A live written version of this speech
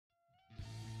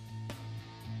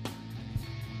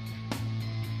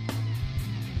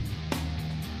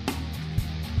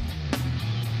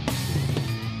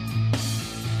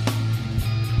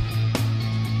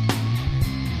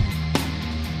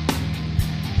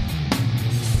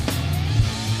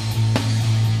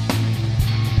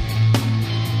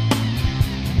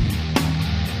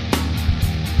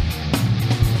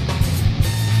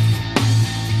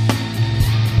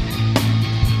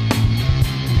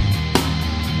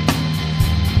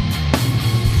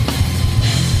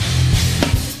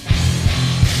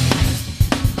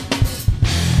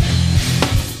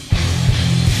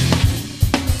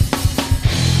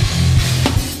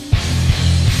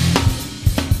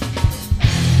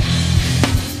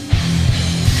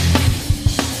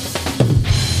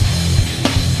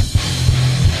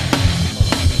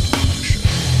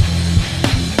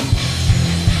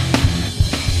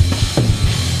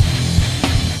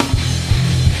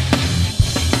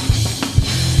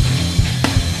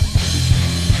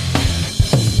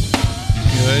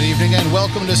evening and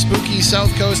welcome to Spooky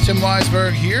South Coast. Tim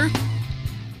Weisberg here,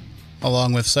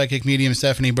 along with psychic medium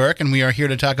Stephanie Burke, and we are here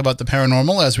to talk about the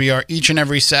paranormal as we are each and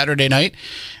every Saturday night.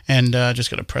 And just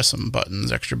got to press some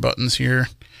buttons, extra buttons here.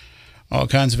 All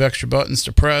kinds of extra buttons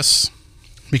to press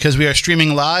because we are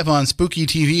streaming live on Spooky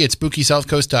TV at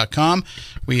SpookySouthCoast.com.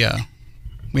 We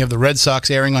have the Red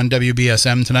Sox airing on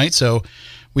WBSM tonight, so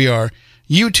we are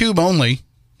YouTube only,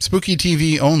 Spooky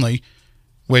TV only,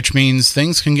 which means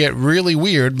things can get really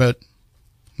weird, but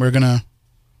we're going to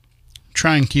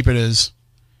try and keep it as,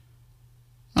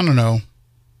 I don't know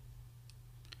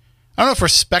if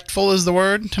respectful is the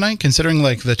word tonight, considering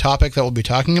like the topic that we'll be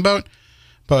talking about,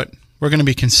 but we're going to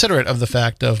be considerate of the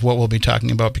fact of what we'll be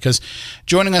talking about, because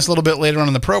joining us a little bit later on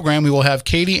in the program, we will have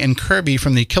Katie and Kirby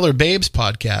from the Killer Babes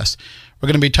podcast. We're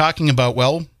going to be talking about,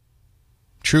 well,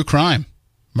 true crime,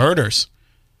 murders,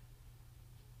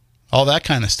 all that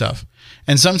kind of stuff.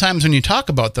 And sometimes when you talk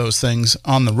about those things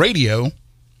on the radio,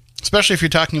 especially if you're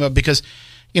talking about, because,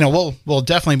 you know, we'll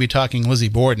definitely be talking Lizzie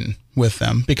Borden with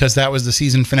them because that was the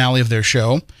season finale of their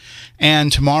show.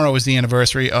 And tomorrow is the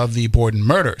anniversary of the Borden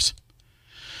murders.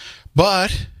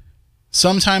 But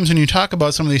sometimes when you talk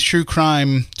about some of these true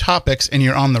crime topics and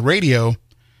you're on the radio,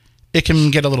 it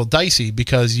can get a little dicey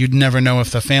because you'd never know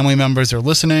if the family members are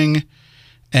listening,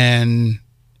 and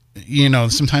you know,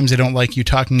 sometimes they don't like you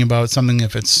talking about something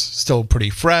if it's still pretty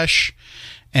fresh,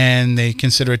 and they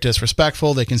consider it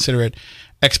disrespectful. They consider it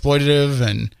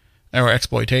exploitative or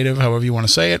exploitative, however you want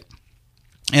to say it.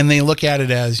 And they look at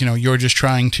it as, you know, you're just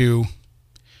trying to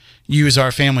use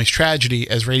our family's tragedy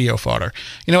as radio fodder.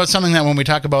 You know, it's something that when we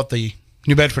talk about the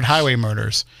New Bedford Highway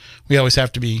murders, we always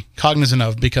have to be cognizant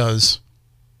of, because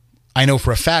I know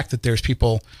for a fact that there's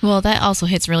people... Well, that also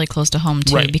hits really close to home,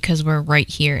 too, right, because we're right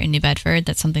here in New Bedford.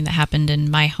 That's something that happened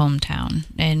in my hometown,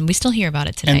 and we still hear about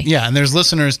it today. And there's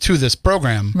listeners to this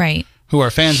program, right, who are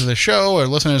fans of the show or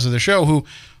listeners of the show who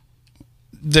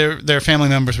their family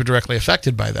members were directly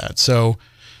affected by that. So,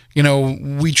 you know,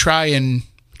 we try and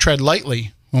tread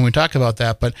lightly when we talk about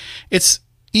that, but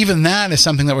even that is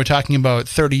something that we're talking about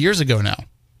 30 years ago now.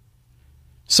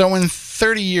 So when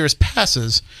 30 years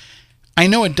passes... I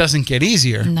know it doesn't get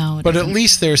easier, but at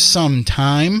least there's some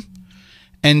time,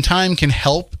 and time can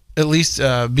help, at least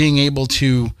being able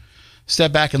to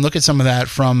step back and look at some of that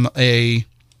from a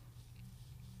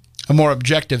more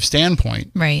objective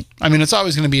standpoint. Right. I mean, it's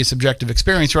always going to be a subjective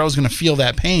experience. You're always going to feel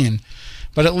that pain,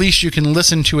 but at least you can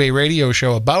listen to a radio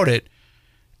show about it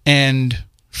and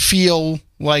feel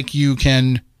like you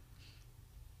can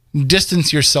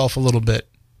distance yourself a little bit,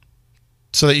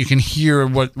 so that you can hear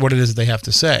what it is they have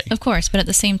to say. Of course, but at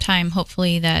the same time,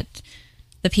 hopefully that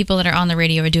the people that are on the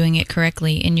radio are doing it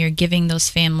correctly, and you're giving those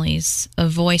families a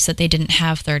voice that they didn't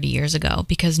have 30 years ago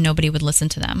because nobody would listen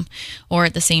to them. Or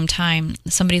at the same time,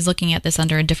 somebody's looking at this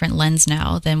under a different lens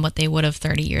now than what they would have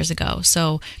 30 years ago.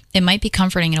 So it might be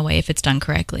comforting in a way if it's done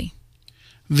correctly.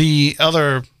 The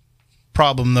other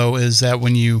problem, though, is that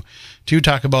when you do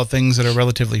talk about things that are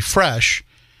relatively fresh,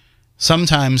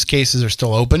 sometimes cases are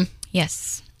still open.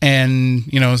 Yes. And,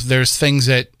 you know, there's things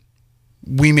that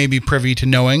we may be privy to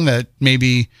knowing that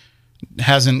maybe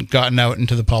hasn't gotten out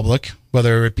into the public,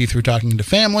 whether it be through talking to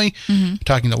family,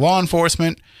 talking to law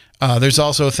enforcement. There's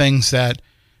also things that,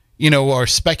 you know, are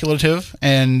speculative,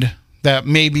 and that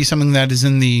may be something that is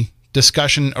in the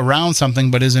discussion around something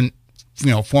but isn't,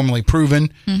 you know, formally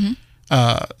proven. You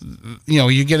know,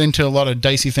 you get into a lot of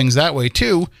dicey things that way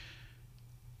too.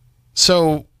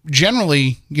 So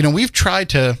generally, you know, we've tried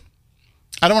to,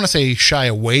 I don't want to say shy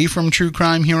away from true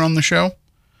crime here on the show,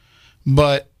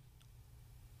 but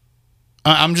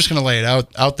I'm just going to lay it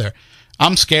out there.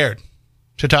 I'm scared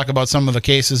to talk about some of the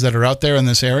cases that are out there in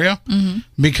this area,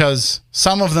 because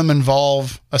some of them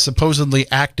involve a supposedly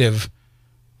active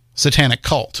satanic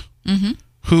cult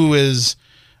who is,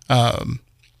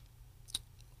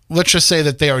 let's just say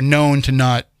that they are known to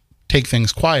not take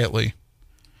things quietly.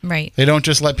 Right. They don't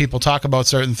just let people talk about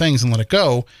certain things and let it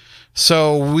go.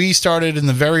 So we started in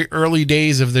the very early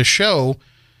days of this show,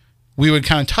 we would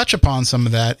kind of touch upon some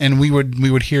of that, and we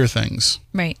would hear things.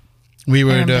 Right. I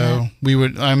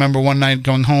remember one night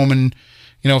going home and,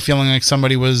 you know, feeling like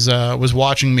somebody was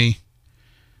watching me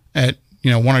at, you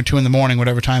know, 1 or 2 in the morning,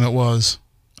 whatever time it was,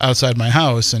 outside my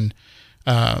house. And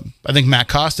I think Matt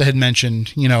Costa had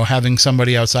mentioned, you know, having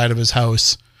somebody outside of his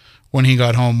house when he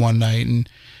got home one night. And,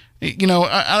 you know,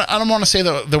 I don't want to say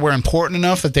that we're important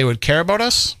enough that they would care about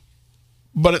us,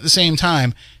 but at the same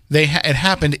time, it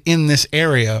happened in this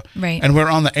area, right? And we're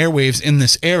on the airwaves in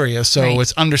this area, so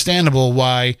it's understandable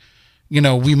why, you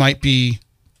know, we might be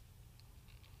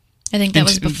I think that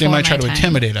was before they might try my to time.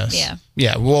 intimidate us.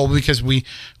 Yeah. Well, because we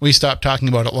stopped talking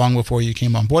about it long before you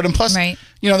came on board, and plus, Right.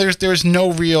 there's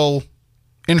no real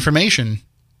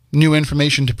new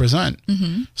information to present.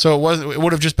 Mm-hmm. So it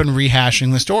would have just been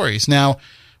rehashing the stories. Now,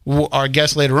 our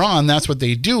guests later on, that's what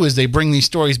they do, is they bring these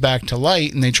stories back to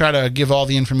light and they try to give all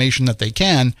the information that they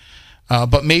can.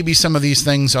 But maybe some of these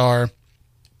things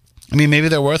maybe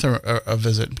they're worth a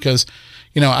visit, because,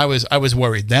 I was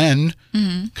worried then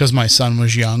because my son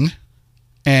was young,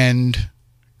 and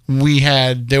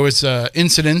there was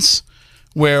incidents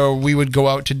where we would go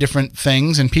out to different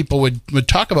things and people would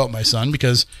talk about my son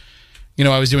because,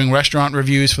 I was doing restaurant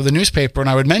reviews for the newspaper and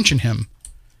I would mention him.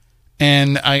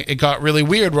 And it got really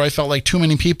weird where I felt like too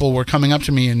many people were coming up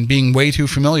to me and being way too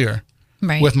familiar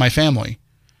with my family.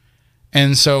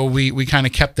 And so we kind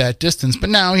of kept that distance. But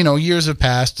now, years have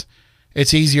passed.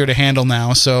 It's easier to handle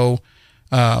now. So,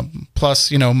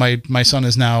 plus, my son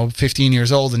is now 15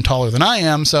 years old and taller than I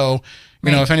am. So,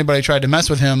 if anybody tried to mess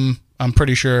with him, I'm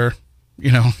pretty sure, I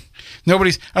don't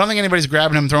think anybody's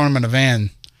grabbing him, throwing him in a van.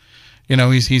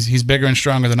 He's bigger and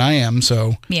stronger than I am.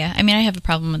 So yeah, I have a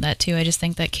problem with that too. I just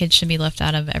think that kids should be left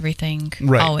out of everything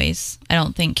always. I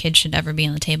don't think kids should ever be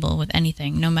on the table with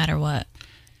anything, no matter what.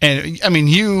 And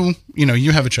you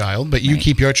have a child, but you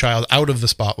keep your child out of the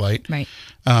spotlight. Right.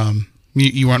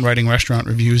 You weren't writing restaurant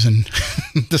reviews and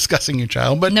discussing your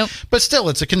child, but nope. But still,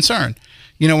 it's a concern.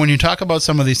 When you talk about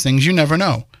some of these things, you never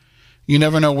know. You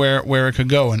never know where it could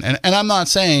go. And I'm not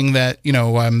saying that,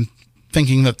 I'm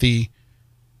thinking that the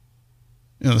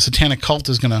satanic cult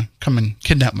is going to come and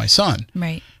kidnap my son.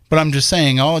 Right. But I'm just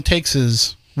saying all it takes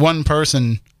is one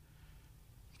person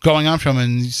going up to him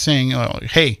and saying,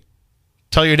 hey,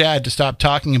 tell your dad to stop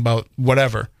talking about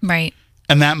whatever. Right.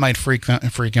 And that might freak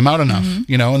him out enough,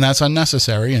 and that's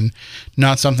unnecessary and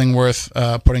not something worth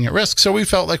putting at risk. So we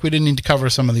felt like we didn't need to cover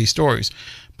some of these stories.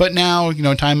 But now,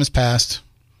 time has passed.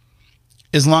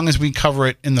 As long as we cover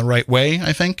it in the right way,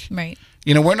 I think. Right.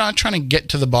 We're not trying to get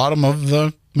to the bottom of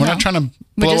we're not trying to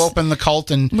blow open the cult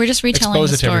and we're just retelling expose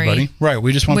the it to story, everybody. Right.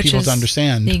 We just want people to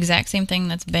understand. The exact same thing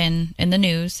that's been in the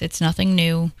news. It's nothing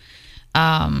new,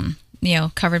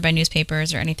 covered by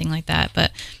newspapers or anything like that.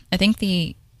 But I think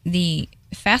the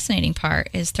fascinating part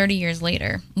is 30 years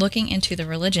later, looking into the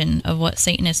religion of what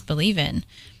Satanists believe in.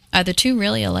 Are the two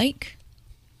really alike?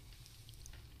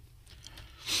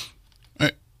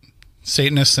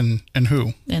 Satanists and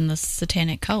who? And the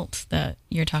satanic cult that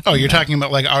you're talking about. Oh, you're talking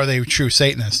about, are they true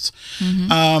Satanists?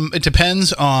 Mm-hmm. It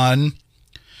depends on...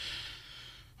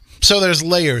 So there's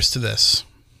layers to this.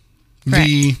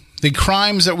 Correct. The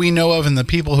crimes that we know of and the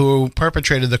people who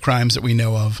perpetrated the crimes that we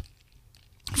know of,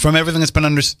 from everything that's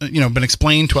been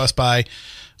explained to us by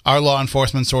our law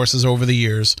enforcement sources over the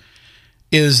years,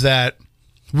 is that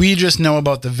we just know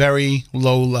about the very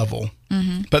low level.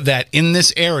 Mm-hmm. But that in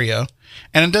this area...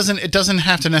 And it doesn't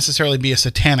have to necessarily be a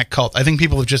satanic cult. I think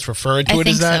people have just referred to it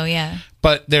as that. I think so, yeah.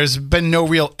 But there's been no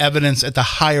real evidence at the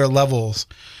higher levels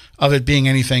of it being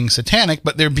anything satanic,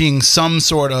 but there being some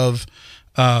sort of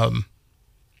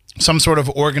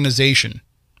organization,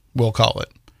 we'll call it.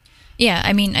 Yeah,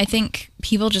 I think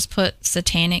people just put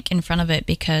satanic in front of it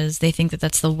because they think that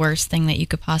that's the worst thing that you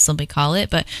could possibly call it.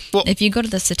 But if you go to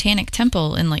the Satanic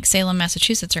Temple in Salem,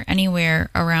 Massachusetts, or anywhere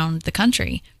around the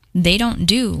country, they don't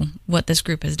do what this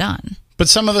group has done. But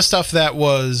some of the stuff that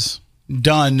was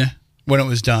done when it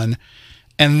was done,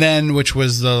 and then which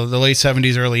was the late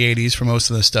 70s, early 80s for most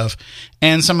of this stuff,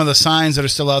 and some of the signs that are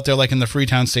still out there, like in the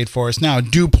Freetown State Forest now,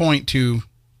 do point to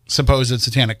supposed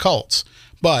satanic cults.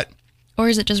 Or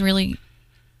is it just really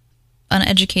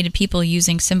uneducated people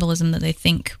using symbolism that they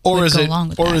think would go along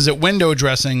with that? Or is it window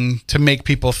dressing to make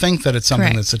people think that it's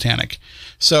something that's satanic?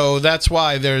 So that's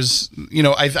why there's,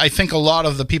 I think a lot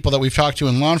of the people that we've talked to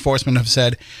in law enforcement have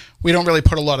said, we don't really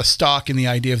put a lot of stock in the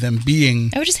idea of them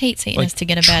being... I would just hate Satanists to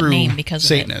get a bad name because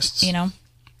Satanists. Of it,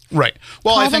 Right.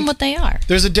 Well, Call them what they are.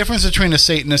 There's a difference between a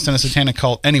Satanist and a satanic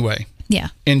cult anyway. Yeah.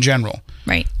 In general.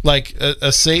 Right. Like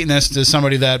a Satanist is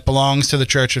somebody that belongs to the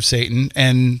Church of Satan,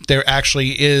 and there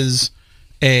actually is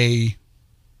a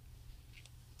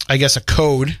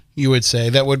code, you would say,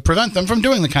 that would prevent them from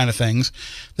doing the kind of things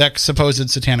that supposed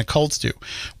satanic cults do.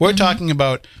 We're talking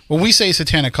about, when we say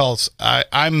satanic cults,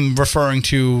 I'm referring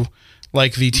to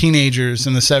the teenagers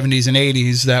in the 70s and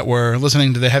 80s that were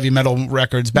listening to the heavy metal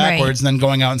records backwards and then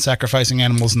going out and sacrificing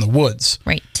animals in the woods.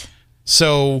 Right.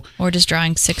 So, or just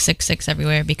drawing 666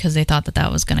 everywhere because they thought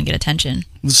that was going to get attention.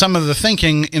 Some of the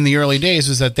thinking in the early days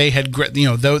was that they had,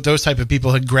 those type of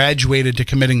people had graduated to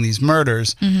committing these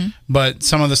murders. Mm-hmm. But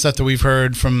some of the stuff that we've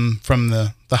heard from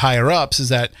the higher ups is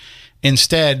that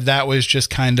instead that was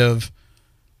just kind of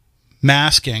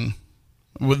masking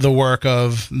with the work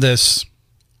of this,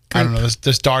 I don't know,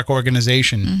 this dark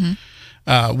organization,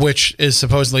 which is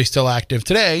supposedly still active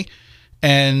today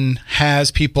and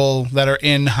has people that are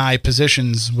in high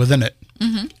positions within it.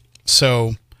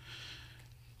 So,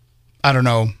 I don't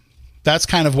know. That's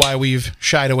kind of why we've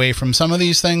shied away from some of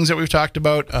these things that we've talked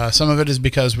about. Some of it is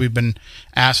because we've been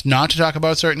asked not to talk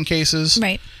about certain cases.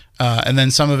 Right. And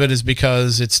then some of it is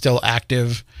because it's still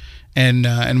active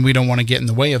and we don't want to get in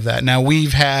the way of that. Now,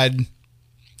 we've had,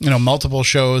 multiple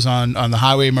shows on the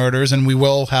highway murders, and we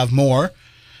will have more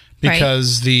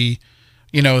because the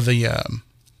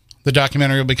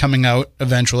documentary will be coming out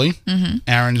eventually.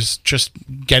 Aaron's just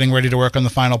getting ready to work on the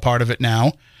final part of it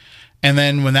now. And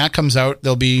then when that comes out,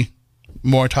 there'll be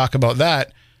more talk about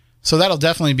that. So that'll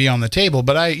definitely be on the table.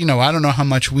 But I don't know how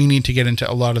much we need to get into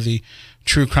a lot of the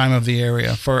true crime of the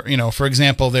area. For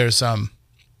example, there's some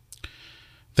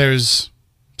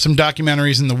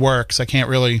documentaries in the works. I can't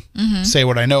really say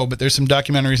what I know, but there's some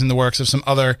documentaries in the works of some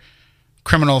other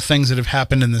criminal things that have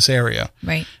happened in this area.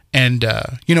 Right. And,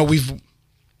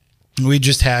 we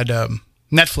just had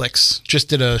Netflix just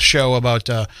did a show about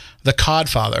the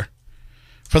Codfather.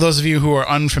 For those of you who are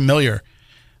unfamiliar,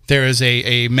 there is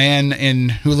a man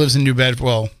who lives in New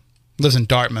Bedford, lives in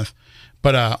Dartmouth,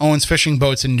 but owns fishing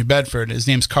boats in New Bedford. His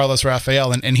name's Carlos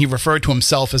Rafael, and he referred to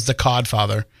himself as the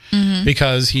Codfather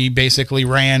because he basically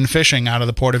ran fishing out of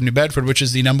the port of New Bedford, which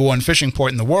is the number one fishing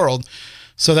port in the world.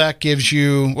 So that gives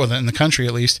you, in the country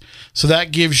at least, so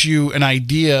that gives you an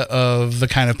idea of the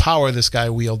kind of power this guy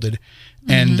wielded.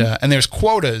 And there's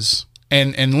quotas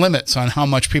and limits on how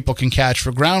much people can catch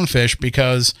for ground fish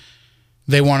because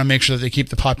they want to make sure that they keep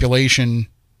the population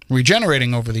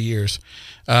regenerating over the years.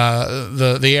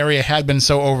 The area had been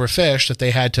so overfished that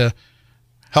they had to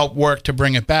help work to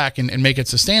bring it back and make it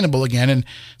sustainable again. And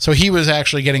so he was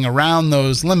actually getting around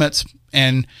those limits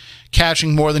and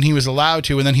catching more than he was allowed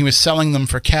to, and then he was selling them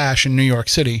for cash in New York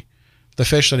City, the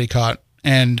fish that he caught,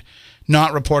 and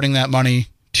not reporting that money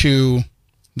to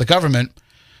the government,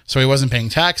 so he wasn't paying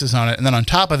taxes on it. And then on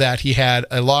top of that, he had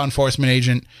a law enforcement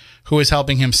agent who was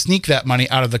helping him sneak that money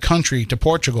out of the country to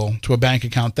Portugal to a bank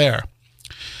account there.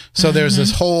 So there's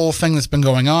this whole thing that's been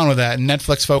going on with that, and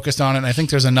Netflix focused on it, and I think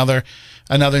there's another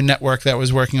network that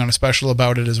was working on a special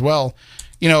about it as well.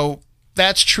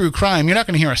 That's true crime. You're not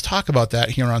going to hear us talk about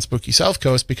that here on Spooky South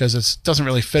Coast because it doesn't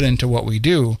really fit into what we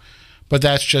do. But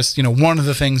that's just, one of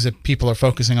the things that people are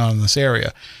focusing on in this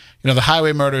area. The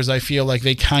highway murders, I feel like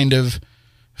they kind of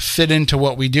fit into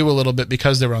what we do a little bit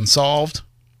because they're unsolved.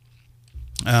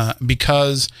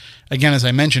 Because, again, as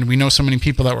I mentioned, we know so many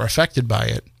people that were affected by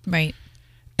it. Right.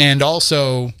 And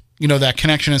also, that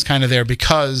connection is kind of there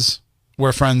because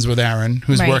we're friends with Aaron,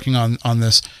 who's working on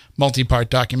this multi-part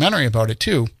documentary about it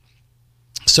too.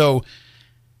 So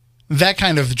that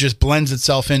kind of just blends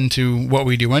itself into what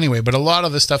we do anyway. But a lot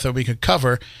of the stuff that we could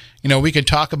cover, we could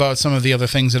talk about some of the other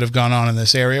things that have gone on in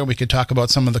this area. We could talk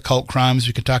about some of the cult crimes.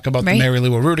 We could talk about the Mary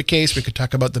Lou Aruda case. We could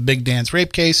talk about the Big Dance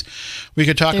rape case. We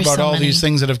could talk about all these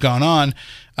things that have gone on.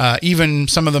 Even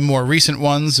some of the more recent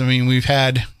ones. I mean, we've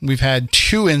had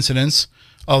 2 incidents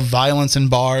of violence in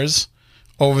bars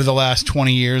over the last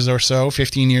 20 years or so,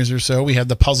 15 years or so. We had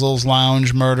the Puzzles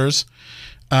Lounge murders.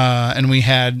 And we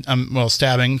had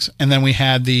stabbings, and then we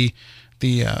had the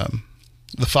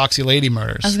Foxy Lady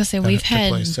murders. I was gonna say we've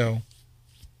had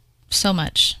so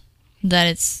much that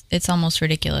it's almost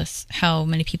ridiculous how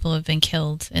many people have been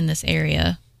killed in this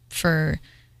area for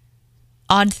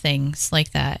odd things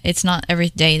like that. It's not every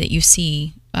day that you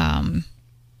see.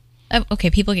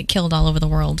 People get killed all over the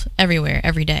world, everywhere,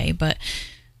 every day, but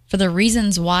for the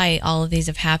reasons why all of these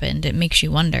have happened, it makes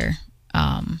you wonder.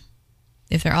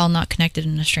 If they're all not connected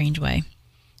in a strange way.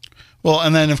 Well,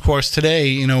 and then, of course,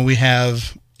 today, we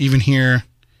have, even here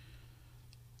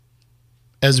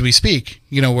as we speak,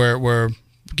 we're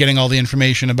getting all the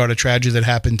information about a tragedy that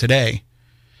happened today.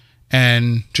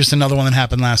 And just another one that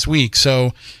happened last week.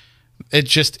 So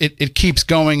it keeps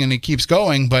going and it keeps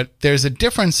going. But there's a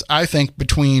difference, I think,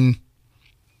 between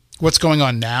what's going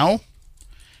on now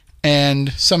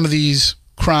and some of these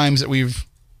crimes that we've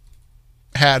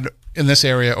had in this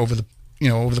area over the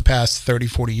past 30,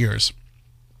 40 years.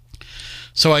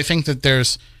 So I think that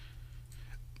there's,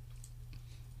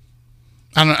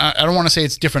 I don't want to say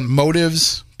it's different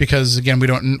motives because, again, we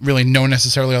don't really know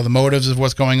necessarily all the motives of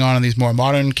what's going on in these more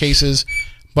modern cases,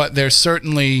 but there's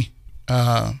certainly,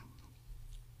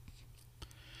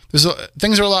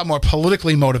 things are a lot more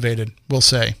politically motivated, we'll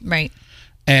say. Right.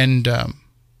 And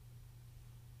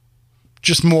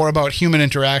just more about human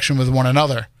interaction with one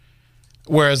another.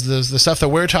 Whereas the stuff that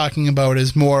we're talking about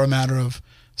is more a matter of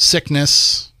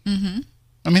sickness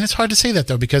I mean, it's hard to say that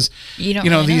though, because You don't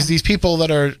you know, really know. these people that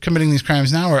are committing these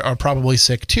crimes now are probably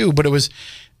sick too. But it was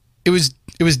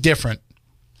different.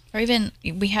 Or even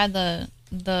we had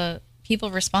the people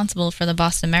responsible for the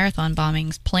Boston Marathon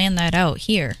bombings plan that out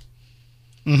here.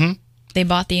 Mm-hmm. They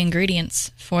bought the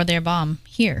ingredients for their bomb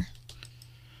here.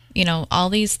 You know, all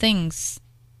these things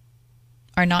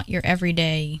are not your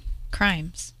everyday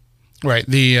crimes. Right.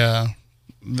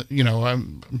 You know,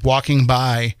 I'm walking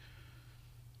by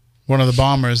one of the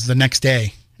bombers the next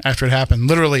day after it happened,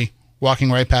 literally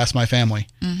walking right past my family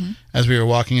as we were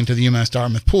walking into the UMass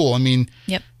Dartmouth pool. I mean,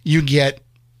 Yep. you get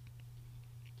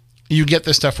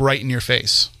this stuff right in your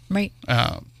face. Right.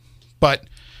 But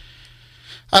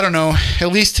I don't know. At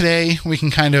least today we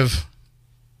can kind of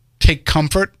take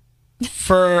comfort,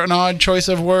 for an odd choice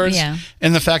of words, Yeah.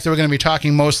 in the fact that we're going to be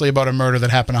talking mostly about a murder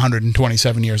that happened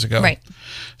 127 years ago. Right.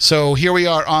 So here we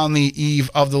are on the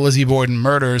eve of the Lizzie Borden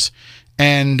murders,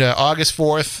 and August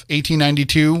 4th,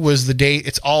 1892 was the date.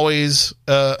 It's always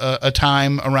a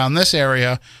time around this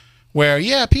area where,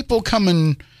 yeah, people come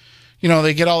and, you know,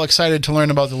 they get all excited to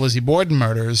learn about the Lizzie Borden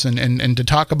murders and to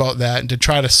talk about that and to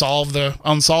try to solve the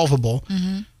unsolvable.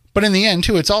 But in the end,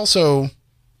 too, it's also...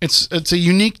 It's a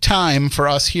unique time for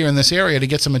us here in this area to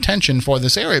get some attention for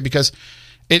this area, because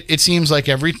it seems like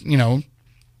every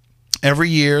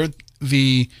year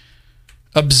the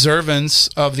observance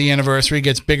of the anniversary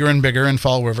gets bigger and bigger in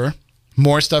Fall River.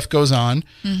 More stuff goes on.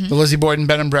 The Lizzie Borden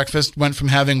Bed and Breakfast went from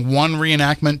having one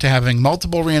reenactment to having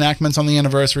multiple reenactments on the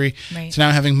anniversary, Right. to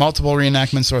now having multiple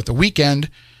reenactments throughout the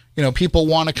weekend. You know, people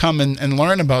want to come and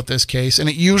learn about this case, and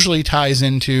it usually ties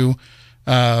into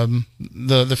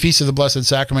the Feast of the Blessed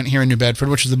Sacrament here in New Bedford,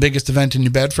 which is the biggest event in New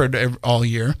Bedford all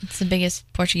year. It's the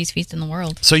biggest Portuguese feast in the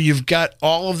world. So you've got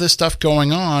all of this stuff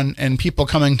going on and people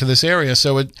coming to this area.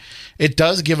 So it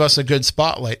does give us a good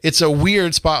spotlight. It's a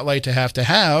weird spotlight to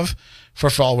have for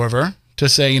Fall River, to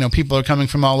say, you know, people are coming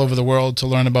from all over the world to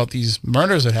learn about these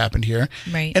murders that happened here.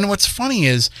 Right. And what's funny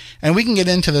is, and we can get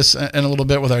into this in a little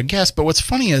bit with our guest, but what's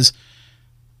funny is,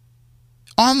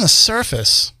 on the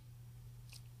surface,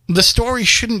 the story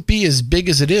shouldn't be as big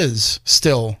as it is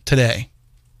still today.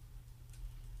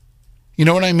 You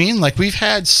know what I mean? Like, we've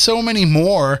had so many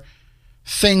more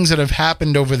things that have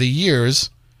happened over the years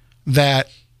that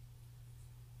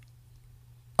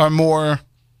are more,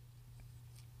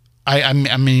 I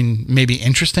mean, maybe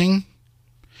interesting,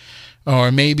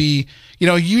 or maybe, you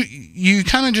know, you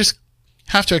kind of just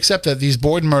have to accept that these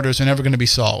Borden murders are never going to be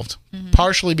solved,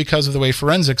 partially because of the way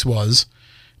forensics was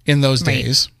in those Right.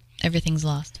 days. Everything's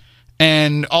lost.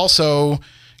 And also,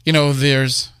 you know,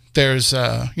 there's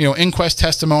you know, inquest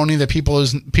testimony that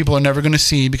people are never going to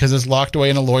see because it's locked away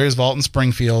in a lawyer's vault in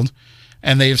Springfield,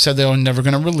 and they've said they're never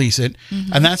going to release it.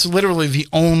 And that's literally the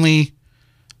only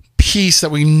piece that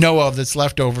we know of that's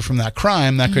left over from that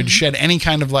crime that could shed any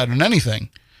kind of light on anything.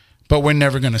 But we're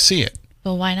never going to see it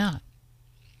Well, why not?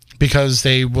 because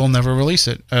they will never release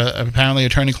it. Apparently,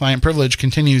 attorney-client privilege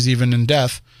continues even in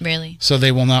death, Really? so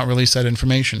they will not release that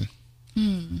information.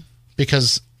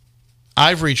 Because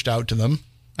I've reached out to them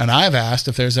and I've asked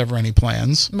if there's ever any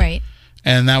plans, Right.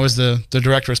 and that was the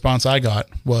direct response I got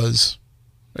was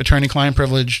attorney-client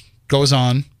privilege goes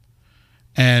on,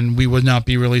 and we would not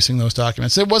be releasing those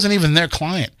documents. It wasn't even their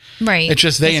client. Right. It's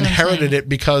just they That's what I'm inherited saying. it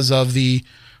because of the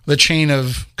chain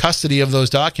of custody of those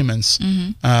documents.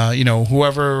 You know,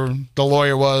 whoever the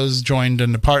lawyer was joined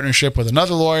in a partnership with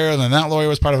another lawyer, and then that lawyer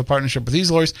was part of a partnership with these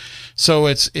lawyers. So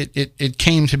it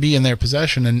came to be in their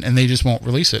possession, and they just won't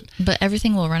release it. But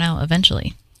everything will run out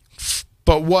eventually.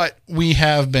 But what we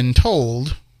have been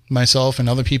told, myself and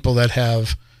other people that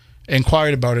have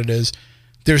inquired about it, is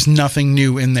there's nothing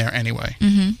new in there anyway,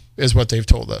 is what they've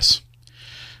told us.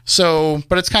 So,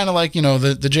 but it's kind of like, you know,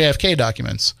 the JFK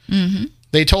documents.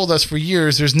 They told us for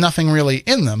years there's nothing really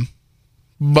in them,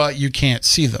 but you can't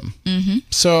see them.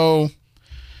 So,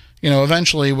 you know,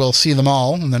 eventually we'll see them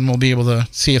all, and then we'll be able to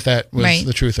see if that was Right.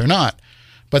 the truth or not.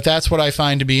 But that's what I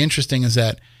find to be interesting, is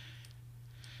that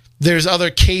there's other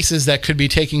cases that could be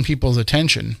taking people's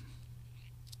attention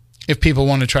if people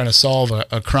want to try to solve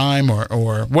a crime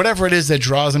or whatever it is that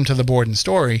draws them to the Borden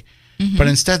story. But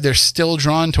instead, they're still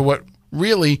drawn to what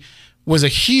really was a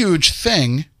huge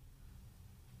thing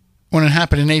when it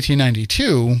happened in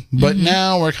 1892. But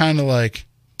now we're kind of like,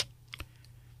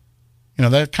 you know,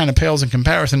 that kind of pales in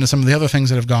comparison to some of the other things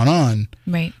that have gone on,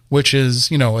 Right. which is,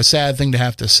 you know, a sad thing to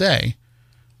have to say.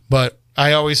 But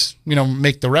I always, you know,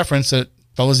 make the reference that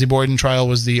the Lizzie Borden trial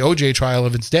was the OJ trial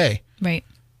of its day, Right.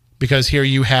 because here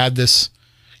you had this,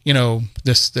 you know,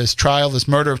 this trial, this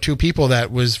murder of two people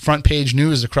that was front page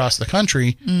news across the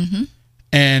country,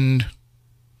 and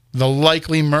the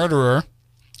likely murderer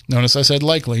Notice I said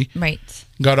likely. Right.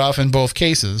 Got off in both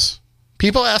cases.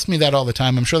 People ask me that all the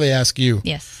time. I'm sure they ask you.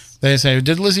 Yes. They say,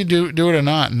 did Lizzie do it or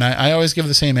not? And I always give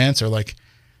the same answer. Like,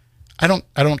 I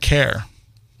don't care.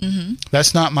 Mm-hmm.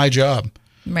 That's not my job.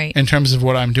 Right. In terms of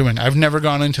what I'm doing. I've never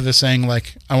gone into this saying,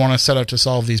 like, I want to set out to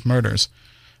solve these murders.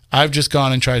 I've just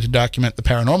gone and tried to document the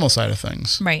paranormal side of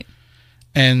things. Right.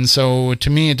 And so, to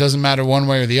me, it doesn't matter one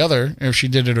way or the other if she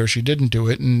did it or she didn't do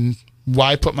it. And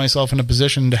why put myself in a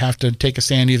position to have to take a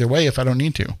stand either way if I don't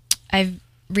need to? I've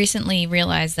recently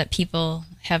realized that people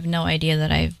have no idea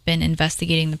that I've been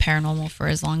investigating the paranormal for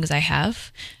as long as I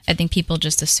have. I think people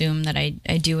just assume that I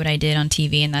do what I did on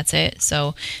TV and that's it.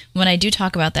 So when I do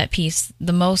talk about that piece,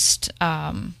 the most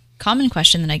common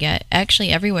question that I get actually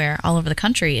everywhere all over the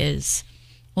country is,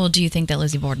 well, do you think that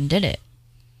Lizzie Borden did it?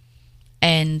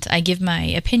 And I give my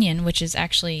opinion, which is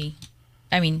actually,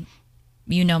 I mean,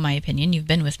 you know my opinion, you've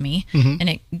been with me, and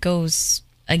it goes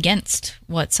against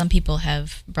what some people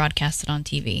have broadcasted on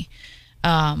TV.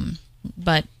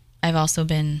 But I've also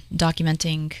been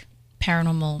documenting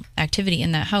paranormal activity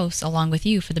in that house along with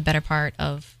you for the better part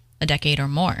of a decade or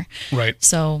more. Right.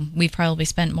 So we've probably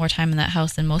spent more time in that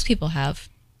house than most people have.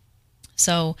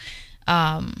 So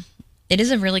it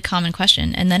is a really common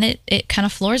question. And then it kind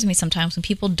of floors me sometimes when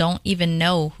people don't even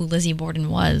know who Lizzie Borden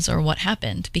was or what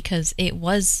happened, because it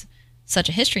was such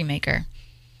a history maker,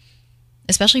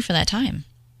 especially for that time.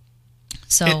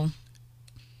 So...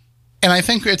 And I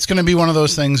think it's going to be one of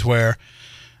those things where,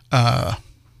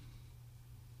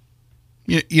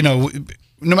 you know,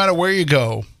 no matter where you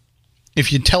go,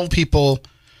 if you tell people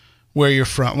where you're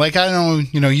from, like, I know,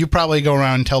 you know, you probably go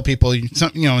around and tell people, you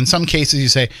know, in some cases you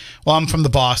say, well, I'm from the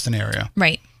Boston area.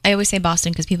 Right. I always say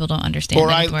Boston because people don't understand. Or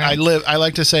I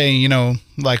like to say, you know,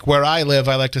 like where I live,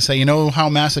 I like to say, you know how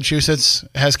Massachusetts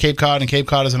has Cape Cod and Cape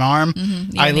Cod is an arm?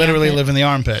 Mm-hmm. I literally live in the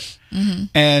armpit. Mm-hmm.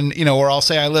 And, you know, or I'll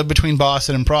say I live between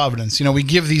Boston and Providence. You know, we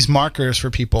give these markers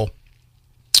for people.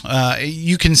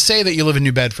 You can say that you live in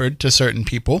New Bedford to certain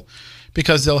people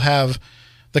because they'll have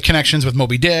the connections with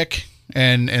Moby Dick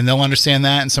and they'll understand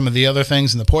that and some of the other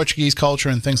things in the Portuguese culture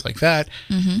and things like that.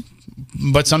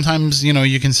 Mm-hmm. But sometimes, you know,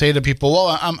 you can say to people,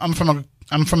 well, I'm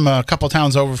from a couple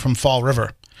towns over from Fall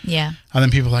River. Yeah. And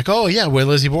then people are like, oh, yeah, where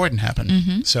Lizzie Borden happened.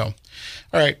 Mm-hmm. So,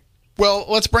 all right. Well,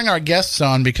 let's bring our guests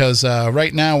on because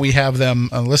right now we have them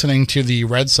listening to the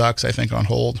Red Sox, I think, on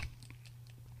hold.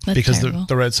 That's because terrible.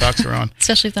 the Red Sox are on.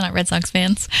 Especially if they're not Red Sox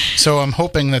fans. So I'm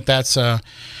hoping that's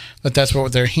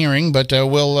what they're hearing, but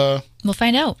we'll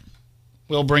find out.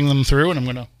 We'll bring them through, and I'm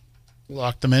going to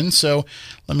lock them in. So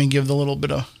let me give the little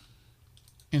bit of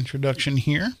introduction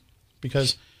here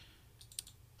because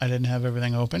I didn't have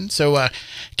everything open. So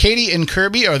Katie and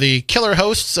Kirby are the killer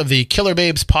hosts of the Killer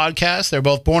Babes podcast. They're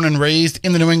both born and raised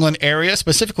in the New England area,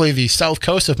 specifically the south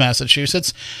coast of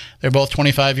Massachusetts. They're both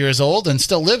 25 years old and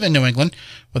still live in New England,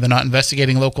 where they're not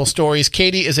investigating local stories.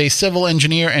 Katie is a civil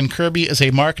engineer and Kirby is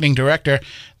a marketing director.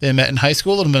 They met in high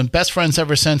school and have been best friends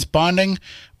ever since, bonding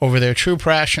over their true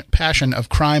passion of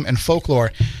crime and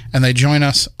folklore. And they join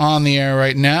us on the air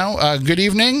right now. Good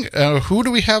evening. Who do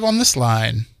we have on this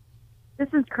line? This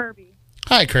is Kirby.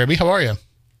 Hi, Kirby. How are you?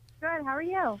 Good. How are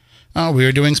you? We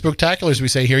are doing spooktaculars, we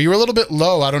say here. You were a little bit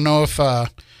low. I don't know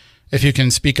if you can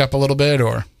speak up a little bit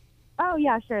or... Oh,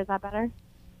 yeah, sure. Is that better?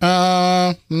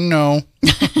 No.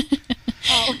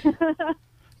 Oh.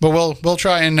 But we'll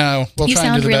try and you try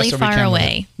and do the really best that we can. You sound really far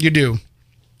away. You do.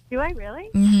 Do I really?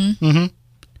 Mm-hmm. Mm-hmm.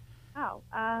 Oh,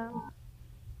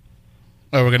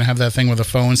 Oh, we're gonna have that thing where the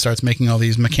phone starts making all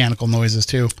these mechanical noises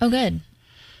too. Oh, good.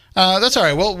 That's all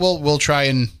right. We'll try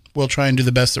and do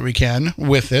the best that we can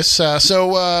with this. Is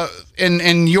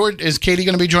Katie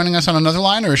going to be joining us on another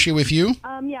line, or is she with you?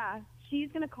 yeah,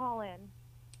 she's gonna call in.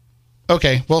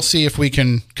 Okay, we'll see if we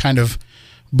can kind of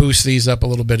boost these up a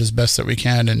little bit as best that we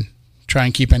can and try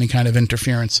and keep any kind of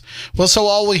interference. Well, so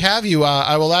while we have you,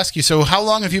 I will ask you, so how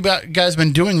long have you guys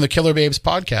been doing the Killer Babes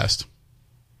podcast?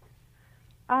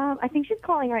 I think she's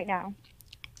calling right now.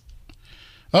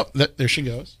 Oh, there she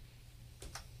goes.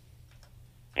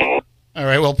 All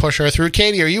right, we'll push her through.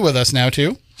 Katie, are you with us now,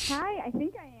 too? Hi, I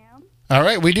think I am. All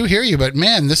right, we do hear you, but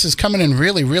man, this is coming in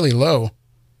really, really low.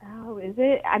 Oh, is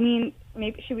it? I mean,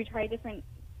 maybe should we try a different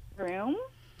room?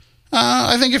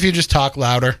 I think if you just talk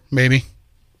louder, maybe.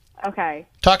 Okay.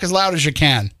 Talk as loud as you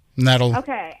can, and that'll...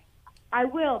 Okay, I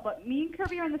will, but me and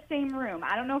Kirby are in the same room.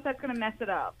 I don't know if that's going to mess it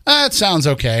up. It sounds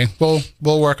okay.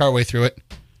 We'll work our way through it.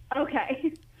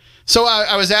 Okay. So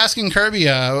I was asking Kirby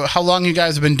how long you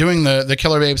guys have been doing the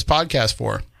Killer Babes podcast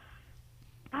for.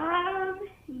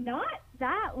 Not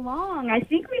that long. I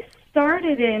think we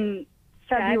started in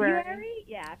February.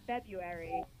 Yeah,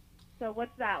 February. So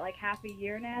what's that, like half a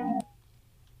year now?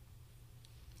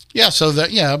 Yeah, so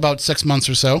about 6 months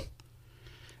or so.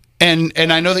 And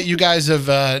I know that you guys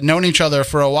have known each other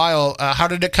for a while. How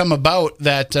did it come about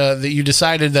that that you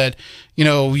decided that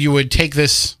you would take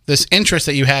this interest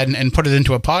that you had and put it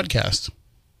into a podcast?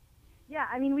 Yeah,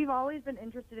 I mean, we've always been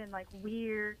interested in like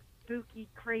weird, spooky,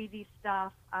 crazy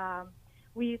stuff.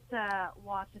 We used to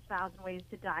watch 1,000 Ways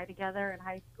to Die together in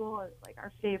high school. It was like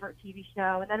our favorite TV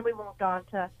show. And then we moved on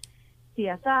to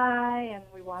CSI, and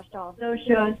we watched all of those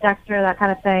shows, Dexter, that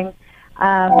kind of thing.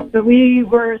 But we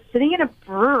were sitting in a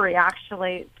brewery,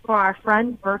 actually, for our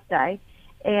friend's birthday.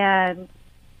 And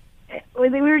we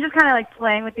were just kind of like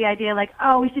playing with the idea, like,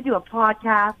 oh, we should do a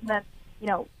podcast. And then,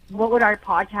 what would our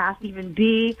podcast even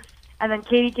be? And then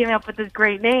Katie came up with this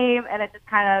great name, and it just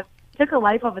kind of took a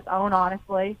life of its own,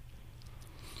 honestly.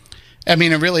 I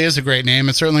mean, it really is a great name.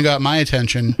 It certainly got my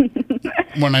attention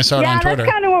when I saw it on Twitter. Yeah,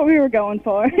 that's kind of what we were going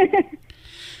for.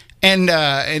 And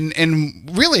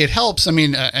really, it helps. I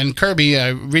mean, and Kirby,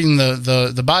 reading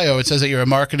the bio, it says that you're a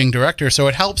marketing director, so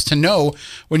it helps to know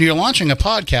when you're launching a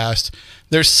podcast.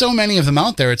 There's so many of them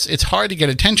out there. It's hard to get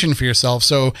attention for yourself.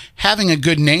 So having a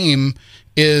good name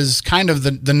is kind of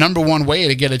the number one way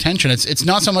to get attention. It's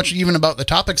not so much even about the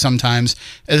topic sometimes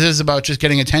as it is about just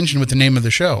getting attention with the name of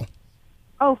the show.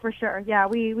 Oh, for sure. Yeah,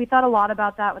 we thought a lot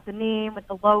about that with the name, with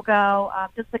the logo,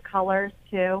 just the colors,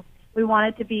 too. We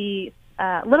wanted to be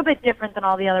a little bit different than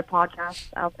all the other podcasts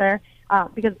out there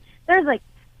because there's like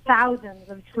thousands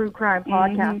of true crime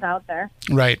podcasts out there.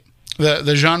 Right.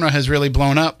 The genre has really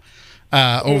blown up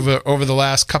over the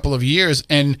last couple of years.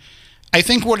 And I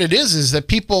think what it is that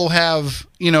people have,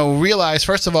 realized,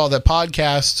 first of all, that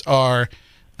podcasts are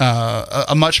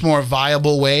a much more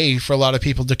viable way for a lot of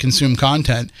people to consume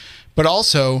content. But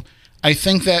also, I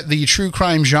think that the true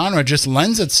crime genre just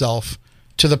lends itself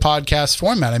to the podcast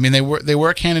format. I mean, they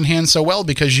work hand in hand so well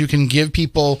because you can give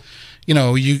people,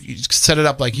 you set it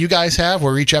up like you guys have,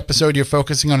 where each episode you're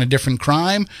focusing on a different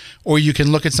crime, or you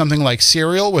can look at something like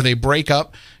Serial, where they break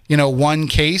up, one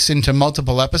case into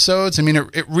multiple episodes. I mean,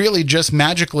 it really just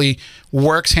magically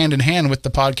works hand in hand with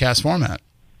the podcast format.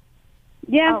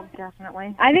 Yeah, Oh,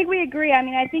 definitely. I think we agree. I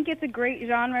mean, I think it's a great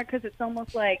genre because it's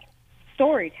almost like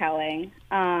storytelling,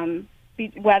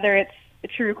 whether it's a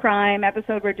true crime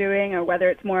episode we're doing or whether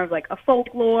it's more of like a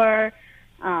folklore,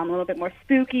 a little bit more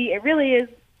spooky. It really is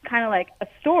kind of like a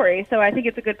story. So I think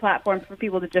it's a good platform for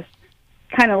people to just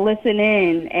kind of listen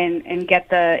in and get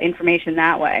the information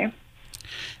that way.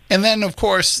 And then, of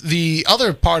course, the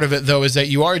other part of it, though, is that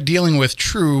you are dealing with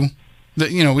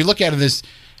we look at it as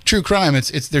true crime.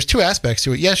 There's two aspects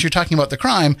to it. Yes, you're talking about the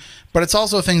crime, but it's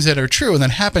also things that are true and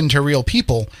that happen to real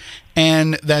people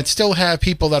and that still have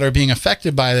people that are being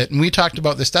affected by it. And we talked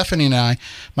about this, Stephanie and I,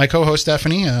 my co-host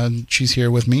Stephanie, she's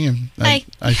here with me. Hi.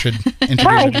 I should introduce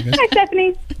her to you guys. Hi,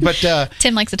 Stephanie. But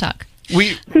Tim likes to talk.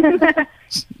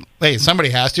 Hey, somebody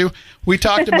has to. We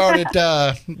talked about it.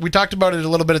 We talked about it a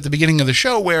little bit at the beginning of the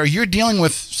show, where you're dealing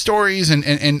with stories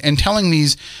and telling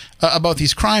these about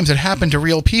these crimes that happen to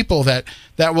real people that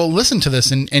will listen to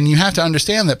this, and you have to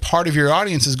understand that part of your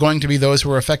audience is going to be those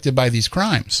who are affected by these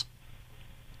crimes.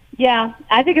 Yeah,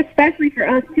 I think especially for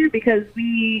us, too, because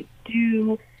we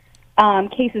do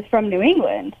cases from New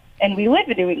England, and we live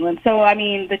in New England. So, I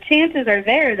mean, the chances are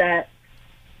there that,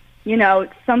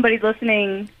 somebody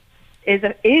listening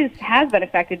has been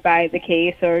affected by the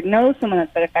case or knows someone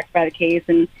that's been affected by the case,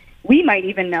 and we might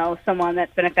even know someone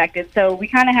that's been affected. So we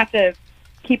kind of have to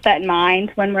keep that in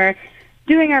mind when we're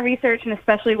doing our research, and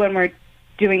especially when we're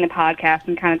doing the podcast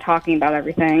and kind of talking about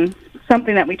everything.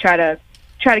 Something that we try to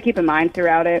keep in mind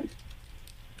throughout it.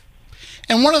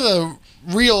 And one of the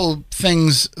real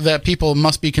things that people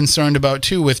must be concerned about,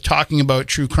 too, with talking about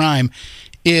true crime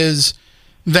is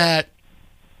that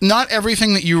not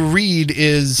everything that you read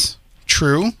is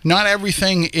true. Not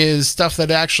everything is stuff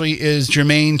that actually is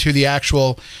germane to the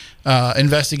actual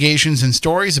investigations and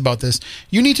stories about this.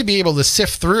 You need to be able to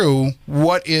sift through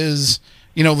what is,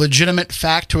 legitimate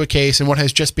fact to a case and what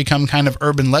has just become kind of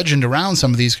urban legend around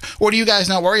some of these. Or do you guys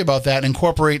not worry about that and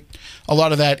incorporate a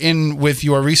lot of that in with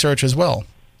your research as well?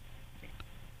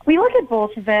 We look at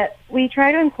both of it. We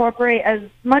try to incorporate as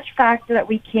much fact that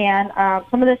we can.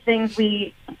 Some of the things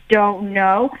we don't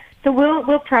know. So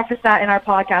we'll preface that in our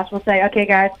podcast. We'll say, okay,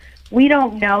 guys, we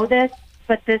don't know this,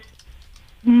 but this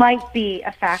might be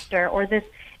a factor, or this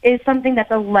is something that's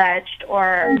alleged,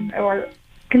 or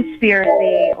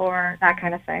conspiracy, or that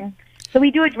kind of thing. So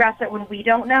we do address it when we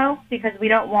don't know, because we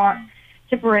don't want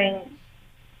to bring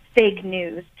fake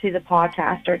news to the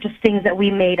podcast or just things that we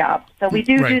made up. So we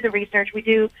do do the research. We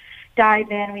do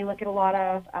dive in. We look at a lot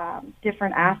of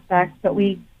different aspects. But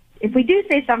if we do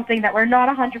say something that we're not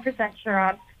 100% sure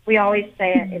on, we always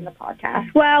say it in the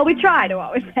podcast. Well, we try to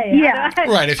always say it. Yeah.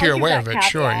 Right, if you're I'll give aware that of it,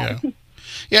 sure, yeah. caveat.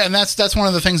 Yeah, and that's one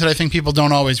of the things that I think people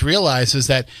don't always realize is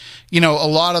that, a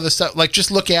lot of the stuff, like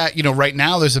just look at, right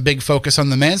now there's a big focus on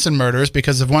the Manson murders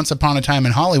because of Once Upon a Time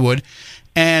in Hollywood.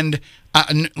 And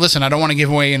listen, I don't want to give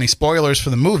away any spoilers for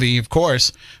the movie, of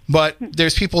course, but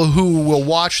there's people who will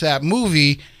watch that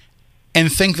movie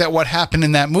and think that what happened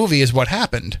in that movie is what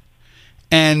happened.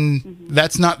 And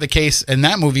that's not the case in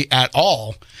that movie at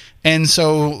all. And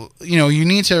so, you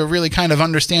need to really kind of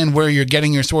understand where you're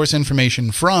getting your source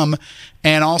information from,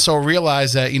 and also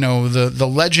realize that, the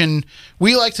legend,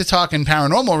 we like to talk in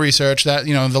paranormal research that,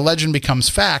 the legend becomes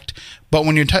fact, but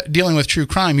when you're dealing with true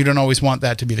crime, you don't always want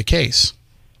that to be the case.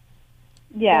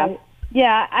 Yeah.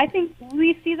 Yeah, I think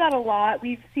we see that a lot.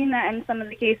 We've seen that in some of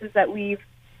the cases that we've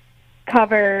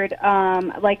covered.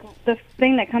 Like, the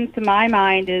thing that comes to my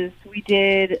mind is we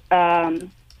did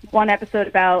one episode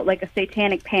about, like, a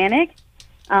satanic panic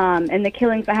and the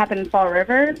killings that happened in Fall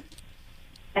River.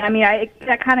 And, I mean,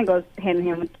 that kind of goes hand in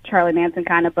hand with Charlie Manson,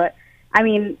 kind of. But, I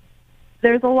mean,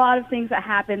 there's a lot of things that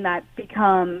happen that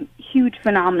become huge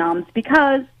phenomenons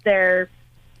because they're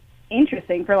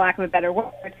interesting, for lack of a better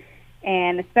word.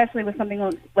 And especially with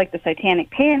something like the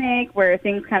satanic panic, where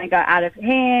things kind of got out of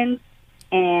hand,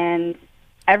 and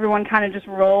everyone kind of just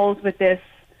rolls with this,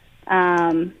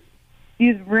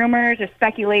 these rumors or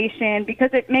speculation because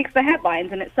it makes the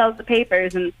headlines and it sells the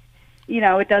papers, and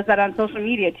it does that on social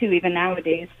media too, even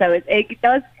nowadays. So it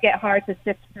does get hard to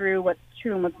sift through what's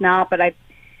true and what's not. But I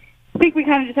think we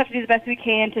kind of just have to do the best we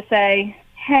can to say,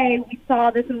 hey, we saw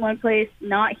this in one place,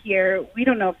 not here. We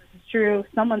don't know if this is true.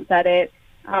 Someone said it.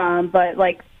 But,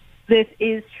 like, this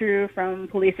is true from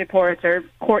police reports or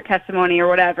court testimony or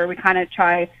whatever. We kind of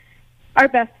try our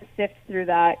best to sift through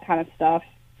that kind of stuff.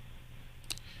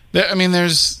 I mean,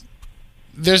 there's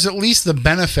at least the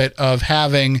benefit of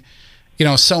having,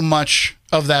 so much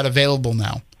of that available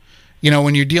now.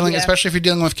 When you're dealing, especially if you're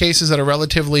dealing with cases that are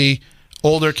relatively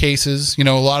older cases, a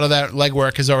lot of that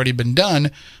legwork has already been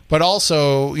done. But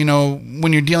also,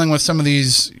 when you're dealing with some of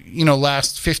these,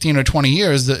 last 15 or 20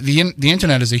 years, the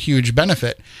internet is a huge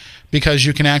benefit because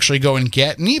you can actually go and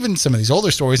get, and even some of these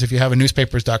older stories, if you have a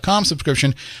newspapers.com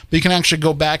subscription, but you can actually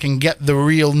go back and get the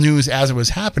real news as it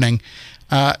was happening,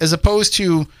 as opposed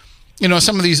to,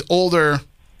 some of these older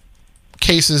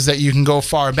cases that you can go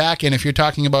far back in if you're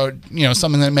talking about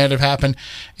something that might have happened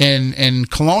in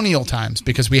colonial times,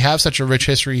 because we have such a rich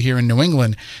history here in New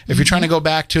England. If you're trying to go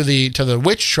back to the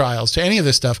witch trials, to any of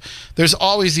this stuff, there's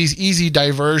always these easy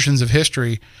diversions of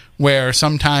history where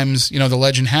sometimes the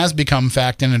legend has become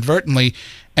fact inadvertently,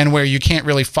 and where you can't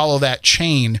really follow that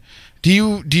chain. Do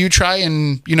you try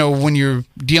and when you're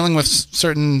dealing with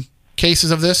certain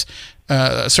cases of this,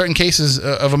 certain cases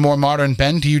of a more modern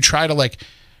bend, do you try to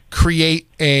create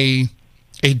a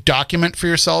document for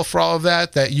yourself for all of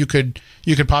that you could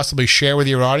possibly share with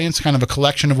your audience, kind of a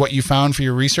collection of what you found for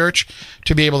your research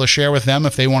to be able to share with them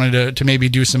if they wanted to maybe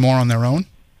do some more on their own?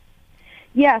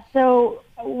 Yeah, so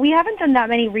we haven't done that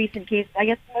many recent cases. I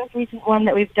guess the most recent one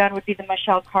that we've done would be the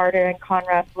Michelle Carter and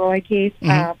Conrad Roy case.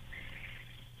 Mm-hmm.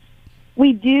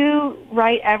 We do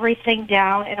write everything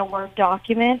down in a Word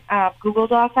document, Google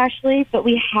Docs actually, but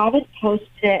we haven't posted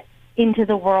it into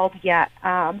the world yet.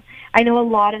 I know a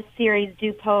lot of series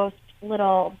do post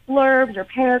little blurbs or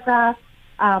paragraphs.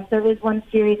 There is one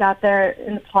series out there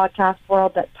in the podcast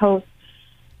world that posts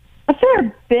a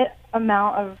fair bit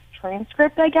amount of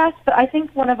transcript, I guess, but I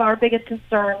think one of our biggest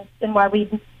concerns and why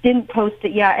we didn't post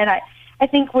it yet, and I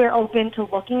think we're open to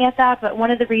looking at that, but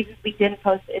one of the reasons we didn't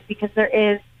post it is because there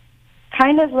is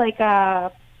kind of like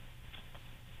a,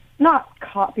 not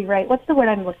copyright, what's the word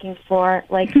I'm looking for,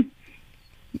 like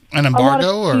an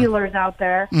embargo, a lot of stealers out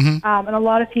there, and a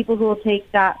lot of people who will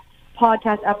take that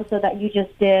podcast episode that you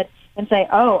just did and say,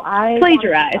 "Oh, I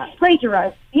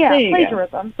plagiarize." Yeah,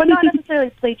 plagiarism, but not necessarily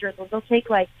plagiarism. They'll take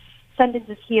like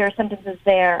sentences here, sentences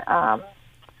there,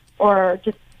 or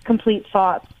just complete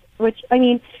thoughts. Which, I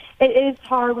mean, it is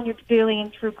hard when you're dealing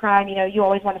in true crime. You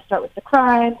always want to start with the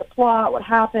crime, the plot, what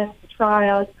happens, the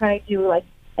trial. You kind of do like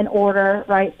an order,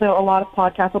 right? So a lot of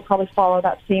podcasts will probably follow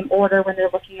that same order when they're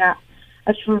looking at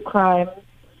a true crime.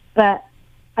 But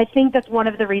I think that's one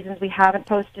of the reasons we haven't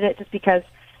posted it, just because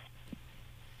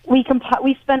we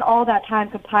spend all that time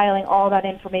compiling all that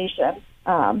information.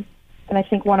 And I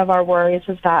think one of our worries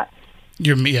is that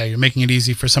you're making it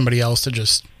easy for somebody else to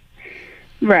just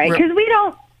right, because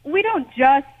we don't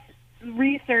just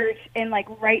research and like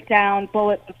write down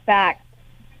bullets of facts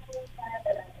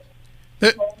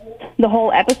the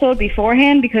whole episode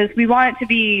beforehand, because we want it to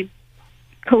be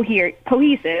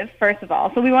cohesive, first of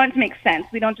all. So we want it to make sense.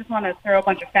 We don't just want to throw a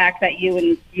bunch of facts at you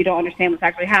and you don't understand what's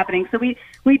actually happening. So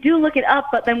we do look it up,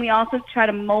 but then we also try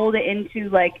to mold it into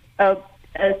like a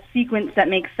sequence that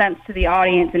makes sense to the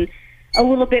audience and a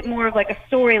little bit more of like a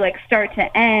story, like start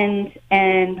to end.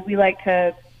 And we like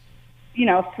to,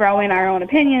 throw in our own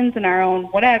opinions and our own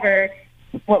whatever,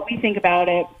 what we think about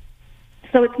it.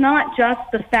 So it's not just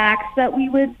the facts that we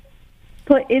would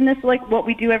put in this, like what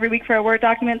we do every week for our Word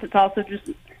documents. It's also just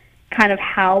kind of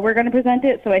how we're going to present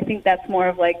it. So I think that's more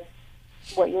of like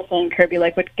what you were saying, Kirby,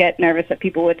 like would get nervous that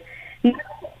people would,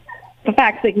 the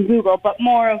facts they can Google, but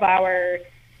more of our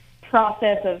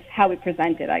process of how we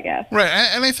present it, I guess. Right.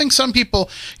 And I think some people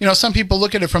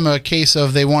look at it from a case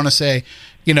of they want to say,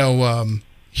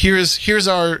 here's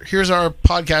our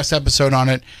podcast episode on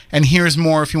it, and here's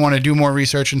more if you want to do more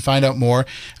research and find out more.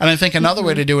 And I think another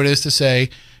way to do it is to say,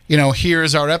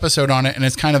 here's our episode on it, and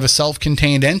it's kind of a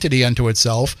self-contained entity unto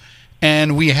itself,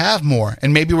 and we have more.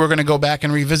 And maybe we're going to go back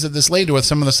and revisit this later with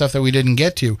some of the stuff that we didn't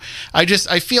get to. I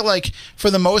feel like, for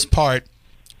the most part,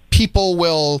 people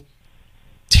will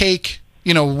take,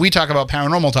 we talk about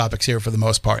paranormal topics here for the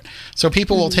most part. So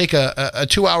people will take a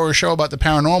 2-hour show about the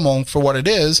paranormal for what it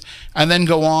is, and then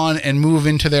go on and move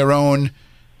into their own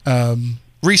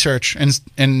research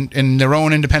and their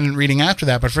own independent reading after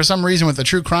that. But for some reason with the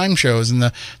true crime shows and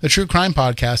the true crime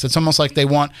podcast, it's almost like they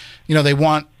want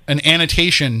an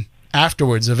annotation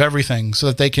afterwards of everything so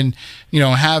that they can,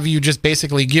 have you just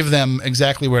basically give them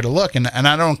exactly where to look. And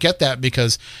I don't get that,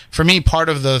 because for me, part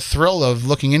of the thrill of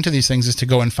looking into these things is to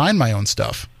go and find my own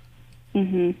stuff.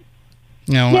 Mm-hmm.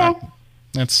 Yeah.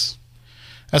 That's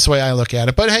the way I look at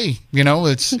it. But hey,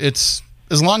 it's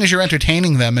as long as you're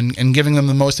entertaining them and giving them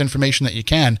the most information that you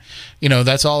can,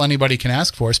 that's all anybody can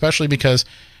ask for, especially because,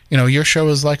 your show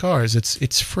is like ours.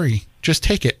 It's free. Just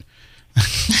take it.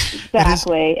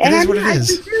 Exactly. It is what it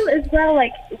is. We do as well,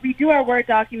 like we do our Word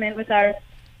document with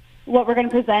what we're going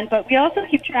to present, but we also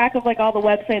keep track of like all the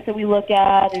websites that we look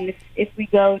at, and if we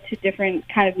go to different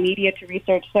kind of media to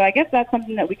research. So I guess that's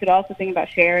something that we could also think about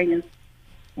sharing, is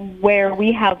where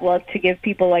we have looked, to give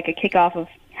people like a kickoff of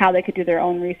how they could do their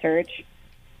own research.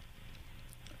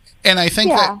 And I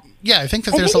think that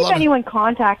there's a lot if anyone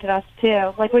contacted us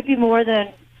too, like we'd be more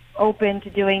than open to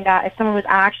doing that if someone was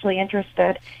actually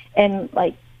interested in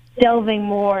like delving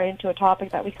more into a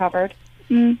topic that we covered.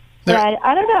 But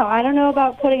I don't know. I don't know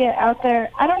about putting it out there.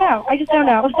 I don't know. I just don't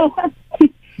know.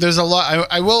 There's a lot.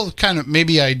 I will kind of,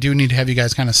 maybe I do need to have you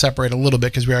guys kind of separate a little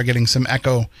bit, because we are getting some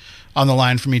echo on the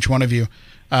line from each one of you.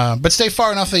 But stay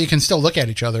far enough that you can still look at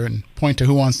each other and point to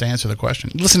who wants to answer the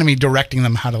question. Listen to me directing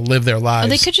them how to live their lives.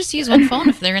 Well, they could just use one phone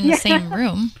if they're in the same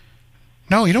room.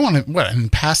 No, you don't want to,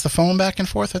 and pass the phone back and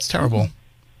forth? That's terrible.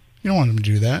 You don't want them to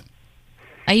do that.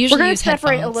 I usually We're going use to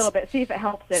separate headphones. a little bit, see if it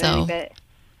helps it any bit.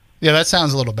 Yeah, that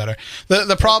sounds a little better.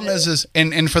 The problem is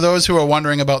and for those who are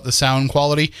wondering about the sound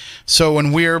quality, so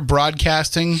when we're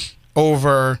broadcasting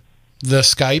over the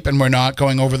Skype and we're not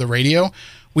going over the radio,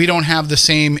 we don't have the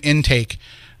same intake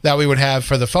that we would have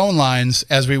for the phone lines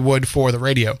as we would for the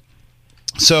radio.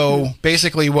 So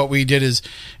basically what we did is,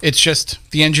 it's just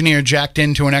the engineer jacked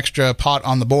into an extra pot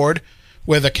on the board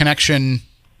with a connection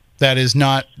that is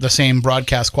not the same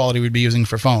broadcast quality we'd be using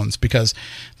for phones, because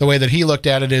the way that he looked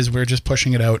at it is we're just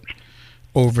pushing it out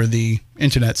over the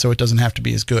internet so it doesn't have to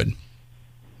be as good,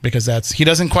 because he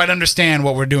doesn't quite understand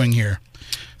what we're doing here.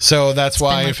 So that's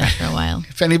why It's been like that for a while.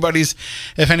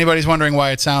 if anybody's wondering why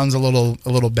it sounds a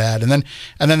little bad. And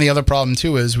then the other problem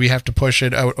too is we have to push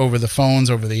it out over the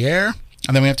phones over the air,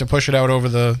 and then we have to push it out over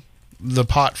the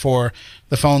pot for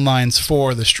the phone lines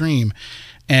for the stream.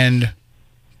 And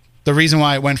the reason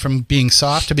why it went from being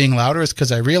soft to being louder is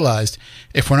because I realized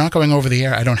if we're not going over the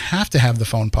air, I don't have to have the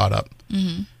phone pot up.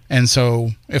 Mm-hmm. And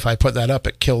so if I put that up,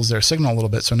 it kills their signal a little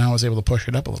bit. So now I was able to push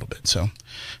it up a little bit. So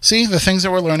see, the things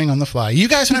that we're learning on the fly. You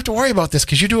guys don't have to worry about this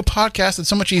because you do a podcast. It's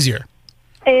so much easier.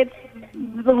 It's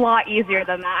a lot easier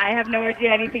than that. I have no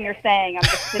idea anything you're saying. I'm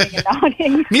just sitting and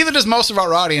nodding. Neither does most of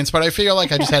our audience, but I feel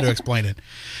like I just had to explain it.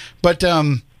 But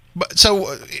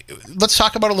so let's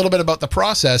talk about a little bit about the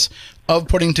process of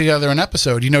putting together an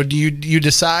episode. Do you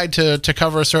decide to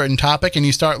cover a certain topic and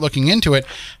you start looking into it?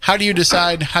 How do you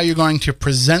decide how you're going to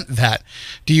present that?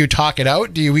 Do you talk it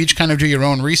out? Do you each kind of do your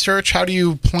own research? How do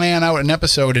you plan out an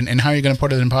episode and how you're going to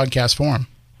put it in podcast form?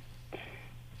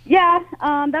 Yeah,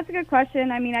 that's a good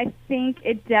question. I mean, I think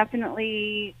it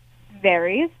definitely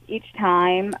varies each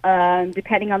time,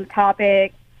 depending on the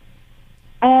topic.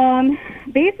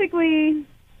 Basically,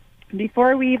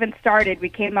 before we even started, we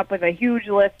came up with a huge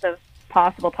list of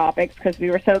possible topics because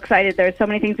we were so excited. There were so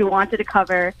many things we wanted to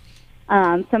cover.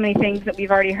 so many things that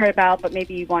we've already heard about, but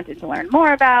maybe you wanted to learn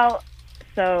more about.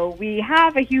 So we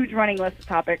have a huge running list of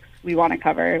topics we want to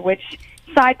cover, which,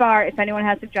 sidebar, if anyone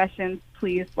has suggestions,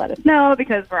 please let us know,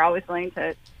 because we're always willing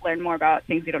to learn more about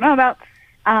things we don't know about.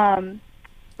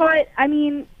 But, I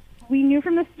mean, we knew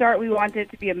from the start we wanted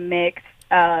it to be a mix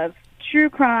of true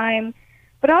crime,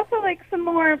 but also, like, some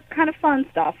more kind of fun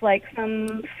stuff, like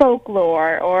some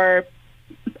folklore or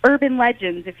urban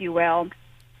legends, if you will.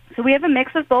 So we have a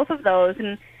mix of both of those,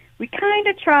 and we kind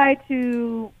of try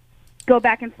to go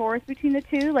back and forth between the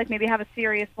two, like maybe have a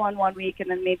serious one week and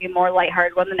then maybe a more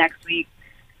lighthearted one the next week.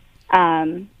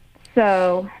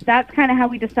 So that's kind of how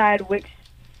we decide which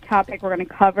topic we're going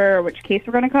to cover or which case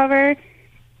we're going to cover.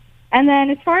 And then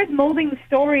as far as molding the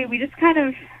story, we just kind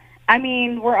of, I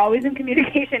mean, we're always in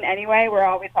communication anyway. We're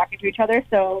always talking to each other,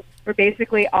 so we're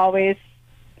basically always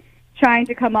trying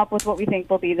to come up with what we think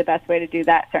will be the best way to do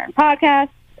that certain podcast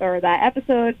or that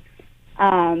episode.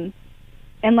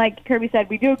 And like Kirby said,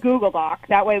 we do a Google Doc.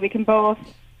 That way we can both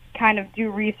kind of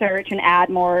do research and add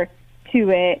more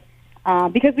to it.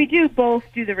 Because we do both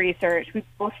do the research. We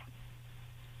both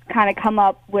kind of come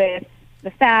up with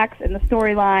the facts and the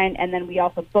storyline, and then we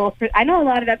also both... I know a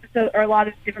lot of episodes, or a lot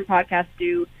of different podcasts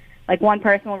do, like, one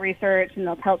person will research and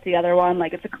they'll tell the other one,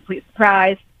 like, it's a complete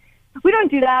surprise. We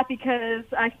don't do that because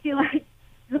I feel like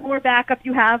the more backup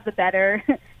you have, the better.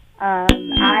 I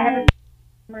have...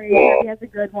 Maria has a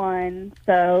good one,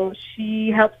 so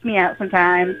she helps me out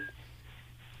sometimes.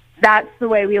 That's the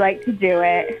way we like to do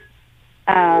it.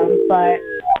 But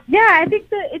yeah, I think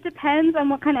that it depends on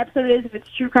what kind of episode it is, if it's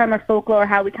true crime or folklore,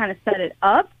 how we kind of set it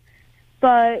up.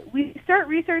 But we start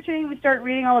researching, we start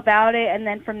reading all about it, and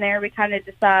then from there we kind of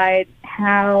decide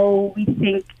how we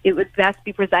think it would best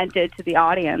be presented to the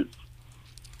audience.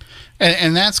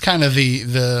 And that's kind of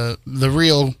the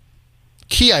real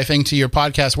key, I think, to your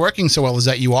podcast working so well, is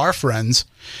that you are friends.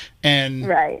 And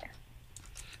right.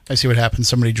 I see what happened.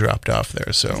 Somebody dropped off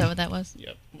there. So Is that what that was?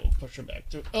 Yep. We'll push her back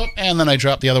to. Oh, and then I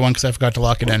dropped the other one because I forgot to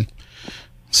lock it in.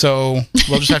 So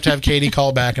we'll just have to have Katie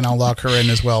call back, and I'll lock her in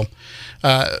as well.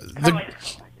 The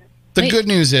good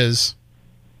news is,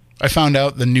 I found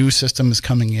out the new system is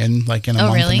coming in like in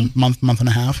a month and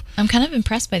a half. I'm kind of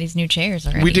impressed by these new chairs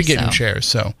already. We did get new chairs,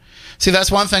 so see,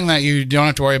 that's one thing that you don't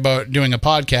have to worry about doing a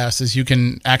podcast, is you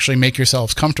can actually make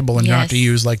yourselves comfortable and you don't have to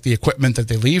use like the equipment that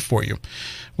they leave for you.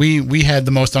 We had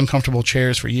the most uncomfortable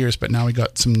chairs for years, but now we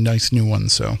got some nice new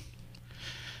ones. So,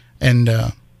 and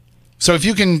so if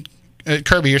you can,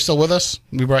 Kirby, you're still with us?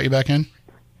 We brought you back in.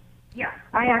 Yeah,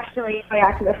 I actually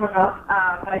hung up,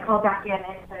 but I called back in and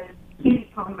it said he's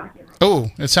calling back in. Oh,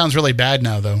 it sounds really bad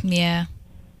now, though. Yeah,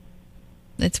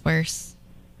 it's worse.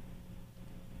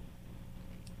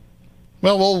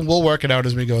 Well, we'll work it out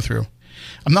as we go through.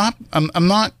 I'm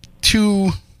not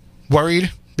too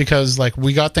worried because like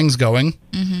we got things going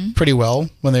pretty well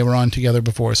when they were on together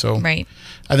before. So right.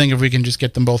 I think if we can just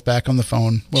get them both back on the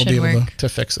phone, we'll be able to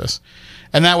fix this.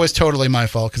 And that was totally my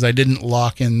fault because I didn't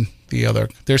lock in the other.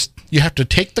 You have to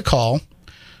take the call,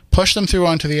 push them through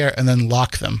onto the air, and then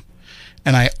lock them.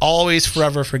 And I always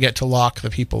forever forget to lock the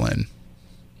people in.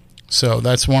 So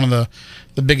that's one of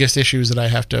the biggest issues that I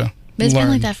have to But it's learn.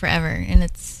 been like that forever, and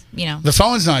it's, you know. The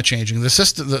phone's not changing. The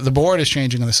system, the board is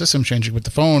changing, and the system's changing. But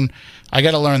the phone, I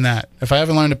got to learn that. If I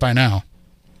haven't learned it by now,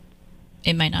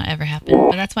 it might not ever happen.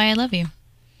 But that's why I love you.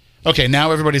 Okay,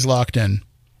 now everybody's locked in.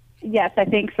 Yes, I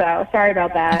think so. Sorry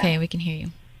about that. Okay, we can hear you.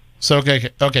 So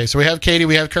okay. So we have Katie.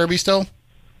 We have Kirby still.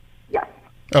 Yeah.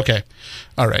 Okay.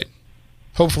 All right.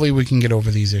 Hopefully we can get over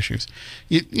these issues.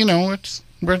 You know,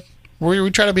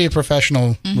 we try to be a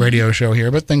professional radio show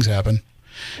here, but things happen.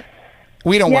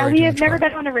 We don't worry. Yeah, we have never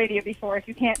been on the radio before, if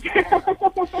you can't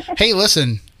tell. Hey,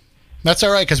 listen, that's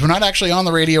all right because we're not actually on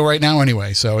the radio right now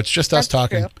anyway, so it's just us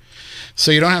talking. True.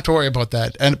 So you don't have to worry about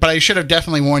that. But I should have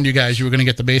definitely warned you guys you were going to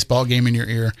get the baseball game in your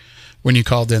ear when you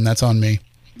called in. That's on me.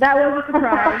 That was a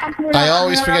surprise. I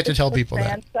always forget to tell people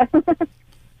that.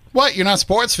 What? You're not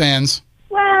sports fans?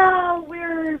 Well,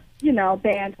 we're,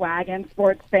 bandwagon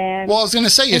sports fans. Well, I was going to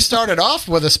say, you started off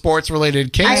with a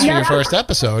sports-related case for your first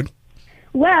episode.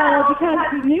 Well, because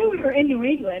we knew we were in New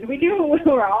England. We knew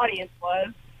who our audience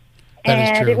was.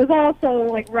 That is true. It was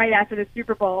also, right after the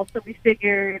Super Bowl, so we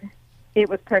figured it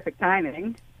was perfect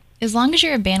timing. As long as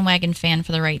you're a bandwagon fan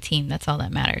for the right team, that's all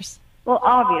that matters. Well,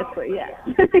 obviously, yes.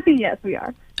 Yes, we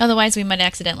are. Otherwise, we might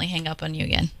accidentally hang up on you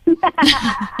again.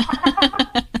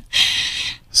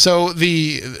 So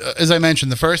as I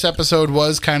mentioned, the first episode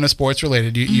was kind of sports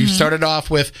related. You started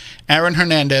off with Aaron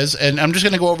Hernandez, and I'm just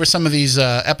going to go over some of these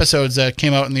episodes that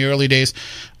came out in the early days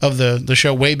of the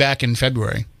show way back in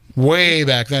February. way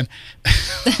back then.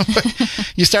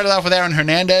 You started off with Aaron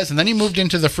Hernandez, and then you moved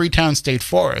into the Freetown State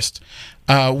Forest,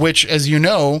 which, as you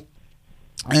know,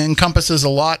 encompasses a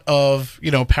lot of,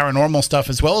 paranormal stuff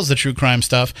as well as the true crime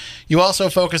stuff. You also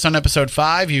focused on episode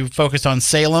 5. You focused on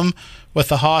Salem with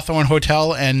the Hawthorne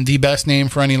Hotel and the best name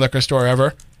for any liquor store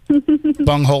ever,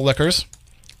 Bunghole Liquors.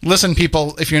 Listen,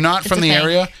 people, if you're not from the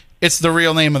area, it's the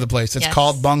real name of the place. It's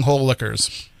called Bunghole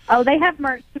Liquors. Oh, they have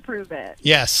merch to prove it.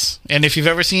 Yes. And if you've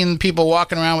ever seen people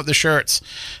walking around with the shirts,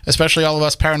 especially all of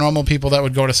us paranormal people that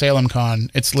would go to Salem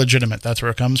Con, it's legitimate. That's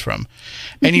where it comes from.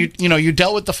 And you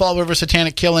dealt with the Fall River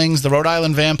Satanic Killings, the Rhode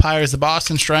Island Vampires, the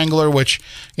Boston Strangler, which,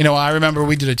 I remember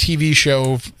we did a TV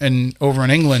show over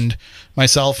in England,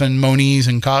 myself and Moniz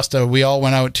and Costa. We all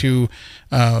went out to,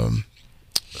 I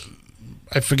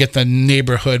forget the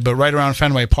neighborhood, but right around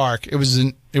Fenway Park. It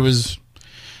was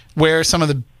where some of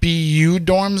the BU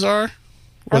dorms are.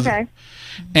 Okay.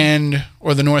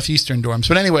 Or the northeastern dorms.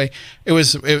 But anyway,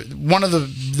 one of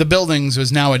the buildings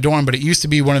was now a dorm, but it used to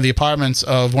be one of the apartments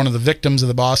of one of the victims of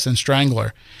the Boston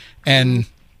Strangler. And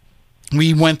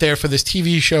we went there for this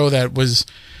TV show that was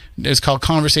called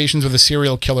Conversations with a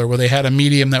Serial Killer, where they had a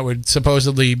medium that would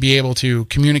supposedly be able to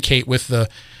communicate with the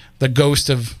ghost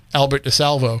of Albert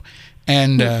DeSalvo.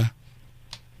 And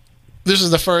this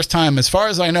is the first time, as far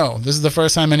as I know,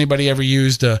 anybody ever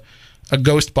used a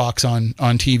ghost box on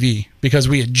TV, because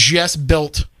we had just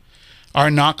built our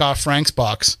knockoff Frank's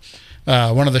box,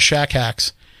 one of the Shack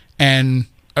hacks, and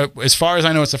as far as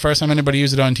I know, it's the first time anybody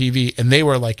used it on TV, and they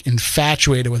were like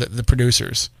infatuated with it, the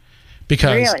producers,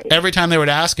 because every time they would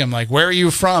ask him, like, where are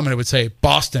you from? And it would say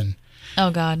Boston. Oh,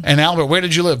 God. And Albert, where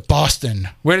did you live? Boston.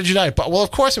 Where did you die? Well,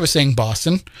 of course it was saying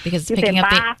Boston. Because it's picking up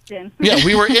Boston. Yeah,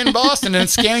 we were in Boston and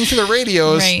scanning through the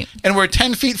radios, and we're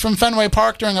 10 feet from Fenway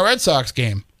Park during a Red Sox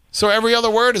game. So every other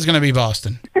word is going to be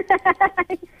Boston.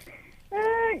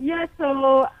 Yeah,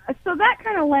 so that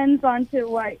kind of lends onto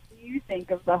what you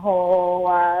think of the whole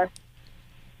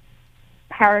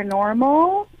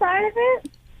paranormal side of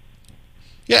it.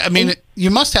 Yeah, I mean, you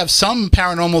must have some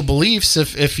paranormal beliefs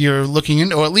if you're looking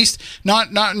into, or at least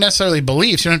not necessarily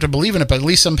beliefs. You don't have to believe in it, but at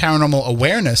least some paranormal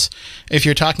awareness if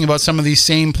you're talking about some of these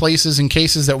same places and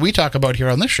cases that we talk about here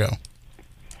on this show.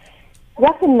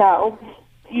 Yes and no.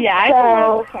 Yeah, I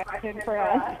have a question for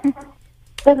us.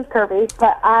 This is Kirby,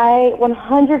 but I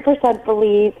 100%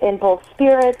 believe in both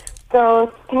spirits,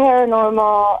 ghosts,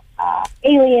 paranormal,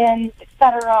 aliens,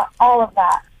 etc., all of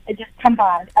that. It just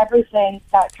combined everything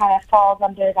that kind of falls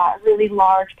under that really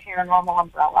large paranormal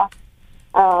umbrella.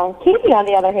 Casey, on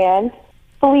the other hand,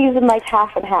 believes in like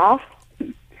half and half.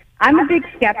 I'm a big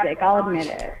skeptic, I'll admit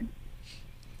it.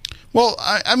 Well,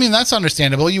 I mean, that's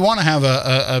understandable. You want to have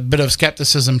a bit of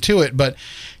skepticism to it, but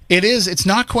it's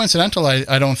not coincidental,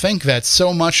 I don't think, that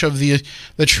so much of the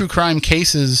true crime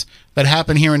cases that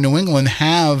happen here in New England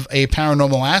have a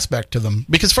paranormal aspect to them.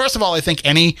 Because first of all, I think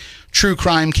any true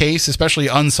crime case, especially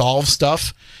unsolved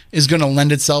stuff, is going to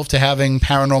lend itself to having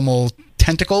paranormal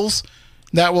tentacles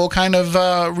that will kind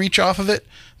of reach off of it.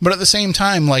 But at the same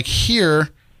time, like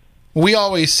here, we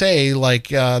always say, like,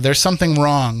 there's something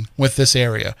wrong with this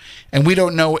area. And we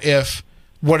don't know if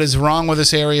what is wrong with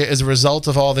this area is a result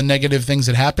of all the negative things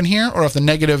that happen here, or if the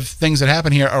negative things that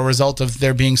happen here are a result of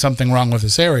there being something wrong with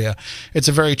this area. It's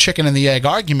a very chicken and the egg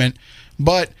argument,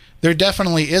 but there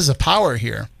definitely is a power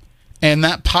here. And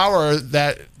that power,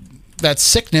 that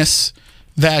sickness,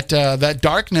 that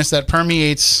darkness that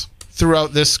permeates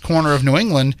throughout this corner of New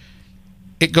England,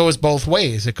 it goes both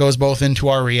ways. It goes both into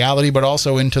our reality, but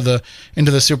also into the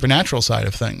supernatural side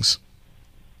of things.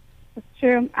 It's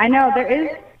true. I know there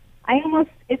is.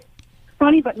 It's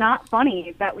funny but not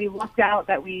funny that we lucked out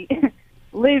that we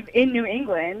live in New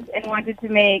England and wanted to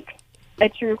make a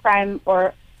true crime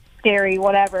or scary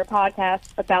whatever podcast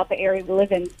about the area we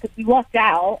live in, because we lucked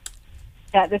out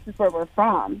that this is where we're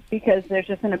from, because there's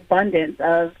just an abundance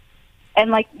of, and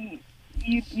like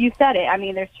you said it, I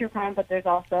mean, there's true crime, but there's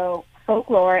also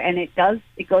folklore, and it goes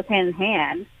hand in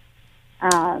hand.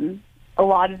 A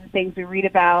lot of the things we read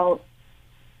about,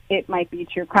 it might be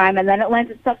true crime, and then it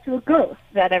lends itself to a ghost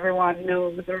that everyone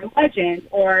knows, or a legend,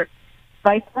 or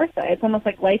vice versa. It's almost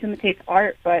like life imitates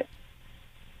art, but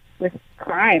with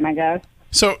crime, I guess.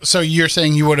 So you're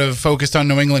saying you would have focused on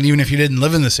New England even if you didn't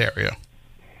live in this area?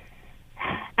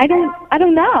 I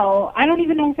don't know. I don't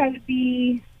even know if I would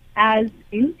be as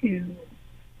into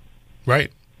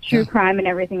true crime and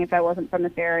everything if I wasn't from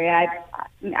this area.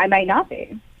 I might not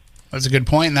be. That's a good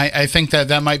point, and I think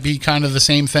that might be kind of the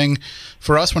same thing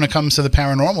for us when it comes to the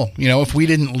paranormal. You know, if we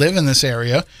didn't live in this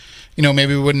area, you know,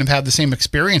 maybe we wouldn't have had the same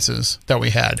experiences that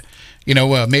we had.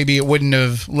 maybe it wouldn't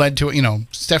have led to,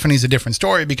 Stephanie's a different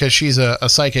story because she's a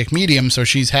psychic medium, so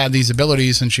she's had these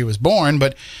abilities since she was born,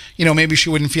 but, maybe she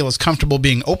wouldn't feel as comfortable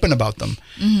being open about them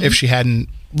if she hadn't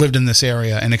lived in this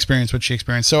area and experienced what she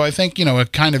experienced. So I think,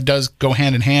 it kind of does go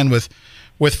hand in hand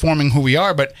with forming who we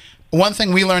are. But one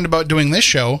thing we learned about doing this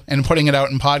show and putting it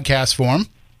out in podcast form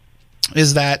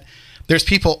is that there's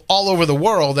people all over the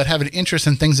world that have an interest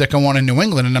in things that go on in New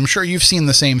England, and I'm sure you've seen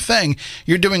the same thing.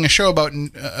 You're doing a show about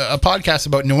a podcast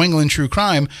about New England true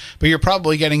crime, but you're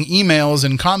probably getting emails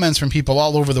and comments from people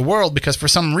all over the world because for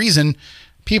some reason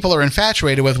people are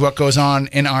infatuated with what goes on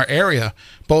in our area,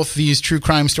 both these true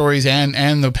crime stories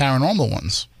and the paranormal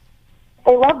ones.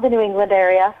 They love the New England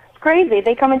area. It's crazy.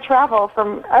 They come and travel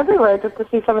from everywhere just to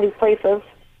see some of these places.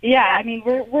 Yeah, I mean,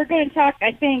 we're going to talk,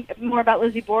 I think, more about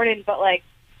Lizzie Borden, but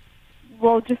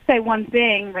we'll just say one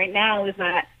thing right now is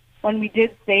that when we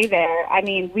did stay there, I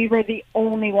mean, we were the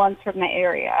only ones from the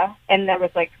area, and there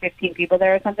was 15 people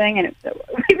there or something, and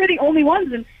we were the only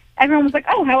ones, and everyone was like,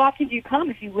 oh, how often do you come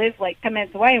if you live 10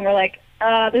 minutes away? And we're like,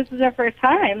 this is our first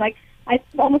time. I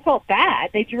almost felt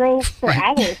bad. They drove for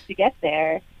hours to get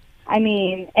there. I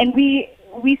mean, and we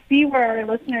see where our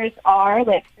listeners are,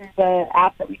 through the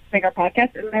app that we make our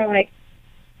podcast, and they're like,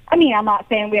 I mean, I'm not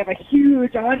saying we have a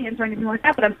huge audience or anything like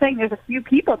that, but I'm saying there's a few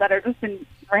people that are just in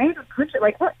random countries.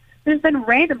 What? There's been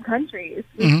random countries.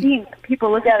 We've seen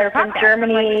people look at their from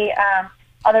Germany,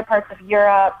 other parts of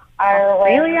Europe, Ireland,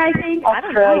 Australia, I think,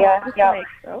 Australia. Yeah.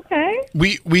 Okay.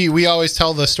 We always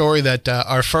tell the story that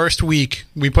our first week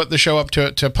we put the show up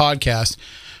to podcast.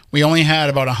 We only had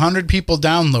about 100 people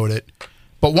download it,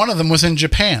 but one of them was in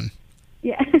Japan.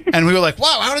 Yeah. And we were like,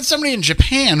 wow, how did somebody in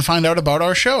Japan find out about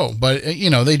our show? But,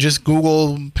 they just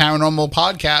Google paranormal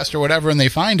podcast or whatever and they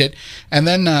find it. And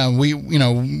then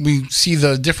we see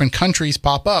the different countries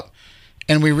pop up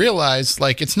and we realize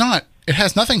it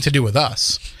has nothing to do with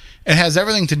us. It has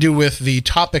everything to do with the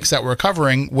topics that we're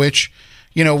covering, which,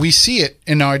 we see it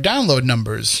in our download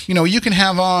numbers. You can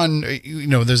have on,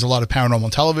 there's a lot of paranormal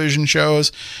television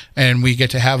shows, and we get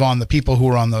to have on the people who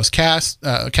are on those cast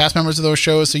members of those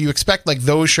shows. So you expect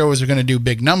those shows are going to do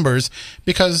big numbers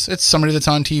because it's somebody that's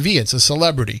on TV. It's a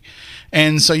celebrity.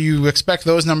 And so you expect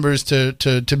those numbers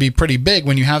to be pretty big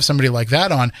when you have somebody like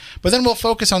that on. But then we'll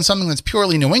focus on something that's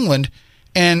purely New England,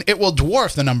 and it will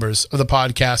dwarf the numbers of the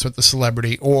podcast with the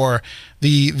celebrity or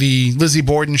the Lizzie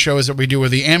Borden shows that we do or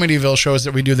the Amityville shows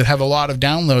that we do that have a lot of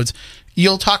downloads.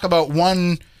 You'll talk about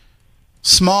one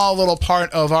small little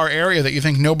part of our area that you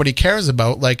think nobody cares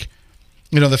about,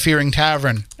 the Fearing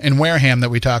Tavern in Wareham that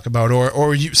we talk about,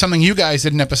 or something you guys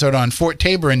did an episode on, Fort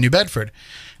Tabor in New Bedford.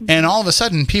 And all of a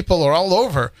sudden, people are all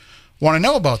over want to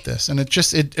know about this, and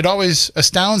it always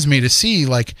astounds me to see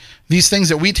these things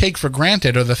that we take for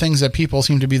granted are the things that people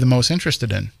seem to be the most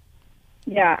interested in.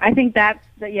 Yeah, I think that's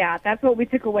what we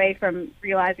took away from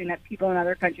realizing that people in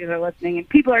other countries are listening, and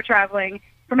people are traveling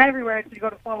from everywhere to go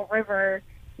to Fall River.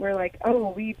 We're like,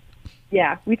 oh, we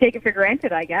take it for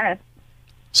granted, I guess.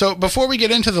 So before we get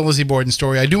into the Lizzie Borden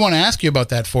story, I do want to ask you about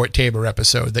that Fort Tabor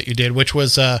episode that you did, which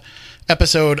was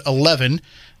episode 11.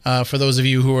 For those of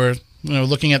you who are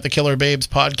looking at the Killer Babes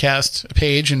podcast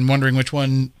page and wondering which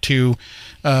one to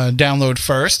download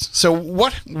first. So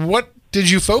what did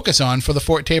you focus on for the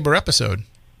Fort Tabor episode?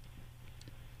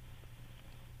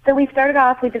 So we started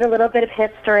off, we did a little bit of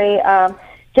history,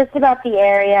 just about the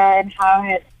area and how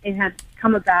it had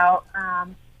come about.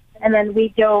 And then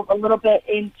we dove a little bit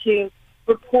into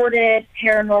reported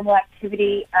paranormal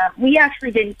activity. We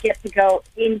actually didn't get to go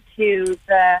into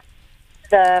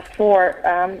the fort.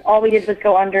 All we did was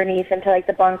go underneath into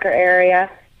the bunker area.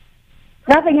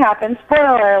 Nothing happened,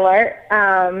 spoiler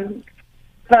alert.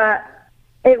 But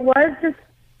it was just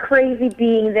crazy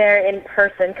being there in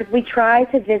person because we try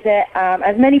to visit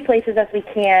as many places as we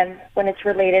can when it's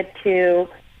related to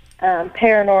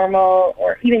paranormal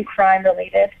or even crime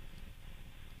related.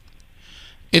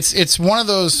 It's one of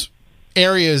those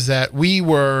areas that we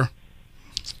were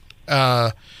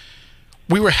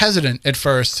hesitant at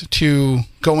first to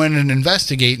go in and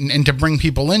investigate and to bring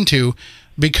people into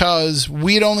because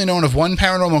we'd only known of one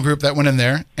paranormal group that went in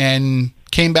there and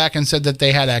came back and said that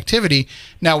they had activity.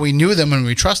 Now we knew them and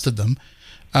we trusted them.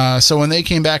 So when they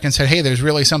came back and said, hey, there's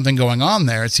really something going on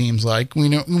there, it seems like, we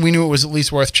knew it was at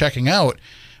least worth checking out.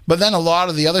 But then a lot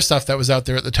of the other stuff that was out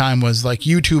there at the time was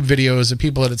YouTube videos of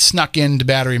people that had snuck into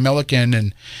Battery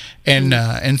Milliken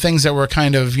and things that were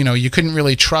kind of, you couldn't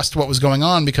really trust what was going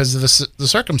on because of the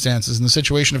circumstances and the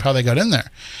situation of how they got in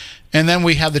there. And then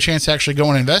we had the chance to actually go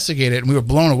and investigate it, and we were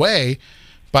blown away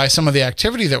by some of the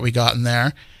activity that we got in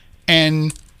there.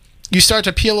 And you start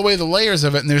to peel away the layers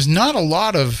of it, and there's not a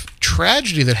lot of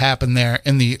tragedy that happened there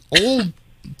in the old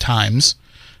times,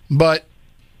 but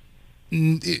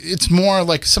it's more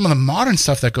like some of the modern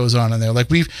stuff that goes on in there. Like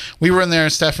we were in there,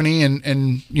 Stephanie,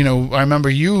 and you know, I remember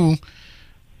you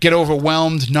get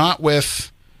overwhelmed not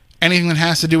with anything that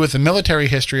has to do with the military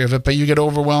history of it, but you get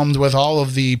overwhelmed with all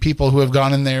of the people who have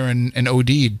gone in there and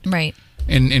OD'd Right.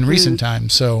 in recent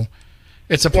times. So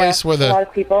it's a place where a lot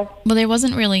of people. Well, there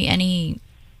wasn't really any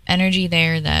energy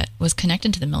there that was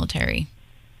connected to the military.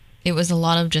 It was a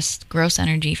lot of just gross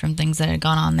energy from things that had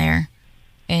gone on there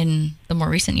in the more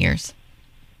recent years.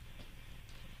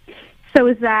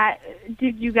 So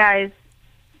did you guys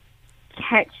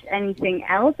catch anything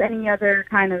else? Any other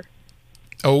kind of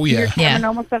Yeah.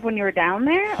 paranormal stuff when you were down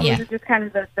there? Or Yeah. was it just kind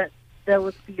of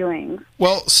those feelings?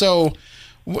 Well, so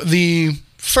the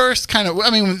first kind of,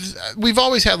 I mean, we've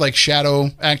always had like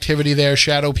shadow activity there,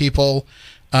 shadow people.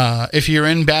 If you're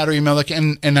in Battery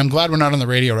Milliken, and I'm glad we're not on the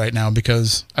radio right now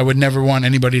because I would never want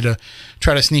anybody to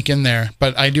try to sneak in there,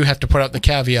 but I do have to put out the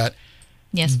caveat.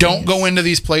 Yes. Don't please. go into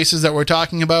these places that we're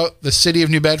talking about. The city of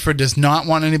New Bedford does not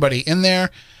want anybody in there.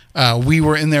 We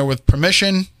were in there with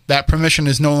permission. That permission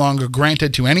is no longer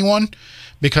granted to anyone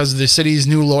because the city's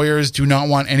new lawyers do not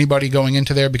want anybody going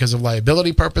into there because of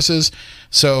liability purposes.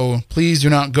 So please do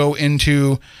not go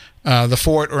into the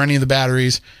fort or any of the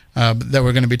batteries that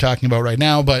we're going to be talking about right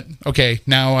now. But okay,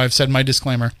 now I've said my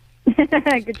disclaimer.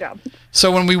 Good job.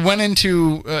 So when we went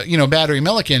into Battery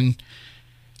Milliken,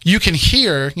 you can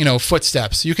hear,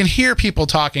 footsteps. You can hear people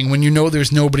talking when you know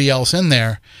there's nobody else in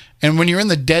there. And when you're in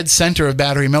the dead center of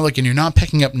Battery Milliken, you're not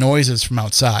picking up noises from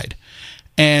outside.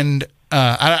 And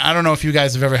I don't know if you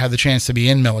guys have ever had the chance to be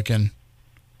in Milliken.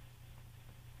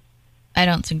 I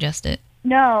don't suggest it.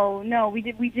 No, we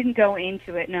didn't go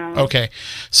into it. No. Okay,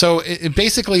 so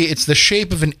basically it's the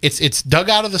shape of it's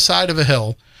dug out of the side of a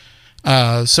hill.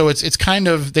 So it's kind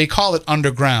of, they call it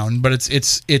underground, but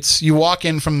it's you walk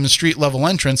in from the street level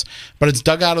entrance, but it's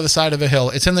dug out of the side of a hill.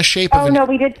 It's in the shape of No,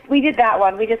 we did that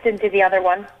one. We just didn't do the other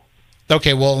one.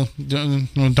 Okay, well,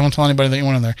 don't tell anybody that you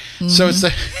went in there. Mm-hmm. So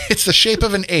it's the shape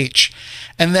of an H,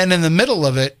 and then in the middle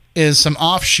of it is some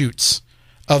offshoots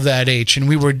of that H, and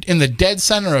we were in the dead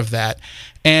center of that.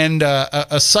 And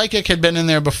a psychic had been in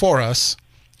there before us,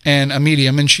 and a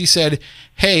medium, and she said,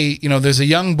 "Hey, there's a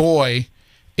young boy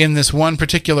in this one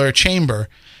particular chamber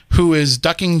who is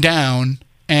ducking down,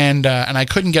 and I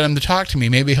couldn't get him to talk to me.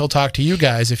 Maybe he'll talk to you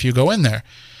guys if you go in there."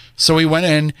 So we went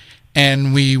in,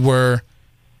 and we were.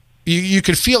 You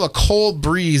could feel a cold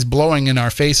breeze blowing in our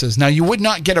faces. Now, you would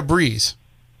not get a breeze.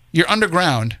 You're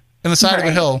underground in the side of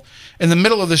a hill in the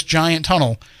middle of this giant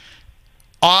tunnel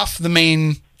off the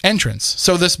main entrance.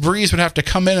 So this breeze would have to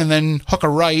come in and then hook a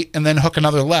right and then hook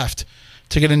another left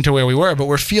to get into where we were. But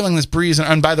we're feeling this breeze.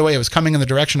 And by the way, it was coming in the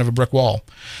direction of a brick wall.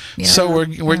 Yeah, so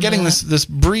we're getting this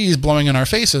breeze blowing in our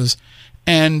faces.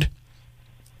 And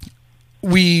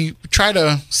we try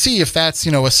to see if that's,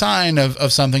 a sign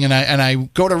of something. And I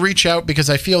go to reach out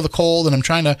because I feel the cold and I'm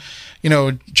trying to,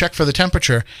 check for the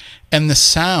temperature. And the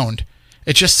sound,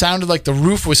 it just sounded like the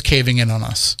roof was caving in on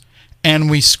us.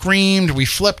 And we screamed, we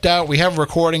flipped out. We have a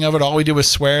recording of it. All we did was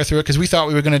swear through it because we thought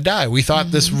we were going to die. We thought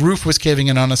this roof was caving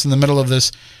in on us in the middle of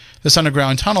this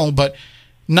underground tunnel, but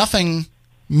nothing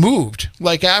moved.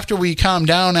 Like after we calmed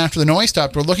down, after the noise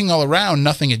stopped, we're looking all around.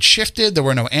 Nothing had shifted. There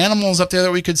were no animals up there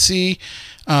that we could see.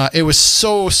 It was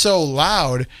so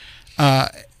loud.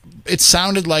 It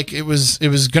sounded like it was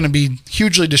going to be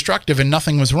hugely destructive, and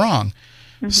nothing was wrong.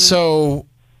 Mm-hmm. So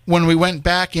when we went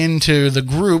back into the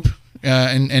group,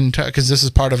 and because this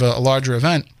is part of a larger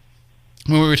event,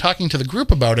 when we were talking to the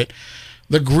group about it,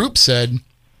 the group said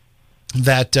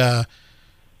that that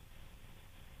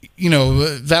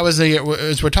was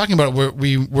as we're talking about it,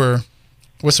 we were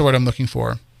what's the word I'm looking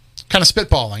for? Kind of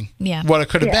spitballing what it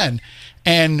could have been.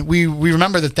 And we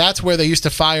remember that that's where they used to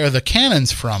fire the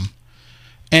cannons from.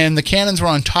 And the cannons were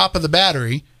on top of the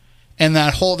battery, and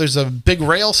there's a big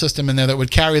rail system in there that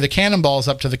would carry the cannonballs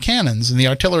up to the cannons and the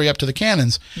artillery up to the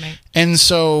cannons. Right. And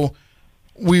so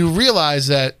we realized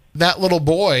that little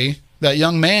boy, that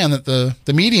young man that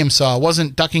the medium saw,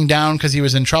 wasn't ducking down because he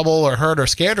was in trouble or hurt or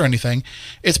scared or anything.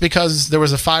 It's because there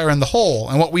was a fire in the hole.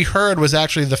 And what we heard was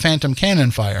actually the phantom cannon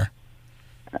fire.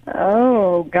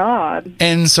 Oh, God.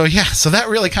 And so, so that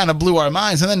really kind of blew our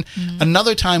minds. And then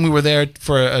another time we were there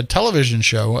for a television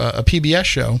show, a PBS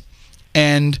show,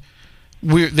 and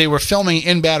they were filming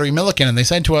in Battery Milliken, and they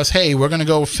said to us, "Hey, we're going to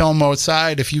go film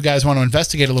outside if you guys want to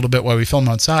investigate a little bit while we film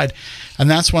outside."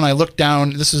 And that's when I looked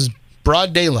down. This is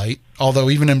broad daylight, although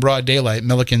even in broad daylight,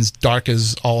 Milliken's dark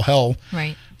as all hell.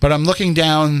 Right. But I'm looking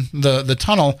down the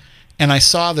tunnel, and I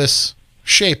saw this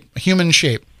shape, a human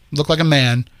shape, looked like a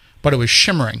man, but it was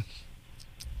shimmering.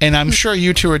 And I'm sure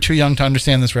you two are too young to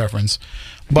understand this reference,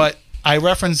 but I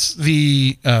reference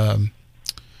the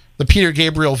Peter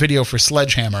Gabriel video for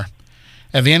Sledgehammer.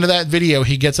 At the end of that video,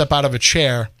 he gets up out of a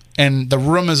chair, and the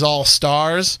room is all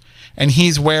stars, and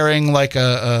he's wearing like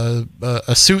a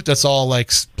suit that's all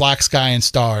like black sky and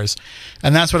stars,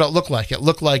 and that's what it looked like. It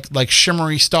looked like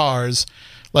shimmery stars,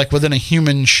 like within a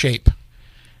human shape,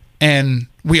 and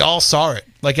we all saw it.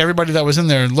 Like everybody that was in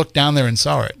there looked down there and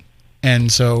saw it.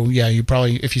 And so, yeah, you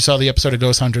probably, if you saw the episode of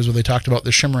Ghost Hunters where they talked about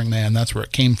the shimmering man, that's where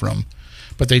it came from.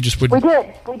 But they just wouldn't.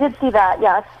 We did see that,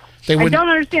 yes. They I wouldn't. don't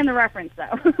understand the reference,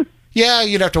 though. Yeah,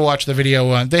 you'd have to watch the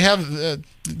video. They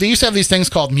used to have these things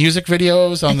called music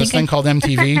videos on this thing called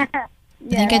MTV. I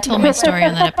think I told my story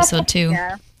on that episode too,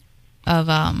 Yeah. of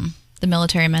the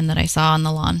military men that I saw on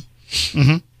the lawn.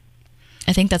 Mm-hmm.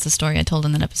 I think that's a story I told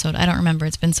in that episode. I don't remember.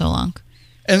 It's been so long.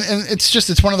 And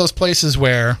it's one of those places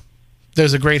where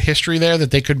there's a great history there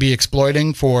that they could be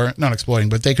not exploiting,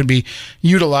 but they could be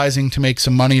utilizing to make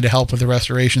some money to help with the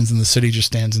restorations, and the city just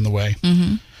stands in the way.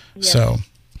 Mm-hmm. Yeah. So,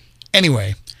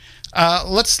 anyway,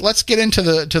 let's get into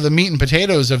the meat and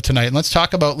potatoes of tonight, and let's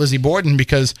talk about Lizzie Borden,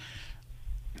 because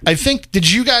I think,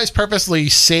 did you guys purposely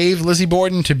save Lizzie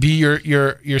Borden to be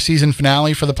your season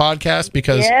finale for the podcast?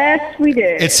 Because Yes, we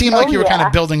did. it seemed like you were kind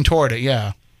of building toward it.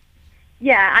 Yeah.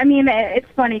 Yeah, I mean, it's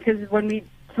funny because when we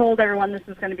told everyone this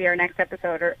was going to be our next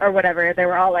episode or whatever, they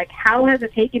were all like, how has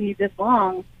it taken you this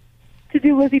long to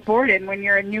do Lizzie Borden when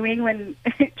you're a New England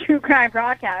true crime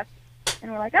broadcast?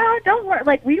 And we're like, oh, don't worry.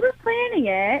 Like, we were planning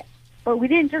it, but we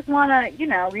didn't just want to, we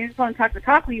didn't just want to talk the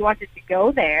talk. We wanted to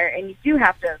go there, and you do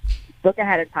have to look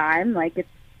ahead of time. Like,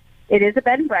 it is a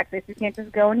bed and breakfast. You can't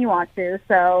just go when you want to.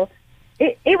 So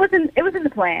it was in the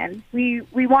plan. We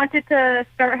wanted to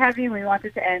start happy, and we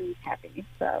wanted to end happy.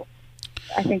 So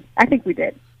I think we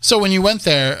did. So when you went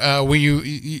there, were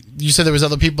you said there was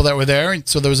other people that were there,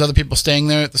 so there was other people staying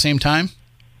there at the same time?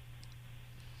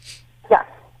 Yes,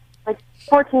 like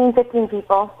 14, 15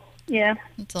 people. Yeah.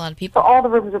 That's a lot of So people. all the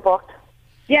rooms are booked.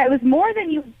 Yeah, it was more than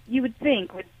you would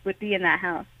think would be in that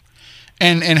house.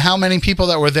 And how many people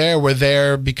that were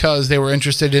there because they were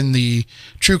interested in the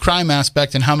true crime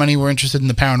aspect, and how many were interested in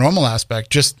the paranormal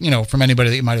aspect, just, from anybody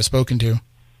that you might have spoken to?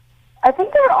 I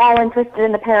think they were all interested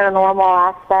in the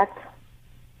paranormal aspect.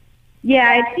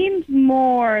 Yeah, it seemed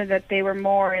more that they were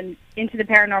more into the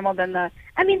paranormal than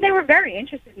they were very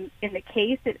interested in the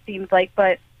case, it seemed like,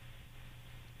 but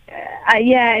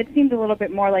it seemed a little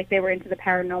bit more like they were into the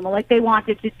paranormal. Like, they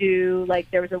wanted to do, like,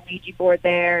 there was a Ouija board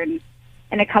there and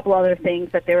a couple other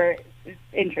things that they were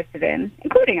interested in,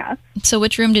 including us. So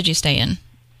which room did you stay in?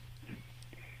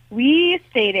 We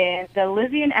stayed in the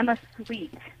Lizzie and Emma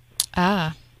suite,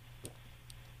 Ah,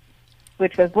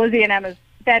 which was Lizzie and Emma's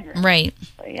bedroom. right.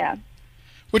 So, yeah.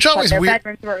 Which But always their weird.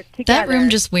 bedrooms were together. That room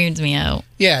just weirds me out.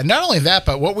 Yeah, not only that,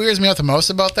 but what weirds me out the most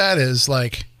about that is,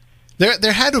 like,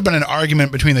 there had to have been an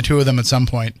argument between the two of them at some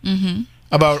point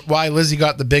about why Lizzie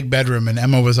got the big bedroom and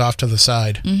Emma was off to the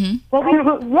side. Well,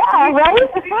 Yeah, right?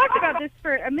 we talked about this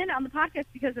for a minute on the podcast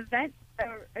because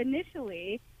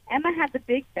initially Emma had the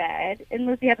big bed and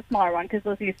Lizzie had the smaller one because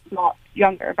Lizzie is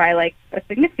younger by like a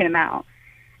significant amount.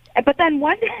 But then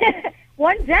one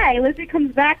day Lizzie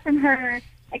comes back from her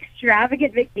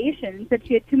extravagant vacation and said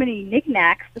she had too many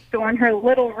knickknacks to store in her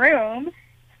little room,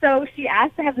 so she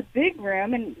asked to have the big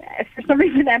room, and for some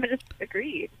reason Emma just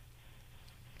agreed.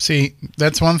 See,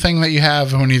 that's one thing that you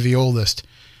have when you're the oldest.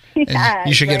 And Yeah,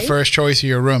 you should get right? first choice of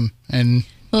your room, and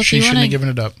Well, if she you shouldn't wanna- have given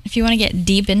it up. If you want to get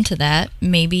deep into that,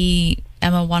 maybe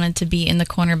Emma wanted to be in the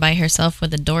corner by herself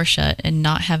with the door shut and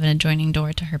not have an adjoining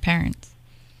door to her parents.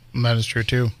 And that is true,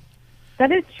 too.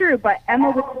 That is true, but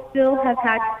Emma would still have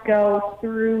had to go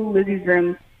through Lizzie's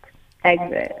room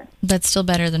exit. That's still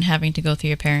better than having to go through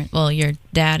your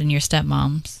dad and your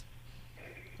stepmom's.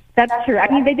 That's true. I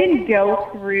mean, they didn't go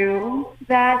through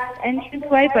that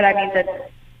entranceway, but I mean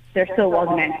that there still was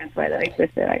an entranceway that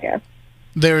existed, I guess.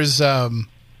 There's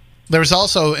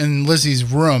also in Lizzie's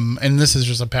room, and this is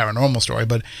just a paranormal story,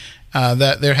 but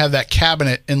that they have that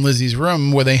cabinet in Lizzie's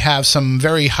room where they have some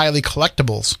very highly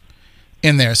collectibles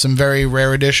in there, some very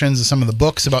rare editions of some of the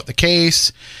books about the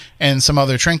case and some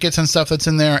other trinkets and stuff that's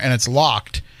in there, and it's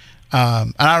locked.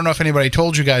 And I don't know if anybody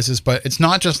told you guys this, but it's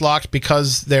not just locked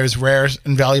because there's rare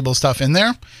and valuable stuff in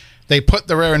there. They put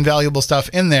the rare and valuable stuff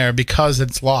in there because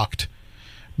it's locked,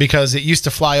 because it used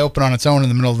to fly open on its own in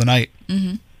the middle of the night.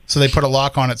 Mm-hmm. So they put a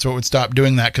lock on it so it would stop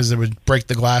doing that, because it would break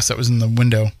the glass that was in the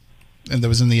window and that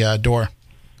was in the door.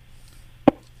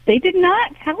 They did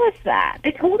not tell us that.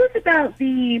 They told us about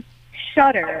the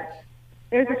shutter.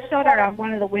 There's a shutter on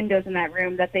one of the windows in that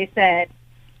room that they said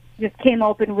just came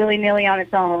open willy-nilly on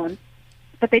its own.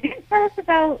 But they didn't tell us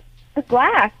about the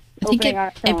glass I think opening on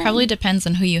its it own. probably depends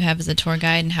on who you have as a tour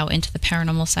guide and how into the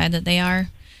paranormal side that they are.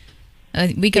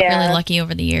 We got Yeah. really lucky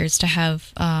over the years to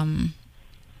have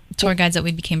tour guides that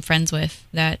we became friends with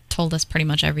that told us pretty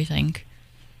much everything.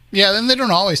 Yeah, then they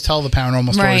don't always tell the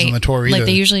paranormal stories on the tour either. Like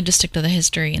they usually just stick to the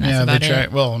history, and that's about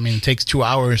it. Well, I mean, it takes 2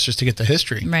 hours just to get the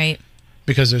history Right.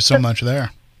 because there's so much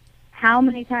there. How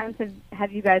many times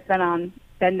have you guys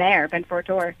been for a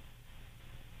tour?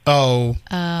 Oh,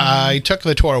 I took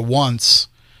the tour once,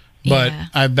 but Yeah.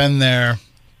 I've been there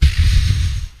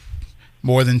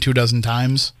more than 24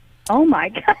 times. Oh my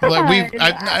God. Like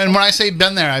and when I say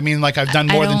been there, I mean like I've done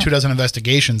more than 24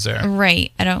 investigations there.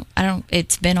 Right. I don't.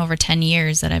 It's been over 10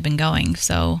 years that I've been going.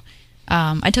 So,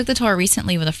 I took the tour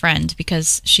recently with a friend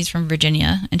because she's from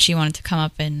Virginia and she wanted to come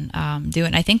up and do it.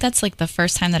 And I think that's like the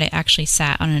first time that I actually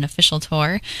sat on an official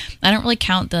tour. I don't really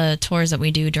count the tours that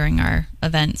we do during our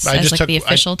events as like the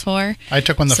official tour. I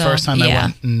took one the first time I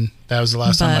went, and that was the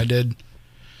last time I did.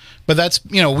 But that's,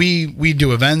 we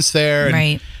do events there. And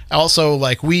right. Also,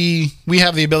 like, we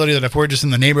have the ability that if we're just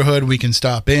in the neighborhood, we can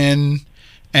stop in.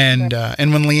 And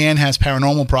and when Leanne has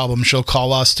paranormal problems, she'll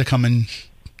call us to come and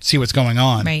see what's going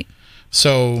on. Right.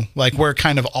 So, like, we're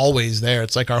kind of always there.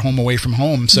 It's like our home away from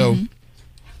home. So,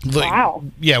 like, Wow.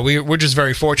 Yeah, we're just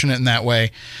very fortunate in that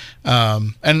way.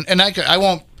 And I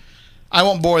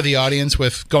won't bore the audience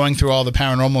with going through all the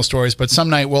paranormal stories, but some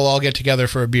night we'll all get together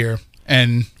for a beer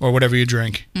or whatever you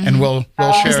drink, and we'll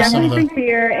share some definitely of drink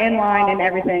beer and wine and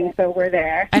everything, so we're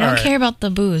there. I don't All right. care about the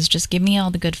booze. Just give me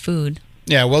all the good food.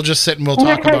 Yeah, we'll just sit and we'll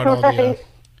talk about all the.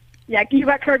 Yeah, you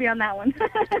got Kirby on that one.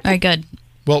 All right, good.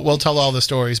 We'll tell all the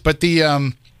stories, but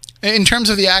in terms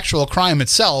of the actual crime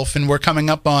itself, and we're coming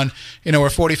up on, we're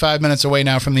 45 minutes away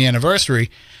now from the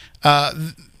anniversary.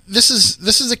 This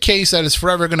is a case that is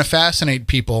forever going to fascinate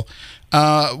people.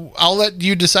 I'll let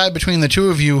you decide between the two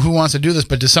of you who wants to do this,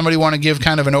 but does somebody want to give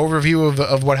kind of an overview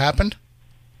of what happened?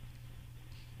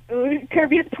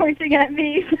 Kirby is pointing at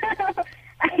me.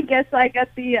 I guess I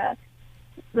got the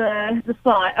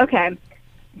slot. Okay,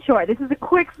 sure. This is a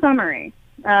quick summary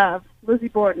of Lizzie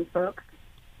Borden, folks.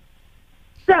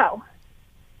 So,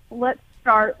 let's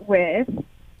start with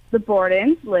the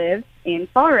Bordens lived in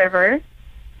Fall River.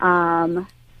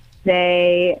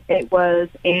 It was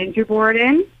Andrew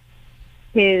Borden,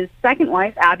 his second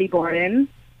wife, Abby Borden,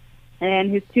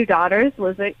 and his two daughters,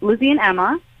 Lizzie and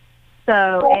Emma.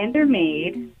 So, and their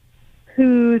maid,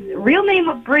 whose real name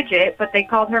was Bridget, but they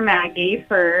called her Maggie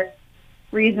for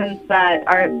reasons that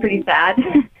are pretty sad.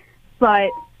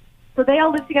 So they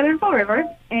all lived together in Fall River,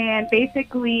 and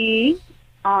basically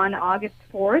on August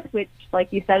 4th, which,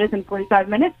 like you said, is in 45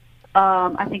 minutes,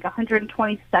 I think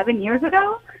 127 years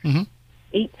ago,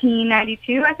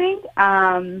 1892, I think,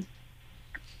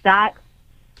 that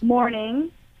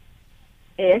morning-ish,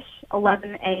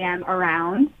 11 a.m.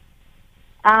 around,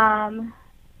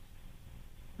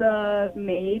 the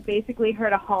maid basically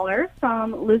heard a holler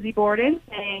from Lizzie Borden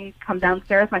saying, "Come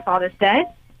downstairs, my father's dead."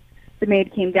 The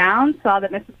maid came down, saw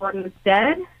that Mrs. Borden was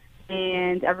dead,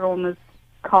 and everyone was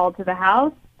called to the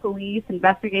house, police,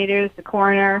 investigators, the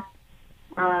coroner.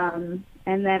 And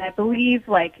then I believe,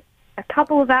 like, a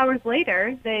couple of hours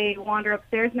later, they wander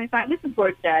upstairs and they find Mrs.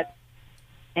 Borden dead.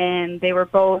 And they were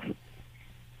both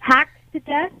hacked to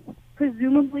death,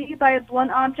 presumably by a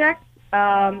blunt object.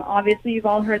 Obviously, you've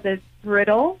all heard the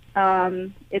brittle.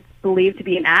 It's believed to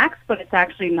be an axe, but it's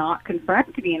actually not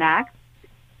confirmed to be an axe.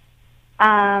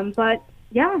 But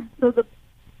yeah, so the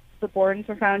Bordens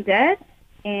were found dead,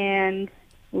 and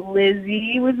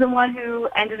Lizzie was the one who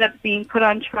ended up being put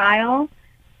on trial.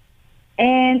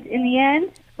 And in the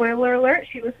end, spoiler alert,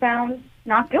 she was found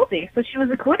not guilty, so she was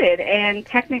acquitted. And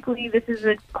technically, this is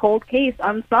a cold case,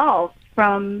 unsolved,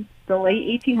 from the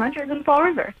late 1800s in Fall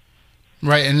River.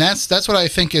 Right, and that's what I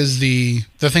think is the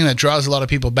thing that draws a lot of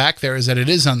people back there, is that it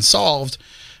is unsolved.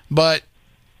 But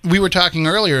we were talking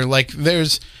earlier, like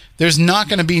there's not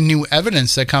going to be new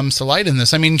evidence that comes to light in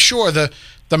this. I mean, sure, the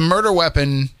murder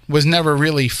weapon was never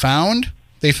really found.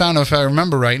 They found it, if I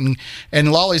remember right,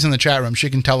 and Lolly's in the chat room. She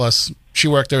can tell us. She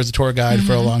worked there as a tour guide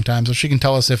for a long time, so she can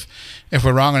tell us if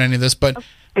we're wrong on any of this. But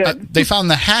they found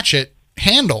the hatchet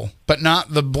handle, but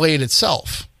not the blade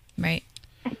itself. Right.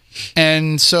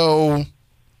 And so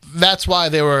that's why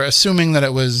they were assuming that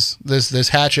it was this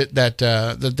hatchet that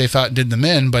they thought did them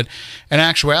in. But in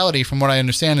actuality, from what I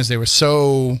understand, is they were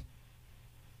so.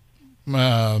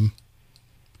 It's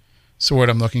the word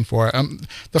I'm looking for.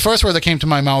 The first word that came to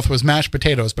my mouth was mashed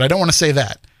potatoes, but I don't want to say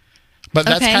that. But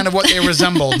that's kind of what they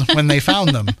resembled when they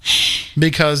found them,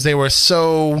 because they were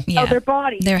so. Yeah. Oh, their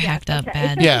bodies. They're hacked up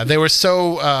bad. Yeah, they were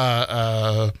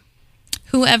so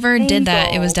Whoever did that,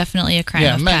 it was Mangled. definitely a crime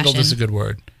Yeah, of mangled passion. is a good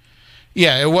word.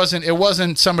 Yeah, it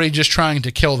wasn't somebody just trying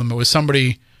to kill them. It was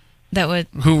somebody That would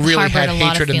who really harbored had a lot of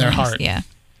hatred in their feelings. heart. Yeah.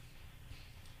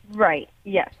 Right.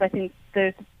 Yes. I think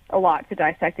there's a lot to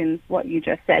dissect in what you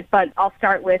just said. But I'll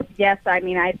start with, yes, I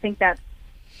mean, I think that's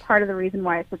part of the reason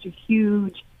why it's such a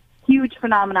huge, huge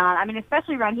phenomenon. I mean,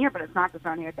 especially around here, but it's not just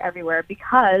around here, it's everywhere,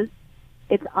 because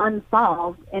it's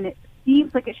unsolved, and it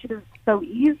seems like it should have so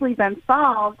easily been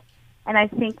solved. And I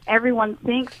think everyone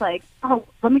thinks, like, oh,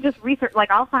 let me just research,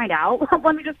 like, I'll find out.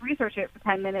 Let me just research it for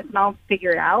 10 minutes and I'll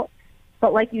figure it out.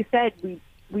 But like you said,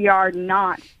 we are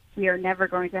never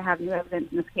going to have new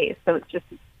evidence in this case. So it's just,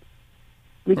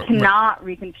 we cannot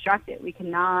reconstruct it. We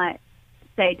cannot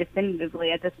say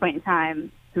definitively at this point in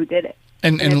time who did it.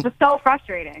 And It's just so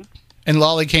frustrating. and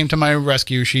Lolly came to my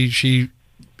rescue. She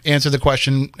answered the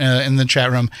question in the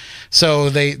chat room.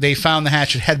 So they found the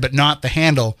hatchet head, but not the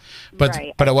handle. But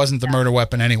Right. but it wasn't the murder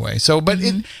weapon anyway. So, but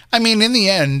I mean, in the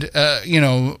end,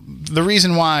 the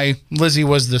reason why Lizzie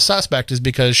was the suspect is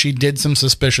because she did some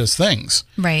suspicious things.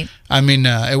 Right. I mean,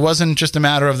 it wasn't just a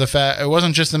matter of It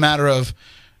wasn't just a matter of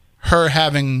her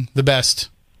having the best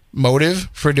motive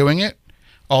for doing it.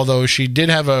 Although she did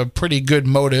have a pretty good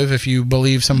motive, if you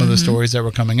believe some of the stories that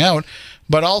were coming out,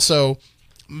 but also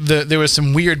there was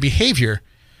some weird behavior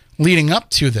leading up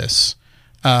to this.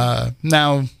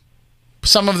 Now,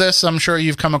 some of this I'm sure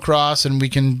you've come across, and we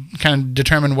can kind of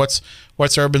determine what's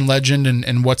urban legend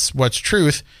and what's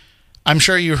truth. I'm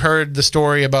sure you heard the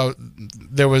story about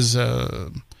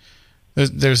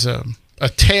there's a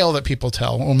tale that people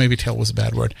tell, or maybe tale was a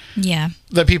bad word, Yeah.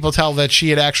 that people tell that she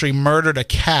had actually murdered a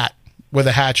cat with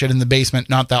a hatchet in the basement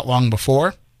not that long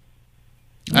before.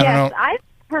 I don't know. I've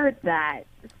heard that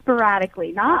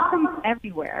sporadically, not from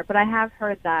everywhere, but I have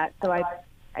heard that. So I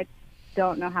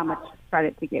don't know how much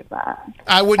credit to give that.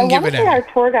 I wouldn't give it any. Our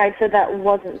tour guide said that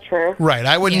wasn't true. Right.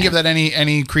 I wouldn't Yeah. give that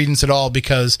any credence at all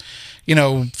because,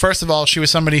 first of all, she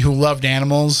was somebody who loved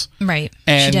animals Right.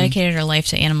 And- she dedicated her life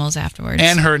to animals afterwards.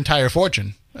 and her entire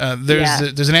fortune.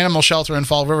 There's an animal shelter in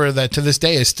Fall River that to this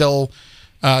day is still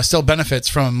benefits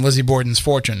from Lizzie Borden's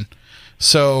fortune.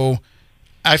 So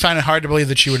I find it hard to believe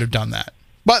that she would have done that.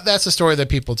 But that's a story that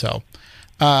people tell.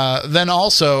 Then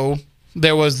also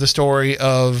there was the story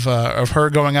of her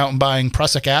going out and buying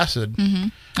prussic acid.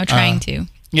 or trying to.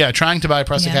 Yeah, trying to buy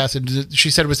prussic Yeah. acid. She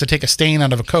said it was to take a stain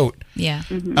out of a coat. Yeah.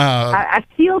 A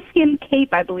sealskin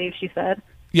cape, I believe she said.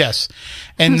 Yes.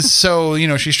 And so,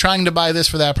 she's trying to buy this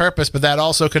for that purpose, but that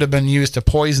also could have been used to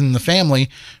poison the family,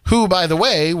 who, by the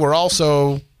way, were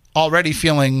also already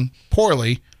feeling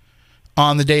poorly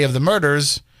on the day of the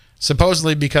murders,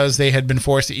 supposedly because they had been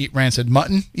forced to eat rancid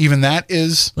mutton. Even that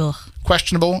is Ugh.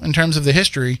 questionable in terms of the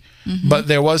history, but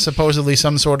there was supposedly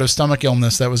some sort of stomach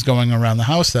illness that was going around the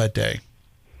house that day.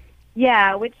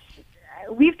 Yeah, which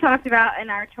we've talked about,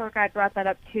 and our tour guide brought that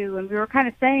up too. And we were kind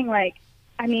of saying, like,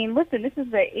 I mean, listen, this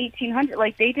is the 1800s.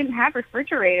 Like, they didn't have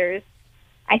refrigerators.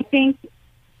 I think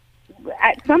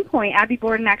at some point, Abby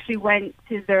Borden actually went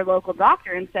to their local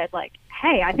doctor and said, like,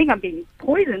 hey, I think I'm being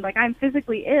poisoned. Like, I'm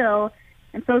physically ill,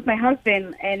 and so is my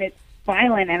husband, and it's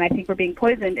violent, and I think we're being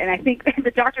poisoned. And I think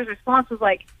the doctor's response was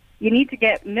like, you need to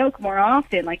get milk more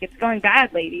often. Like, it's going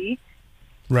bad, lady.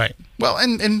 Right. Well,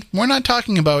 and we're not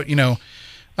talking about,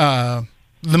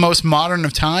 the most modern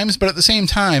of times, but at the same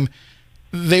time,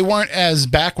 they weren't as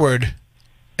backward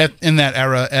in that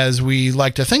era as we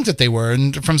like to think that they were.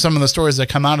 And from some of the stories that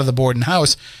come out of the Borden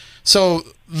house. So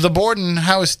the Borden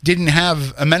house didn't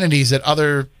have amenities that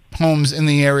other homes in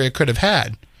the area could have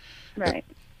had. Right.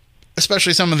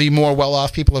 Especially some of the more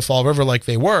well-off people of Fall River like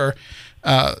they were,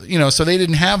 so they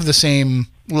didn't have the same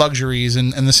luxuries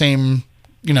and the same,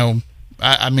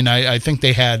 I think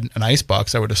they had an ice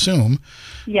box, I would assume.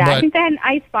 Yeah, But- I think they had an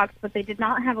ice box, but they did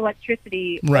not have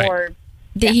electricity Right. or,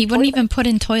 He wouldn't even put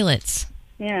in toilets.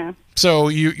 yeah. So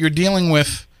you're dealing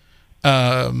with,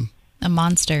 A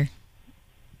monster.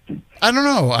 I don't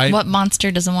know. What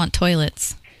monster doesn't want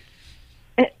toilets?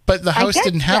 But the I house get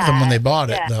didn't have them when they bought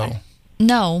it, yeah. though.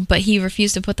 No, but he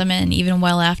refused to put them in even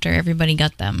well after everybody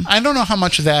got them. I don't know how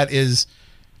much of that is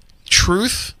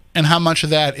truth and how much of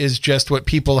that is just what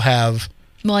people have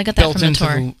Well, I got that built from the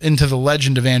tour. into the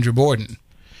legend of Andrew Borden.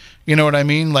 You know what I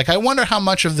mean? Like, I wonder how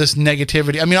much of this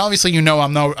negativity. I mean, obviously,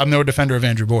 I'm no defender of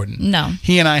Andrew Borden. No.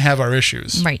 He and I have our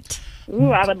issues. Right.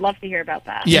 Ooh, I would love to hear about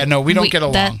that. Yeah, no, we don't get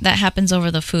along. That happens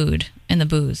over the food and the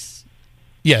booze.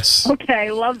 Yes, Okay,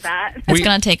 love that. It's We-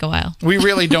 going to take a while. we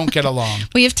really don't get along.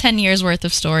 We have 10 years worth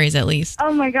of stories at least.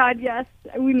 Oh my God, yes,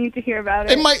 we need to hear about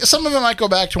it. Some of it might go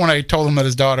back to when I told him that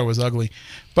his daughter was ugly,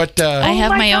 but I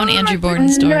have my my own God. Andrew Borden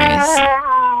stories.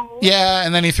 No. yeah,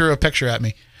 and then he threw a picture at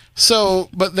me. So,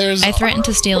 but there's... I threatened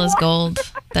to steal his gold.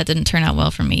 That didn't turn out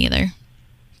well for me either.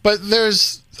 But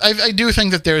there's... I do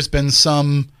think that there's been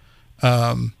some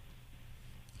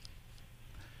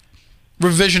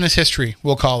revisionist history,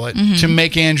 we'll call it, to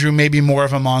make Andrew maybe more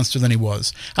of a monster than he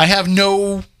was. I have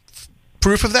no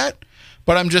proof of that,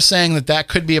 but I'm just saying that that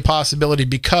could be a possibility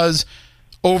because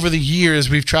over the years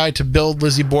we've tried to build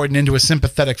Lizzie Borden into a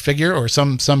sympathetic figure, or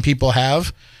some people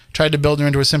have tried to build her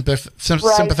into a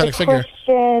sympathetic figure.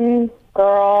 Christian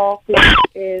girl who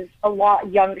is a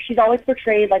lot younger. She's always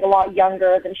portrayed like a lot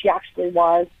younger than she actually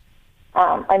was.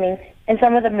 I mean, in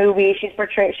some of the movies, she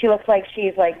looks like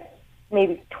she's like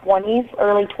maybe 20s,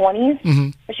 early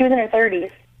 20s, but she was in her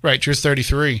 30s. Right, she was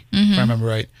 33, if I remember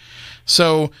right.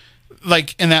 So,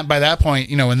 like, by that point,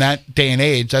 you know, in that day and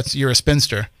age, you're a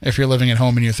spinster if you're living at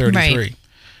home and you're 33.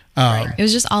 Right. It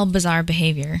was just all bizarre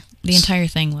behavior. The entire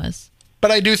thing was. But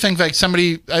I do think, like,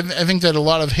 I think that a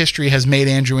lot of history has made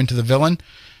Andrew into the villain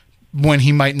when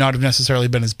he might not have necessarily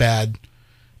been as bad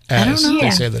as they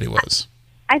say that he was.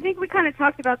 I think we kind of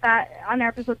talked about that on our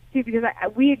episode too, because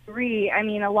we agree. I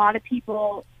mean, a lot of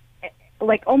people,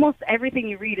 like, almost everything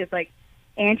you read is like,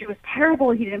 Andrew was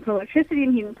terrible. He didn't put electricity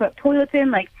in. He didn't put toilets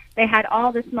in. Like, they had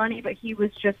all this money, but he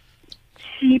was just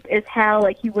cheap as hell.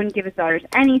 Like, he wouldn't give his daughters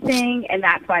anything, and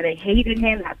that's why they hated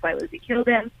him. That's why Lizzie killed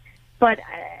him. But,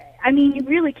 I mean, you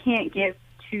really can't give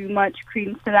too much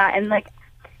credence to that. And, like,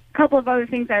 a couple of other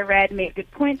things I read made good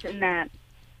points in that.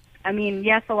 I mean,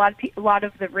 yes, a lot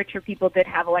of the richer people did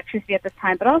have electricity at this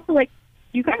time, but also, like,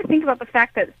 you got to think about the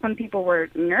fact that some people were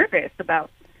nervous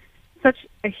about such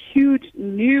a huge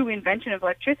new invention of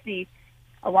electricity.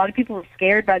 A lot of people were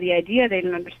scared by the idea. They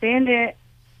didn't understand it.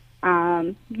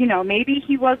 You know, maybe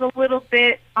he was a little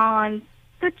bit on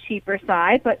the cheaper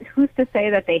side, but who's to say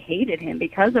that they hated him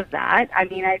because of that? I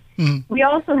mean,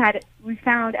 we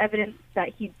found evidence that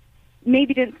he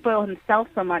maybe didn't spoil himself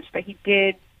so much, but he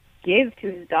did give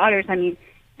to his daughters. I mean,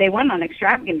 they went on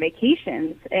extravagant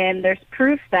vacations, and there's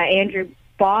proof that Andrew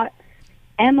bought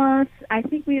Emma. I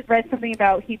think we read something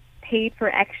about he paid for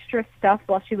extra stuff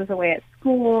while she was away at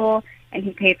school, and he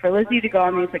paid for Lizzie to go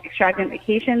on these like extravagant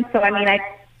vacations. So I mean,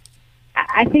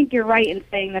 I think you're right in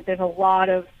saying that there's a lot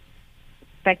of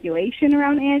speculation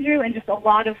around Andrew and just a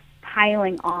lot of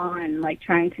piling on, like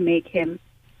trying to make him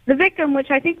the victim,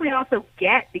 which I think we also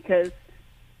get, because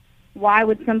why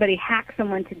would somebody hack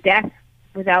someone to death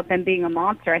without them being a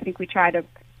monster? I think we try to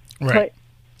put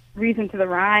reason to the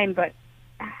rhyme, but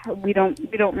we don't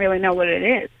really know what it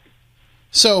is.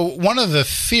 So one of the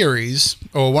theories,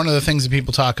 or one of the things that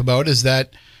people talk about, is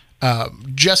that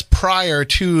just prior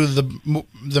to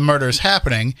the murders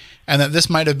happening, and that this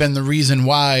might have been the reason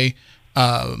why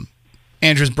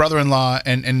Andrew's brother-in-law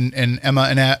and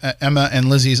Emma and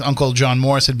Lizzie's uncle John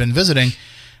Morris had been visiting,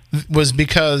 was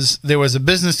because there was a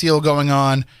business deal going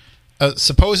on.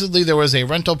 Supposedly there was a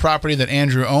rental property that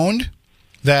Andrew owned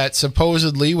that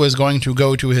supposedly was going to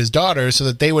go to his daughters so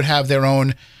that they would have their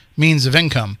own means of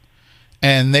income,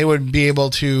 and they would be able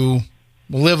to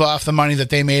live off the money that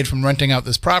they made from renting out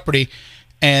this property.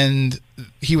 And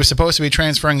he was supposed to be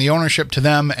transferring the ownership to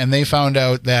them, and they found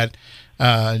out that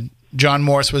John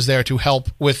Morris was there to help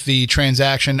with the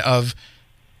transaction of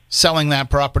selling that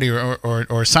property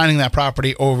or signing that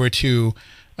property over to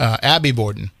Abby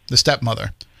Borden, the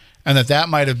stepmother, and that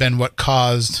might have been what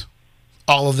caused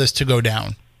all of this to go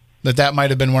down. That might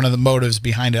have been one of the motives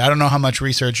behind it. I don't know how much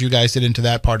research you guys did into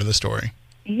that part of the story.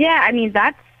 Yeah, I mean,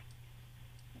 that's...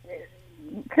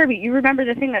 Kirby, you remember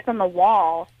the thing that's on the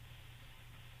wall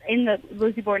in the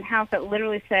Lizzie Borden house that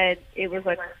literally said, it was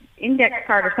like index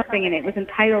card or something, and it was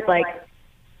entitled, like,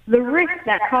 the risk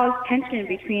that caused tension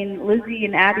between Lizzie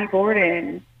and Abby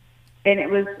Borden, and it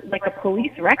was like a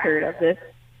police record of this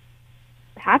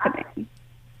happening.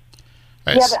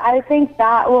 Right. Yeah, but I think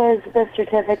that was the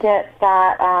certificate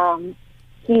that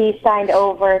he signed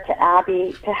over to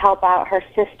Abby to help out her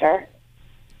sister,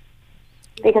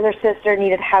 because her sister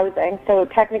needed housing. So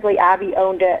technically Abby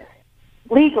owned it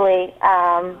legally,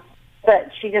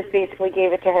 but she just basically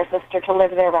gave it to her sister to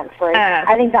live there rent-free.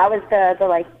 I think that was the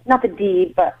like, not the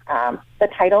deed, but the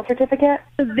title certificate.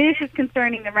 So this is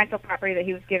concerning the rental property that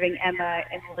he was giving Emma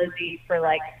and Lizzie for,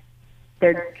 like,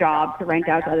 their job to rent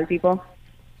out to other people.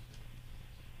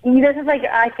 This is like,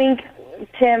 I think,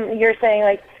 Tim, you're saying,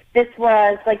 like, this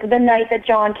was, like, the night that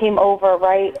John came over,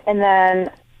 right? And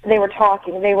then they were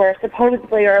talking. They were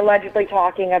supposedly or allegedly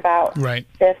talking about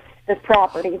this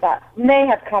property that may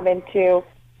have come into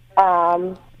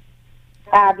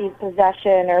Abby's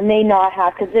possession, or may not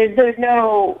have, because there's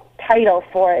no title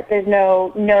for it. There's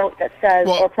no note that says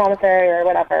Well, or promissory or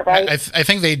whatever, right? I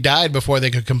think they died before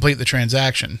they could complete the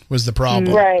transaction was the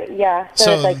problem. Right, yeah.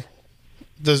 So, it's like,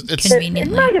 it's it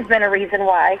Conveniently. might have been a reason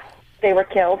why they were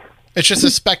killed. it's just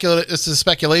it's a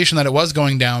speculation that it was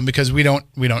going down because we don't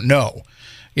know.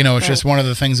 You know, it's just one of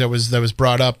the things that was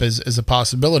brought up as a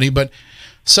possibility. But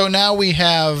so now we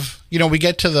have, you know, we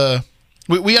get to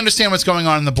we understand what's going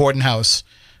on in the Borden house.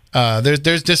 There's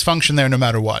dysfunction there no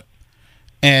matter what.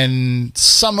 And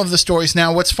some of the stories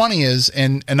now, what's funny is,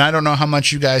 and I don't know how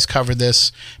much you guys covered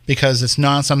this because it's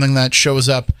not something that shows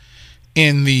up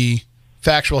in the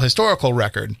factual historical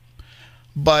record,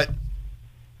 but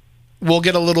we'll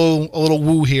get a little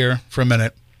woo here for a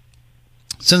minute.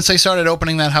 Since they started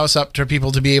opening that house up to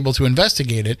people to be able to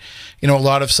investigate it, you know, a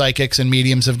lot of psychics and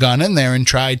mediums have gone in there and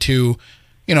tried to,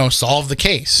 you know, solve the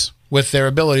case with their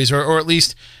abilities, or at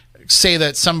least say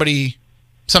that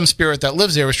some spirit that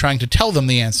lives there is trying to tell them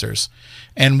the answers.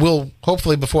 And we'll,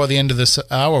 hopefully before the end of this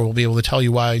hour, we'll be able to tell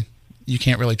you why you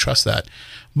can't really trust that.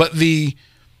 But the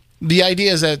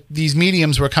idea is that these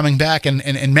mediums were coming back,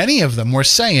 and many of them were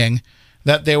saying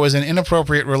that there was an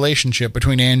inappropriate relationship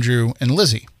between Andrew and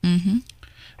Lizzie. Mm-hmm.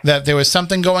 That there was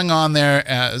something going on there,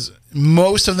 as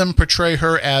most of them portray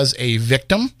her as a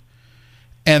victim,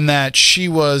 and that she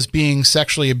was being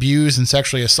sexually abused and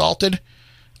sexually assaulted.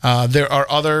 There are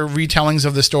other retellings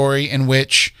of the story in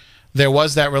which there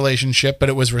was that relationship, but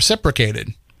it was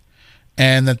reciprocated.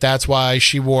 And that's why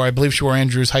I believe she wore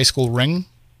Andrew's high school ring.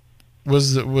 I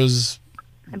believe it was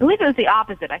the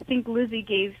opposite. I think Lizzie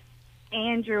gave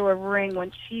Andrew a ring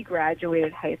when she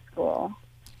graduated high school.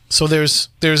 So there's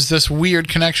this weird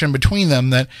connection between them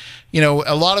that, you know,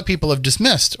 a lot of people have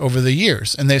dismissed over the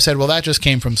years. And they've said, well, that just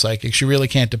came from psychics. You really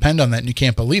can't depend on that and you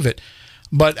can't believe it.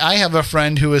 But I have a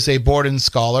friend who is a Borden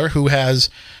scholar who has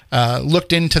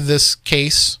looked into this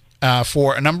case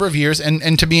for a number of years.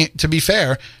 And to be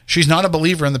fair, she's not a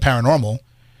believer in the paranormal.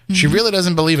 Mm-hmm. She really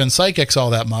doesn't believe in psychics all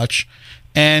that much.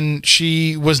 And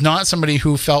she was not somebody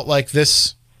who felt like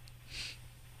this,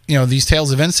 you know, these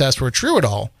tales of incest were true at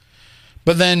all.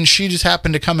 But then she just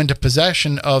happened to come into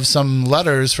possession of some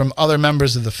letters from other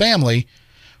members of the family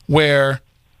where,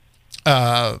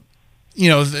 you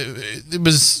know,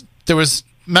 there was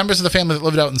members of the family that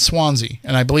lived out in Swansea,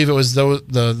 and I believe it was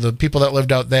the people that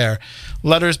lived out there,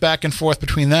 letters back and forth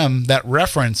between them that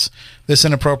reference this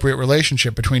inappropriate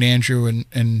relationship between Andrew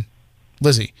and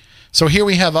Lizzie. So here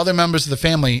we have other members of the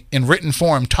family in written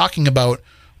form talking about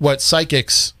what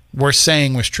psychics were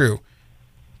saying was true.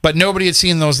 But nobody had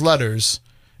seen those letters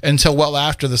until well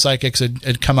after the psychics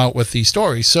had come out with these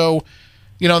stories. So,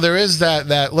 you know, there is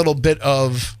that little bit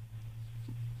of,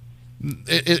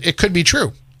 it could be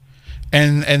true.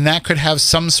 And that could have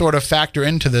some sort of factor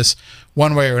into this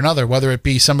one way or another, whether it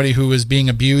be somebody who is being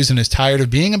abused and is tired of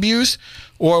being abused,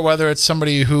 or whether it's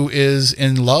somebody who is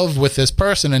in love with this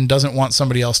person and doesn't want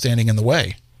somebody else standing in the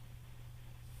way.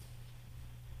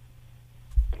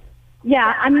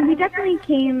 Yeah, I mean, we definitely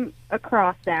came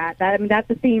across that. I mean, that's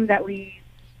a theme that we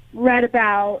read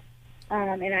about,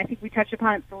 and I think we touched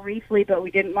upon it briefly, but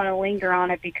we didn't want to linger on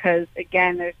it because,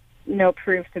 again, there's no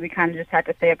proof, so we kind of just had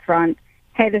to say up front,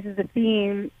 hey, this is a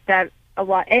theme that a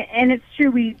lot, and it's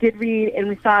true, we did read and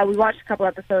we watched a couple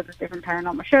episodes of different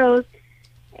paranormal shows,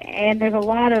 and there's a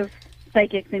lot of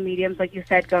psychics and mediums, like you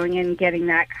said, going in and getting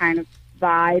that kind of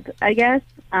vibe, I guess.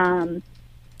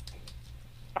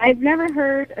 I've never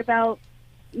heard about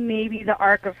maybe the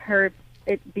arc of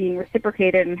it being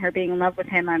reciprocated and her being in love with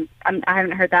him. I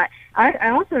haven't heard that. I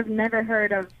also have never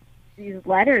heard of these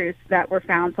letters that were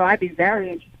found, so I'd be very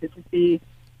interested to see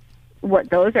what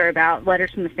those are about.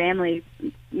 Letters from the family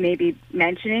maybe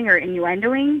mentioning or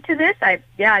innuendoing to this. I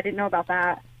didn't know about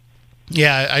that.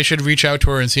 Yeah, I should reach out to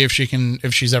her and see if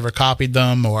she's ever copied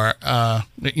them, or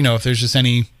you know, if there's just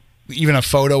even a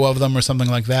photo of them or something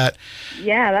like that.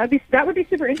 Yeah, that would be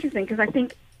super interesting, because I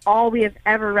think all we have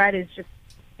ever read is just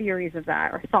theories of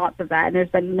that or thoughts of that, and there's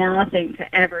been nothing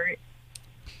to ever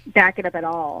back it up at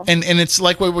all. And it's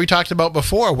like what we talked about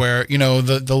before, where, you know,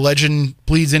 the legend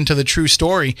bleeds into the true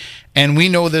story, and we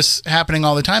know this happening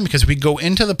all the time because we go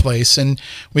into the place and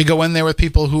we go in there with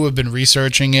people who have been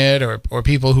researching it, or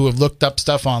people who have looked up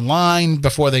stuff online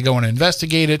before they go and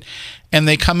investigate it, and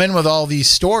they come in with all these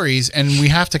stories, and we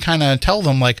have to kind of tell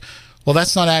them, like, well,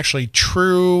 that's not actually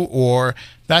true, or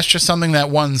that's just something that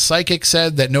one psychic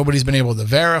said that nobody's been able to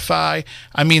verify.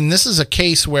 I mean, this is a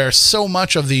case where so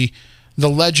much of the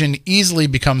legend easily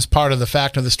becomes part of the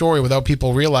fact of the story without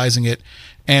people realizing it,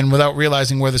 and without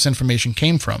realizing where this information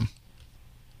came from.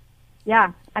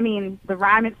 Yeah, I mean, the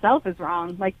rhyme itself is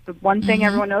wrong. Like, the one thing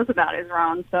everyone knows about is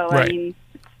wrong. So, right. I mean,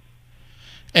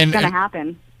 it's going to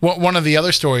happen. one of the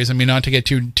other stories, I mean, not to get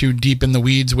too deep in the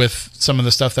weeds with some of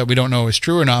the stuff that we don't know is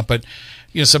true or not, but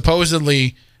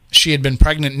supposedly she had been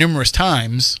pregnant numerous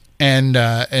times, and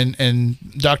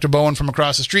Dr. Bowen from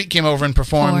across the street came over and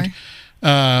performed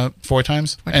four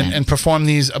times and performed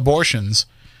these abortions.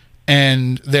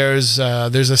 And there's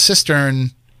a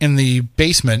cistern in the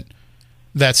basement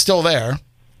that's still there,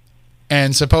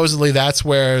 and supposedly that's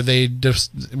where they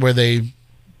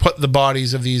put the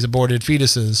bodies of these aborted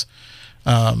fetuses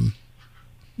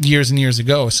years and years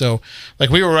ago. So, like,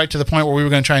 we were right to the point where we were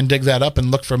going to try and dig that up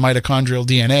and look for mitochondrial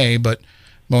DNA, but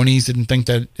Moniz didn't think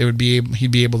that he'd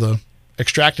be able to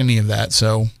extract any of that,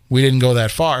 so we didn't go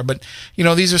that far. But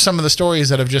these are some of the stories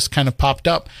that have just kind of popped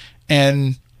up,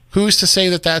 and who's to say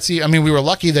that that's I mean, we were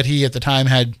lucky that he at the time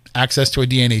had access to a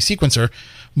DNA sequencer,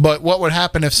 but what would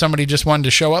happen if somebody just wanted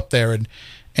to show up there and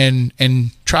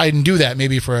try and do that,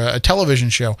 maybe for a television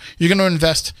show? You're going to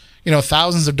invest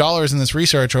thousands of dollars in this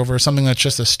research over something that's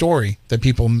just a story that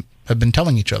people have been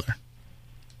telling each other.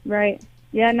 Right.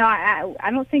 Yeah, no,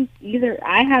 I don't think either.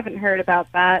 I haven't heard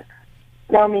about that.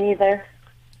 No, me neither.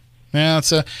 Yeah,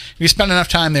 if you spend enough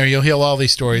time there, you'll hear all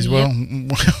these stories. Yep.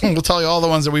 We'll tell you all the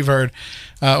ones that we've heard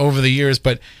over the years.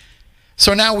 But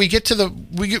so now we get to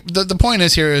the point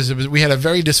is we had a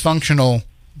very dysfunctional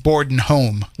Borden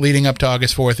home leading up to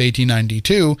August 4th,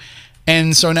 1892.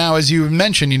 And so now, as you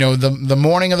mentioned, the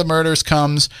morning of the murders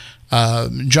comes.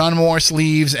 John Morse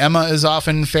leaves. Emma is off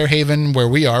in Fairhaven, where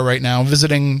we are right now,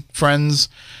 visiting friends.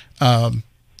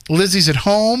 Lizzie's at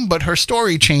home, but her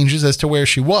story changes as to where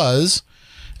she was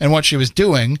and what she was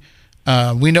doing.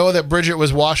 We know that Bridget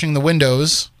was washing the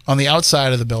windows on the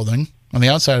outside of the building, on the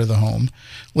outside of the home.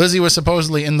 Lizzie was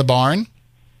supposedly in the barn.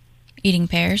 Eating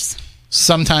pears.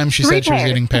 Sometimes she said she was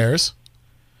eating pears.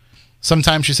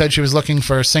 Sometimes she said she was looking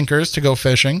for sinkers to go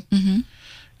fishing.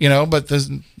 Mm-hmm. But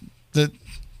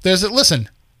listen,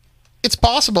 it's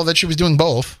possible that she was doing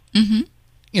both. Mm-hmm.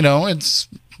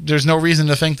 There's no reason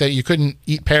to think that you couldn't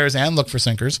eat pears and look for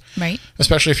sinkers. Right.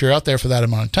 Especially if you're out there for that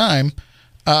amount of time.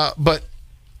 But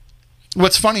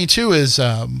what's funny too is,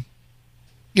 a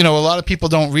lot of people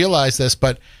don't realize this,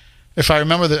 but if I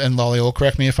remember and Lolly will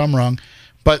correct me if I'm wrong,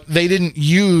 but they didn't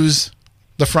use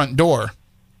the front door.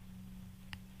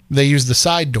 They used the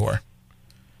side door.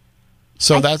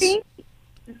 So I think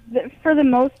for the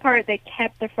most part, they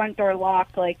kept the front door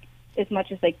locked as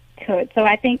much as they could. So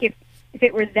I think if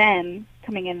it were them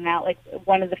coming in and out, like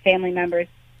one of the family members,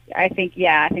 I think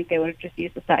they would have just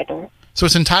used the side door. So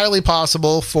it's entirely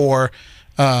possible for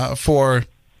Bridget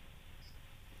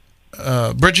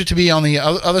to be on the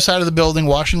other side of the building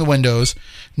washing the windows,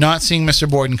 not seeing Mr.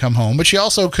 Borden come home, but she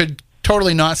also could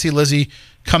totally not see Lizzie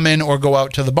come in or go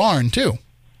out to the barn too.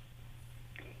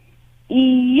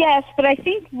 Yes, but I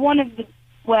think as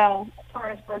far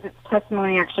as Bridget's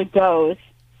testimony actually goes,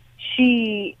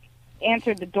 she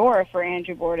answered the door for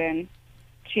Andrew Borden.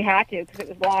 She had to because it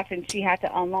was locked and she had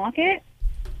to unlock it.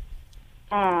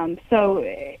 So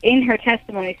in her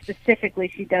testimony specifically,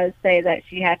 she does say that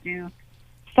she had to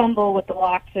fumble with the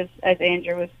locks as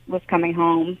Andrew was coming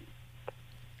home.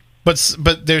 But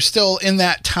there's still, in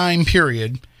that time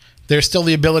period, there's still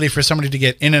the ability for somebody to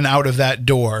get in and out of that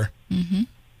door. Mm-hmm.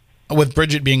 With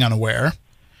Bridget being unaware,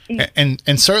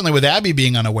 and certainly with Abby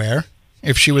being unaware,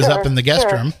 if she was up in the guest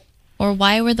room. Or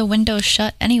why were the windows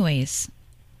shut anyways?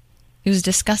 It was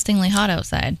disgustingly hot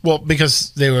outside. Well,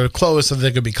 because they were closed so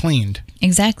they could be cleaned.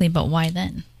 Exactly, but why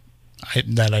then? I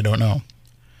don't know.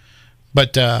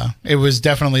 But it was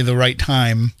definitely the right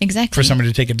time for somebody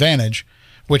to take advantage.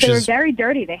 They were very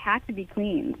dirty. They had to be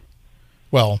cleaned.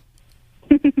 Well,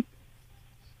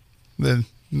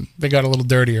 they got a little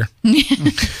dirtier.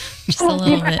 Just a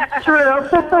little bit.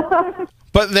 True.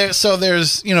 But there's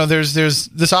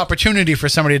this opportunity for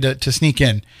somebody to sneak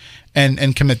in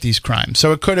and commit these crimes.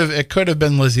 So it could have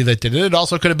been Lizzie that did it. It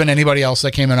also could have been anybody else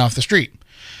that came in off the street.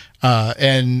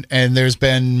 And there's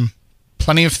been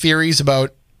plenty of theories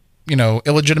about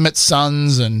illegitimate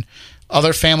sons and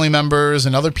other family members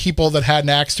and other people that had an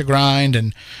axe to grind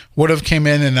and would have came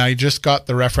in. And I just got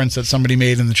the reference that somebody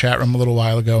made in the chat room a little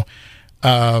while ago.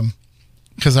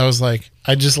 Because I was like,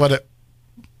 I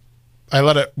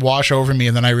let it wash over me,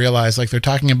 and then I realized they're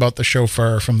talking about the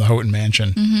chauffeur from the Houghton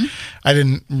Mansion. Mm-hmm. I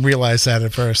didn't realize that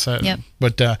at first. Yep.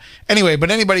 But anyway,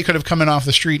 anybody could have come in off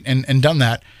the street and done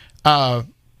that.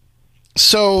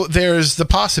 So there's the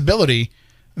possibility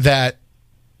that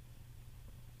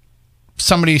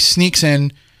somebody sneaks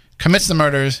in, commits the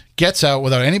murders, gets out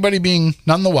without anybody being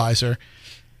none the wiser.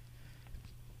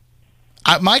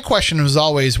 My question was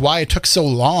always why it took so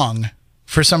long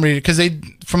for somebody, because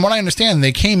from what I understand,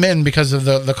 they came in because of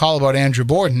the call about Andrew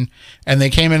Borden, and they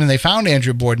came in and they found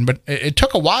Andrew Borden, but it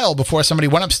took a while before somebody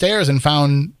went upstairs and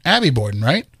found Abby Borden,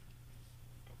 right?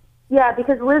 Yeah,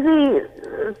 because Lizzie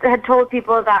had told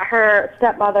people that her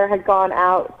stepmother had gone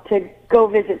out to go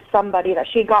visit somebody, that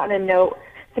she had gotten a note.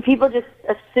 So people just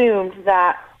assumed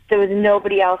that there was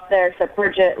nobody else there except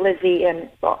Bridget, Lizzie, and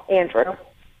Andrew.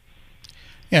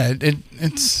 Yeah, it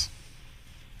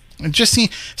just seems,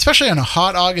 especially on a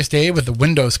hot August day with the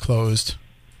windows closed,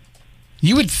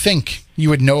 you would think you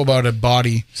would know about a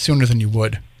body sooner than you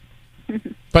would.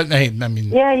 But hey, I mean,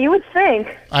 yeah, you would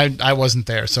think. I wasn't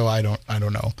there, so I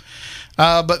don't know.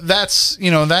 But that's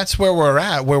where we're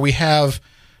at, where we have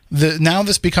now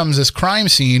this becomes this crime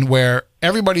scene where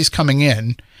everybody's coming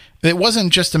in. It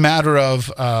wasn't just a matter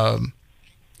of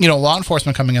law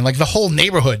enforcement coming in, like the whole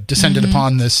neighborhood descended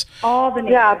upon this. All the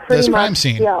this crime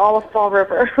scene. Yeah, all of Fall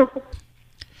River.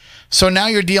 So now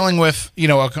you're dealing with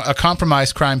a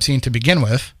compromised crime scene to begin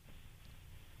with.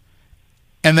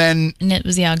 And it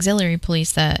was the auxiliary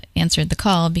police that answered the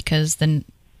call because the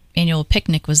annual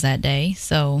picnic was that day.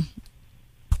 So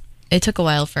it took a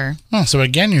while for. Oh, so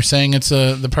again, you're saying it's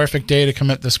the perfect day to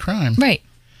commit this crime, right?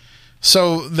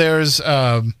 So there's,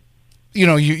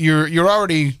 you're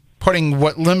already putting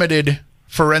what limited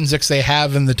forensics they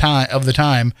have in the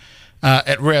time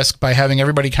at risk by having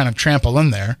everybody kind of trample in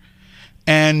there,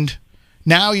 and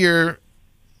now you're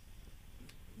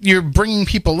bringing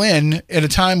people in at a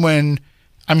time when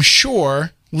I'm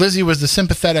sure Lizzie was the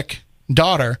sympathetic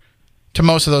daughter to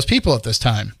most of those people at this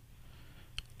time.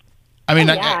 I mean,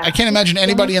 I can't imagine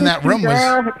anybody in that room was.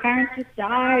 Her parents just died.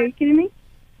 Are you kidding me?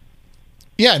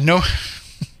 Yeah, no.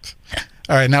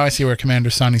 All right, now I see where Commander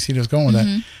Sonny Cito's going with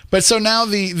that. But so now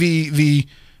the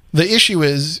issue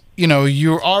is,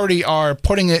 you already are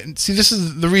putting it. See, this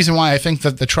is the reason why I think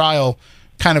that the trial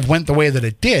kind of went the way that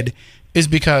it did, is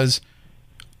because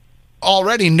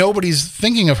already nobody's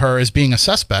thinking of her as being a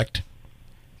suspect.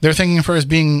 They're thinking of her as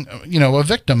being, a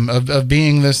victim of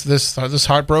being this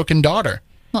heartbroken daughter.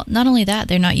 Well, not only that,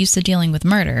 they're not used to dealing with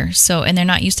murder, and they're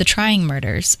not used to trying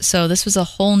murders. So this was a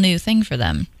whole new thing for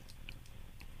them.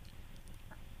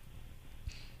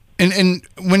 And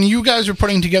when you guys were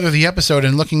putting together the episode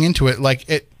and looking into it,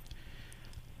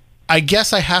 I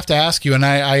guess I have to ask you, and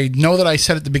I know that I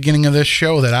said at the beginning of this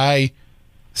show that I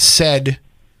said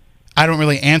I don't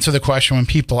really answer the question when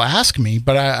people ask me,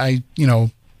 but I'm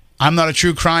not a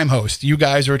true crime host. You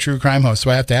guys are a true crime host,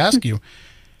 so I have to ask you,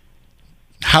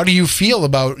 how do you feel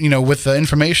about, with the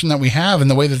information that we have and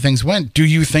the way that things went, do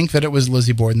you think that it was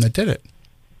Lizzie Borden that did it?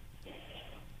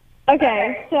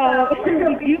 Okay, so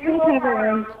we do both have our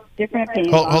own different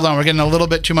opinions. Hold on, we're getting a little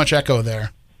bit too much echo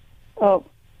there. Oh,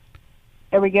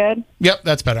 are we good? Yep,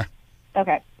 that's better.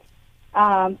 Okay.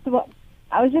 So what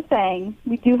I was just saying,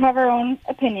 we do have our own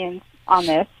opinions on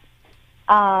this.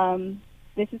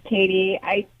 This is Katie.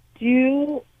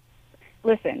 Do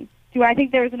I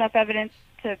think there was enough evidence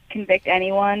to convict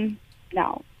anyone?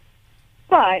 No.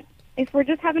 But if we're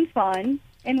just having fun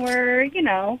and we're,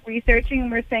 researching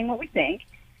and we're saying what we think,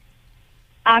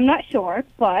 I'm not sure,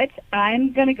 but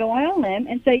I'm going to go on a limb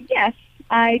and say, yes,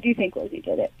 I do think Lizzie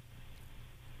did it.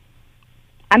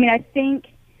 I mean, I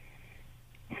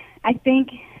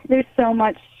think there's so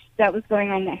much that was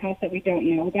going on in that house that we don't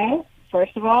know about.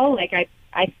 First of all,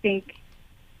 I think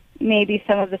maybe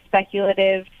some of the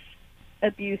speculative,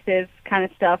 abusive kind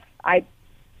of stuff, I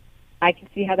can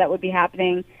see how that would be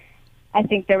happening. I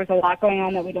think there was a lot going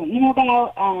on that we don't know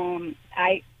about.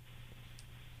 I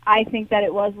think that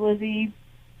it was Lizzie.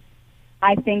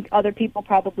 I think other people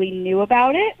probably knew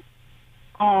about it.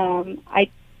 I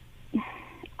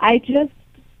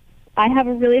have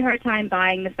a really hard time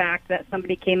buying the fact that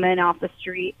somebody came in off the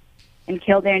street and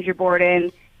killed Andrew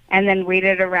Borden and then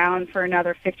waited around for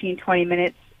another 15, 20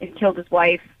 minutes and killed his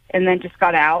wife and then just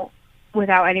got out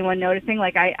without anyone noticing.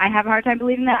 I have a hard time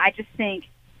believing that. I just think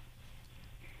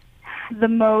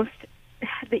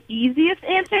the easiest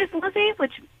answer is Lizzie,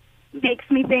 which makes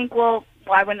me think, well,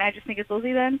 why wouldn't I just think it's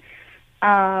Lizzie then?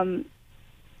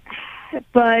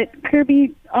 But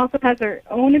Kirby also has her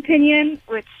own opinion,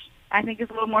 which I think is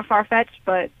a little more far-fetched,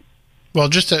 but... Well,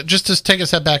 just to take a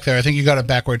step back there, I think you got it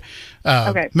backward.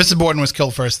 Okay. Mrs. Borden was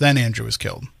killed first, then Andrew was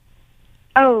killed.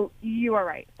 Oh, you are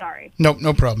right. Sorry. Nope,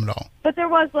 no problem at all. But there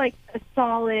was a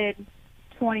solid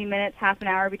 20 minutes, half an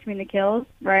hour between the kills,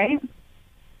 right?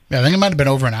 Yeah, I think it might have been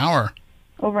over an hour.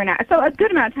 Over an hour. So a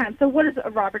good amount of time. So what does a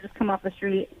robber just come off the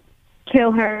street,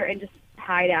 kill her, and just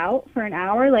hide out for an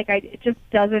hour? It just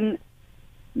doesn't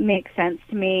make sense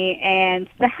to me. And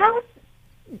the house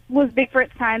was big for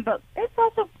its time, but it's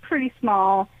also pretty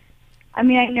small. I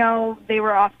mean, I know they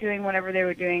were off doing whatever they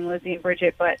were doing, Lizzie and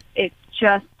Bridget, but it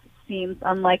just seems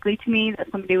unlikely to me that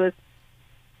somebody was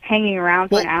hanging around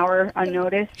for an hour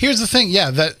unnoticed. Here's the thing,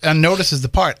 yeah, that unnoticed is the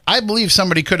part. I believe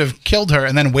somebody could have killed her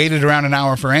and then waited around an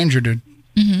hour for Andrew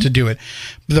to do it.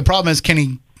 But the problem is,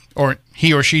 can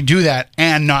he or she do that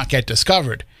and not get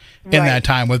discovered in that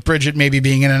time, with Bridget maybe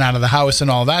being in and out of the house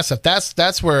and all that stuff?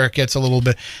 That's where it gets a little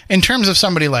bit, in terms of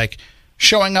somebody like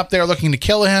showing up there looking to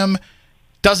kill him,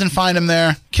 doesn't find him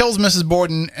there, kills Mrs.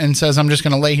 Borden and says, I'm just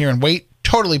going to lay here and wait.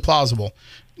 Totally plausible.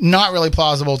 Not really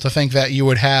plausible to think that you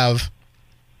would have,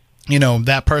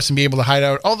 that person be able to hide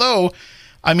out. Although,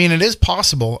 I mean, it is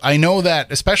possible. I know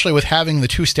that, especially with having the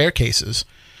 2 staircases,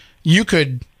 you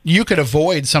could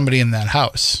avoid somebody in that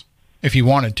house if you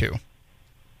wanted to.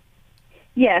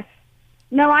 Yes.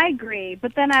 No, I agree.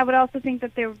 But then I would also think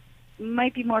that there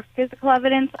might be more physical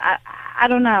evidence. I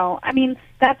don't know. I mean,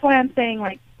 that's why I'm saying,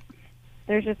 like,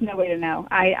 there's just no way to know.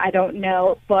 I don't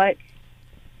know. But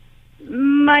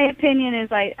my opinion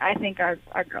is I think our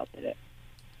girl did it.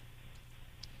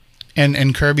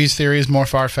 And Kirby's theory is more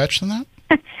far-fetched than that?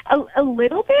 a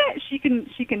little bit. She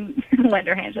can lend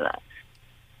her hand to that.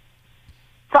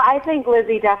 So I think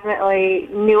Lizzie definitely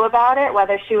knew about it,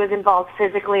 whether she was involved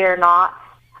physically or not.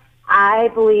 I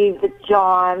believe that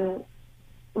John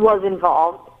was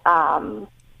involved.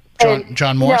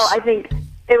 John Morse? No, I think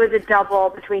it was a double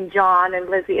between John and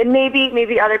Lizzie. And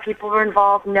maybe other people were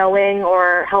involved knowing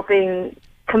or helping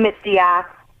commit the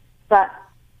act. But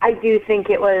I do think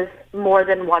it was more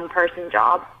than one person's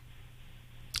job.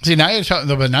 See, now you're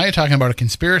talking about a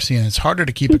conspiracy, and it's harder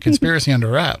to keep a conspiracy under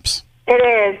wraps. It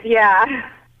is, yeah.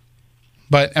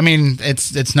 But, I mean,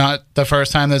 it's not the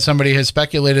first time that somebody has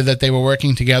speculated that they were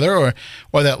working together,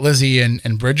 or that Lizzie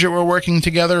and Bridget were working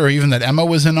together, or even that Emma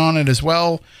was in on it as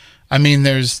well. I mean,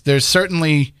 there's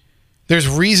certainly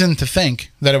reason to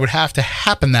think that it would have to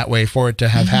happen that way for it to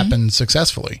have happened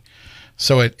successfully.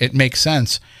 So it makes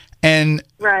sense. And,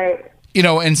 right.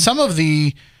 And some of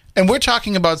and we're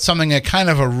talking about something at kind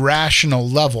of a rational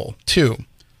level, too.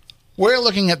 We're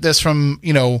looking at this from,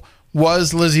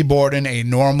 was Lizzie Borden a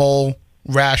normal,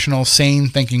 rational, sane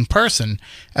thinking person?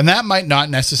 And that might not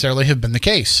necessarily have been the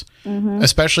case,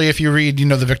 especially if you read,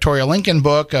 the Victoria Lincoln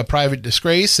book, A Private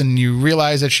Disgrace, and you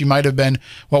realize that she might have been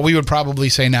what we would probably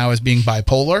say now as being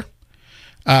bipolar,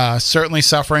 certainly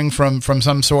suffering from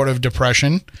some sort of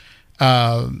depression.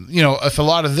 If a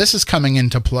lot of this is coming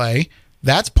into play,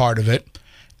 that's part of it.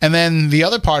 And then the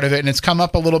other part of it, and it's come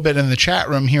up a little bit in the chat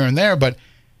room here and there, but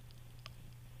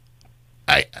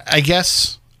I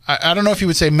guess, I don't know if you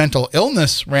would say mental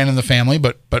illness ran in the family,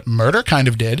 but murder kind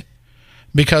of did,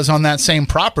 because on that same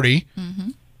property,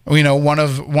 one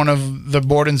of the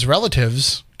Borden's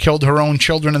relatives killed her own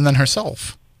children and then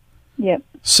herself. Yep.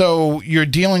 So you're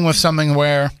dealing with something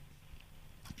where,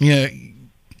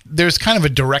 there's kind of a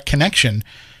direct connection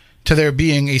to there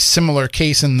being a similar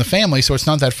case in the family. So it's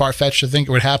not that far-fetched to think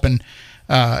it would happen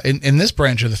in this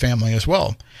branch of the family as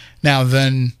well. Now,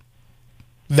 then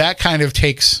that kind of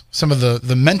takes some of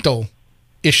the mental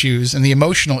issues and the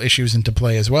emotional issues into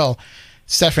play as well.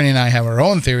 Stephanie and I have our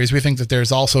own theories. We think that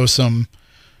there's also some,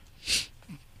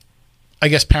 I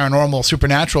guess, paranormal,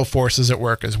 supernatural forces at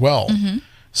work as well.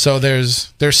 So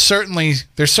there's certainly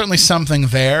something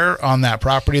there on that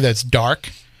property that's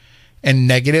dark and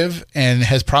negative, and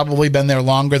has probably been there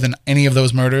longer than any of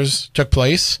those murders took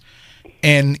place,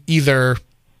 and either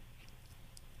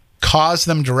caused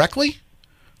them directly,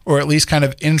 or at least kind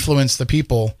of influence the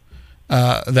people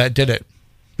that did it,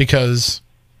 because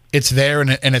it's there and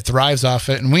it thrives off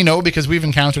it. And we know because we've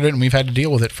encountered it and we've had to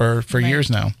deal with it for years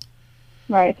now.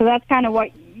 Right. So that's kind of what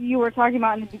you were talking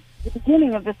about in the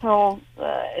beginning of this whole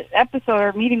episode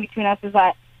or meeting between us, is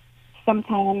that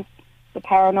sometimes the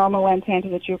paranormal lends hand to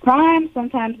the true crime.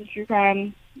 Sometimes the true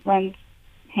crime lends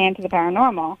hand to the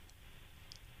paranormal.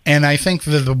 And I think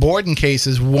that the Borden case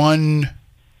is one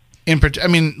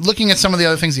looking at some of the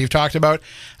other things that you've talked about,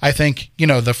 I think,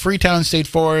 the Freetown State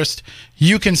Forest,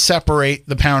 you can separate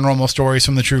the paranormal stories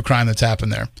from the true crime that's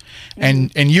happened there.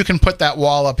 And you can put that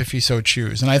wall up if you so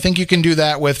choose. And I think you can do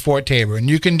that with Fort Taber. And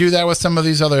you can do that with some of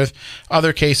these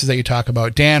other cases that you talk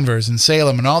about, Danvers and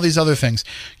Salem and all these other things.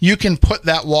 You can put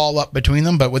that wall up between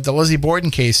them, but with the Lizzie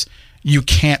Borden case, you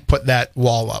can't put that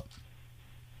wall up.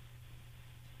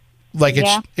 Like,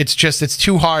 it's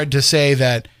too hard to say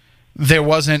that there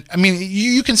wasn't,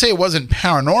 you can say it wasn't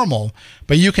paranormal,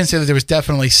 but you can say that there was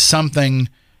definitely something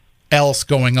else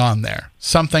going on there.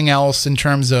 Something else in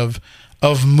terms of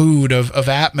mood, of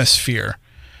atmosphere,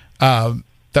 that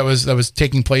was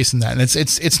taking place in that. And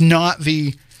it's not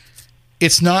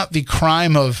the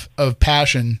crime of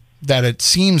passion that it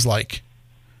seems like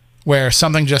where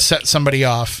something just set somebody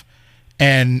off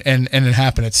and it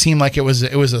happened. It seemed like it was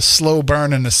a slow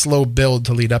burn and a slow build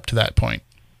to lead up to that point.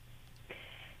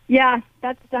 Yeah,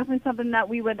 that's definitely something that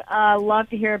we would love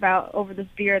to hear about over this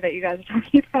beer that you guys are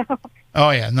talking about. Oh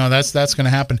yeah, no, that's going to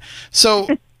happen. So,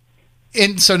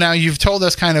 so now you've told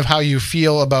us kind of how you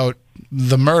feel about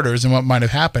the murders and what might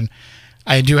have happened.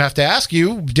 I do have to ask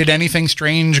you: did anything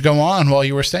strange go on while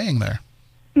you were staying there?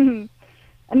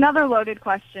 Another loaded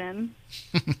question.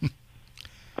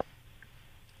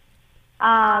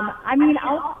 I mean,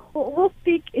 we'll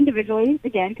speak individually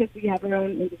again because we have our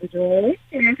own individual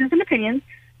experiences and opinions.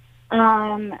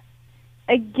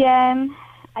 Again,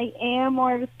 I am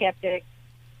more of a skeptic.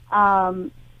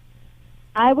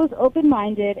 I was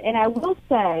open-minded, and I will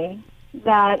say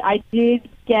that I did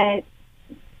get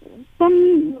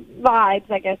some vibes,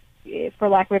 I guess, for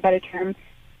lack of a better term,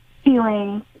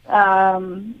 feelings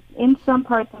in some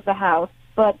parts of the house.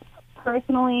 But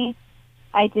personally,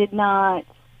 I did not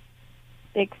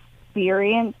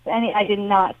experience any. I did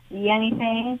not see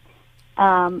anything.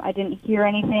 I didn't hear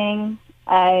anything.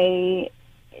 I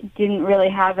didn't really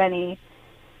have any,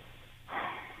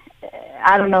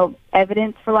 I don't know,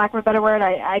 evidence, for lack of a better word.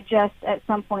 I just, at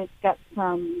some point, got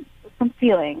some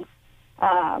feelings.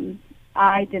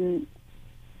 I didn't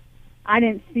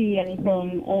see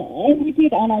anything. And we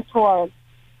did on our tour.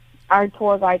 Our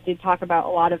tour guide did talk about a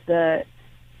lot of the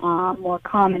more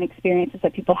common experiences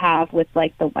that people have with,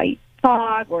 like, the white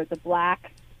fog or the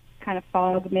black kind of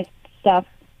fog mist stuff.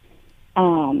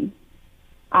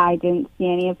 I didn't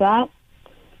see any of that.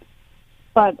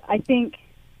 But I think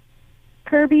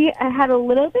Kirby had a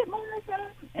little bit more of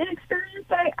an experience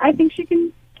that I think she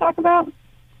can talk about.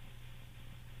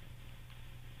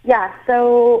 Yeah,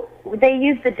 so they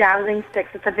used the dowsing sticks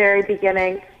at the very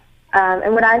beginning.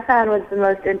 And what I found was the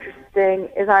most interesting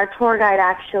is our tour guide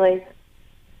actually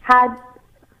had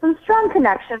some strong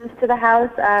connections to the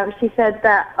house. She said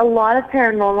that a lot of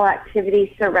paranormal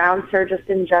activity surrounds her just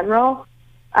in general.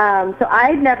 So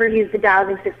I'd never used the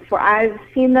dowsing sticks before. I've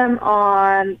seen them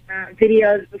on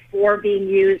videos before being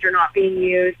used or not being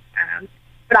used,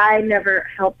 but I never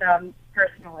held them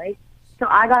personally. So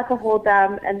I got to hold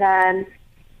them, and then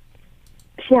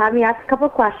she had me ask a couple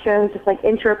of questions, just like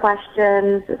intro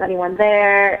questions. Is anyone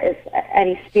there? Is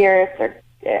any spirits? Or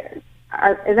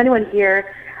is anyone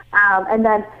here? And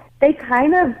then they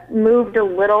kind of moved a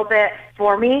little bit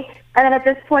for me. And then at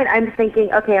this point, I'm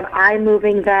thinking, okay, am I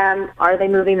moving them? Are they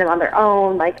moving them on their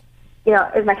own? Like, you know,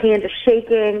 is my hand just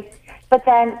shaking? But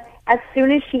then as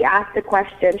soon as she asked a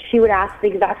question, she would ask the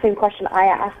exact same question I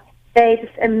asked. They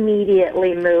just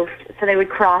immediately moved. So they would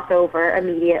cross over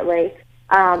immediately.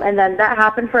 And then that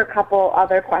happened for a couple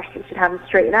other questions. She'd have them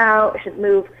straighten out, she'd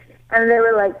move. And there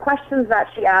were, like, questions that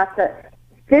she asked that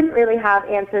didn't really have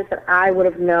answers that I would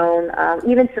have known.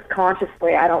 Even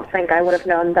subconsciously, I don't think I would have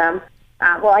known them.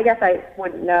 Well, I guess I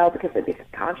wouldn't know because it'd be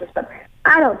subconscious, but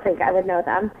I don't think I would know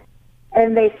them.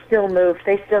 And they still moved.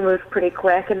 They still moved pretty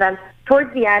quick. And then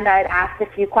towards the end, I'd asked a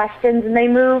few questions, and they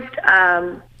moved.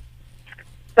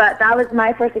 But that was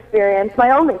my first experience,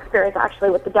 my only experience,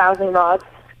 actually, with the dowsing rods,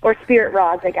 or spirit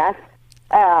rods, I guess.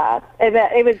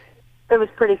 It was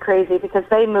pretty crazy because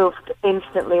they moved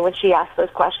instantly when she asked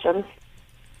those questions.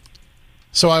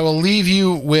 So I will leave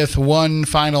you with one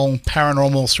final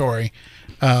paranormal story.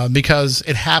 Because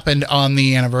it happened on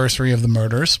the anniversary of the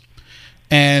murders,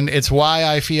 and it's why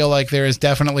I feel like there is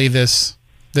definitely this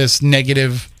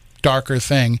negative, darker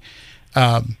thing.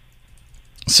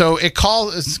 So it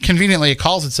calls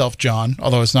itself John,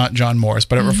 although it's not John Morse,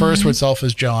 but it refers to itself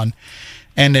as John,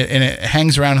 and it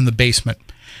hangs around in the basement.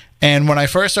 And when I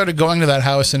first started going to that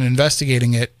house and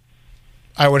investigating it,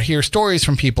 I would hear stories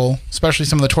from people, especially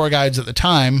some of the tour guides at the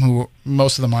time, who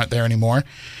most of them aren't there anymore,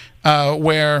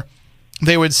 where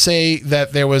they would say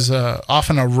that there was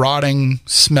often a rotting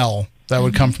smell that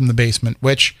would come from the basement,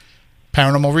 which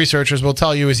paranormal researchers will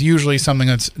tell you is usually something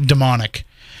that's demonic.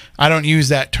 I don't use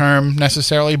that term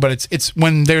necessarily, but it's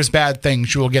when there's bad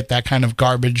things, you will get that kind of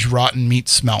garbage, rotten meat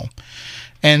smell.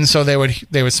 And so they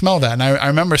would smell that. And I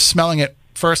remember smelling it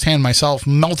firsthand myself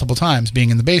multiple times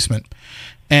being in the basement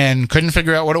and couldn't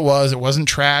figure out what it was. It wasn't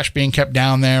trash being kept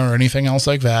down there or anything else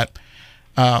like that.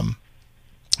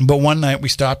 But one night we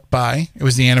stopped by. It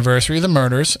was the anniversary of the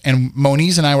murders, and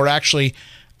Moniz and I were actually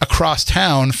across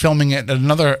town filming at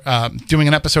another, doing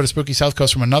an episode of Spooky South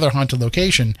Coast from another haunted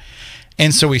location.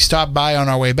 And so we stopped by on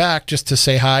our way back just to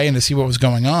say hi and to see what was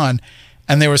going on.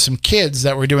 And there were some kids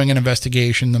that were doing an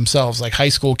investigation themselves, like high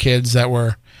school kids that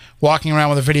were walking around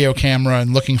with a video camera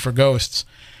and looking for ghosts.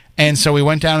 And so we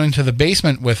went down into the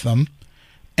basement with them.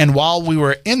 And while we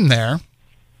were in there,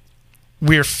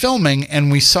 we were filming,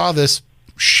 and we saw this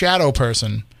shadow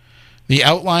person, the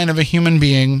outline of a human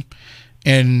being,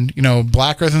 and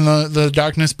blacker than the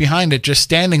darkness behind it, just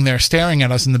standing there staring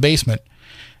at us in the basement.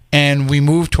 And we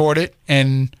moved toward it,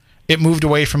 and it moved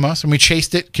away from us, and we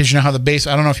chased it, because you know how I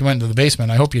don't know if you went into the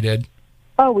basement. I hope you did.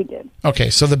 Oh, we did. Okay,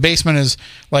 so the basement is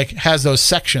has those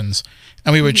sections,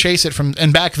 and we would chase it from.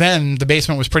 And back then, the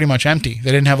basement was pretty much empty.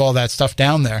 They didn't have all that stuff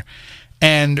down there,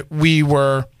 and we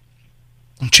were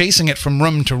chasing it from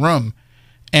room to room,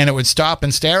 and it would stop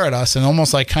and stare at us, and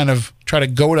almost kind of try to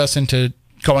goad us into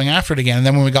going after it again. And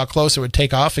then when we got close, it would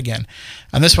take off again.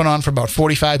 And this went on for about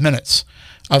 45 minutes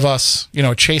of us,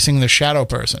 chasing the shadow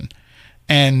person.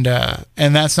 And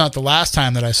that's not the last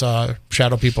time that I saw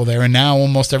shadow people there. And now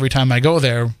almost every time I go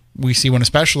there, we see one.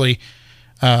 Especially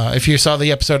if you saw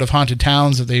the episode of Haunted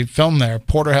Towns that they filmed there,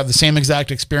 Porter had the same exact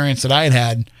experience that I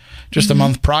had just a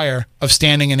month prior, of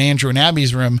standing in Andrew and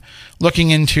Abby's room, looking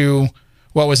into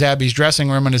what was Abby's dressing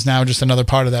room and is now just another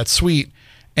part of that suite,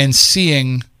 and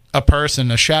seeing a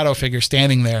person, a shadow figure,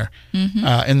 standing there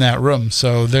in that room.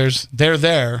 So they're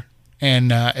there,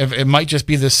 and it might just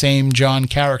be the same John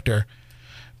character.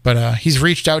 But he's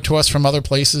reached out to us from other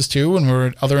places too, and we're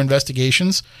at other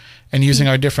investigations, and using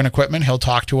our different equipment, he'll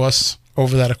talk to us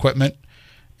over that equipment,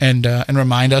 and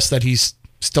remind us that he's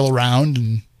still around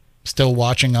and still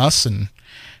watching us, and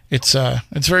it's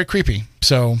very creepy.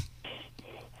 So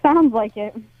sounds like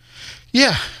it.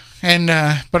 Yeah, and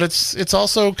but it's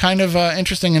also kind of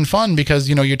interesting and fun, because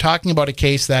you're talking about a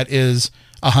case that is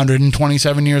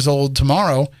 127 years old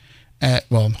tomorrow,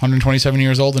 127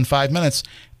 years old in 5 minutes,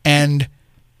 and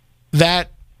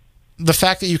that the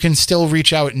fact that you can still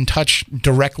reach out and touch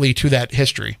directly to that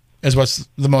history is what's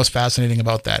the most fascinating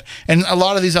about that. And a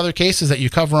lot of these other cases that you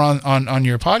cover on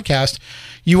your podcast,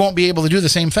 you won't be able to do the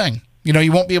same thing.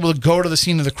 You won't be able to go to the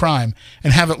scene of the crime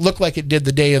and have it look like it did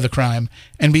the day of the crime,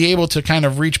 and be able to kind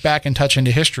of reach back and touch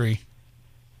into history.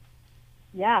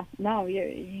 Yeah, no,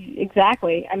 you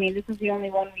exactly. I mean, this is the only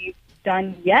one we've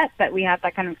done yet that we have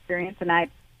that kind of experience, and I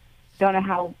don't know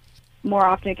how more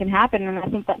often it can happen. And I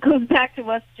think that goes back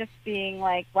to us just being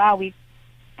like, wow, we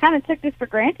kind of took this for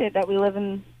granted that we live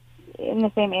in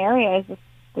the same area as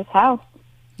this house.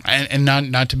 And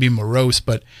not to be morose,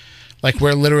 but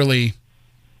we're literally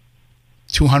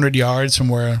 200 yards from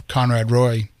where Conrad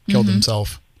Roy killed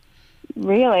himself.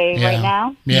 Really? Yeah. Right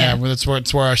now? Yeah, well,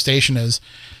 that's where our station is.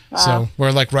 Wow. So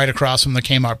we're right across from the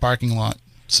Kmart parking lot.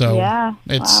 So yeah,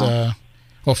 it's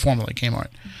formerly Kmart.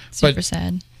 Super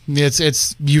sad.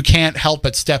 It's you can't help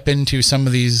but step into some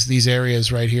of these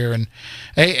areas right here, and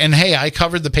hey, I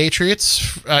covered the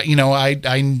Patriots. I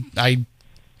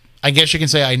guess you can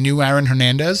say I knew Aaron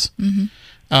Hernandez,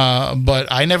 but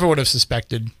I never would have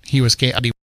suspected he was.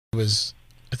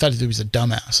 I thought he was a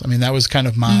dumbass. I mean, that was kind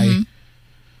of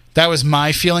that was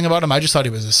my feeling about him. I just thought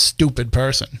he was a stupid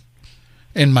person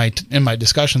in my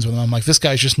discussions with him. I'm like, this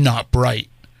guy's just not bright.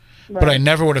 Right. But I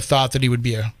never would have thought that he would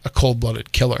be a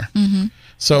cold-blooded killer.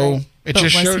 So it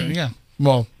just showed, yeah.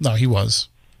 Well, no, he was.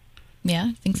 Yeah,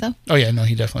 I think so. Oh, yeah, no,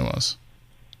 he definitely was.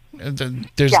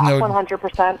 There's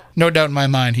 100%. No doubt in my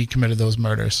mind he committed those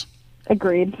murders.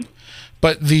 Agreed.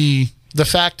 But the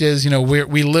fact is,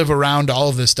 we live around all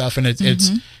of this stuff, and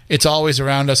it's always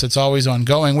around us. It's always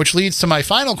ongoing, which leads to my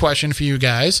final question for you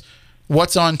guys.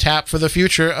 What's on tap for the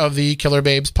future of the Killer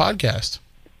Babes podcast?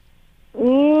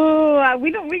 Ooh,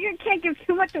 we can't give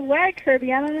too much away,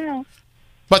 Kirby. I don't know.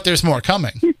 But there's more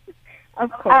coming. Of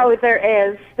course. Oh, there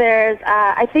is. There's.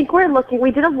 I think we're looking.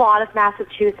 We did a lot of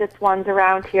Massachusetts ones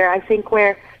around here. I think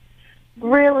we're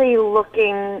really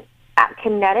looking at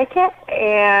Connecticut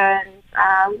and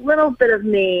a little bit of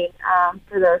Maine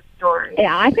for those stories.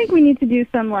 Yeah, I think we need to do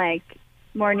some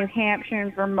more New Hampshire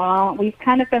and Vermont. We've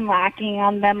kind of been lacking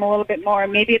on them a little bit more.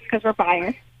 Maybe it's because we're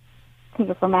biased, because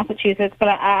we're from Massachusetts, but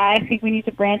I think we need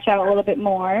to branch out a little bit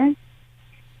more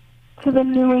to the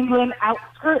New England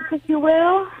outskirts, if you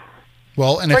will.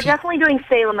 Well, and we're definitely doing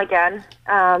Salem again.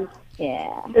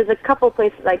 Yeah. There's a couple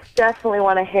places I definitely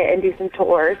want to hit and do some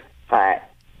tours, but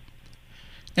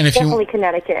definitely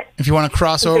Connecticut. If you want to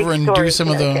cross over and do some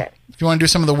of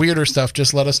the weirder stuff,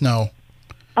 just let us know.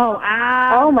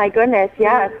 Oh my goodness,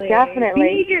 yes,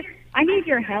 definitely. I need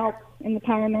your help in the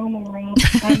paranormal realm.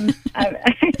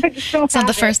 It's not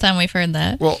the first time we've heard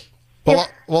that. Well,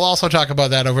 we'll also talk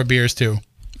about that over beers too.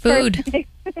 Food.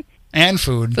 And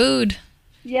food. Food.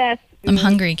 Yes. I'm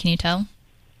hungry, can you tell?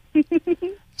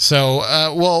 So,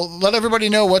 let everybody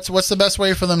know what's the best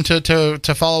way for them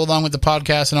to follow along with the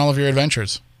podcast and all of your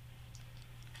adventures.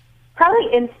 Probably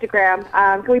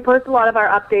Instagram. We post a lot of our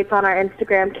updates on our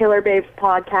Instagram, Killer Babes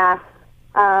Podcast.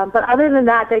 But other than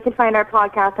that, they can find our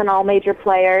podcast on all major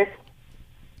players.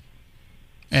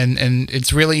 And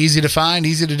it's really easy to find,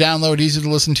 easy to download, easy to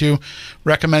listen to.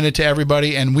 Recommend it to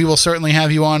everybody, and we will certainly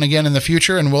have you on again in the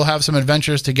future, and we'll have some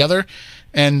adventures together,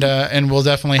 and we'll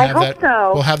definitely have hope that.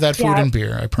 so. We'll have that food and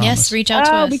beer. I promise. Yes, reach out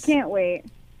to us. We can't wait.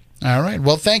 All right.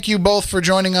 Well, thank you both for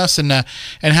joining us, and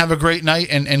have a great night,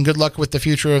 and good luck with the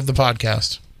future of the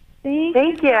podcast.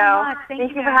 Thank you.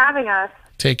 Thank you for having us.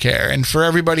 Take care. And for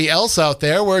everybody else out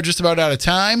there, we're just about out of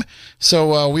time.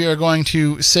 So we are going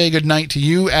to say goodnight to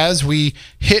you as we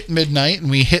hit midnight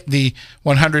and we hit the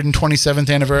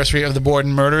 127th anniversary of the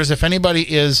Borden murders. If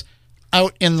anybody is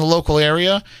out in the local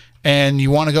area and you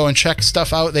want to go and check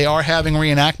stuff out, they are having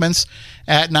reenactments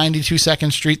at 92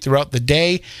 2nd Street throughout the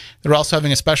day. They're also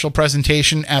having a special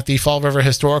presentation at the Fall River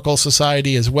Historical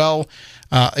Society as well.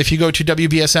 If you go to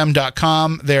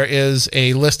WBSM.com, there is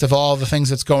a list of all the things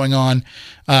that's going on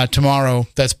tomorrow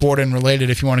that's Borden related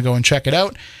if you want to go and check it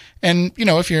out. And,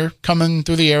 if you're coming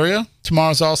through the area,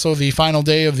 tomorrow's also the final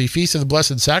day of the Feast of the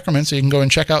Blessed Sacrament, so you can go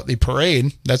and check out the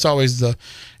parade. That's always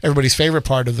everybody's favorite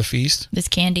part of the feast. This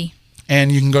candy.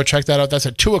 And you can go check that out. That's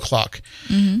at 2 o'clock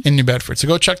in New Bedford. So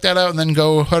go check that out and then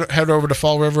go head over to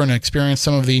Fall River and experience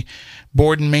some of the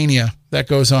Borden Mania that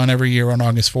goes on every year on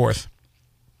August 4th.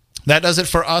 That does it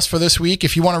for us for this week.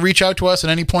 If you want to reach out to us at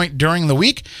any point during the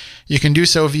week, you can do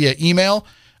so via email,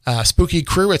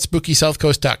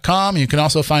 spookycrew@spookysouthcoast.com. You can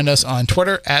also find us on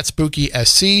Twitter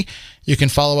 @SpookySC. You can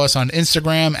follow us on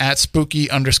Instagram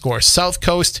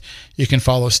 @spooky_Southcoast. You can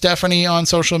follow Stephanie on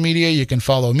social media. You can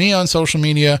follow me on social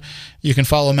media. You can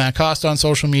follow Matt Costa on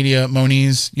social media.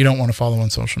 Moniz, you don't want to follow on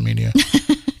social media.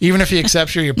 Even if he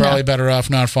accepts you, you're probably better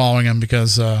off not following him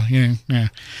because, yeah.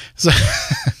 So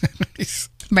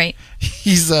Right.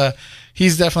 He's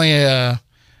definitely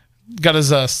got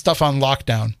his stuff on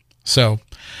lockdown. So,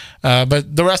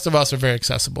 but the rest of us are very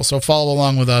accessible. So follow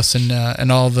along with us, and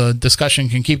all the discussion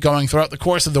can keep going throughout the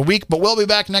course of the week. But we'll be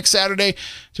back next Saturday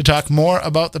to talk more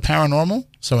about the paranormal.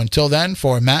 So until then,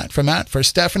 for Matt, for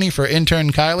Stephanie, for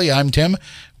intern Kylie, I'm Tim.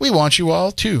 We want you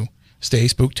all to stay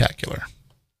spooktacular.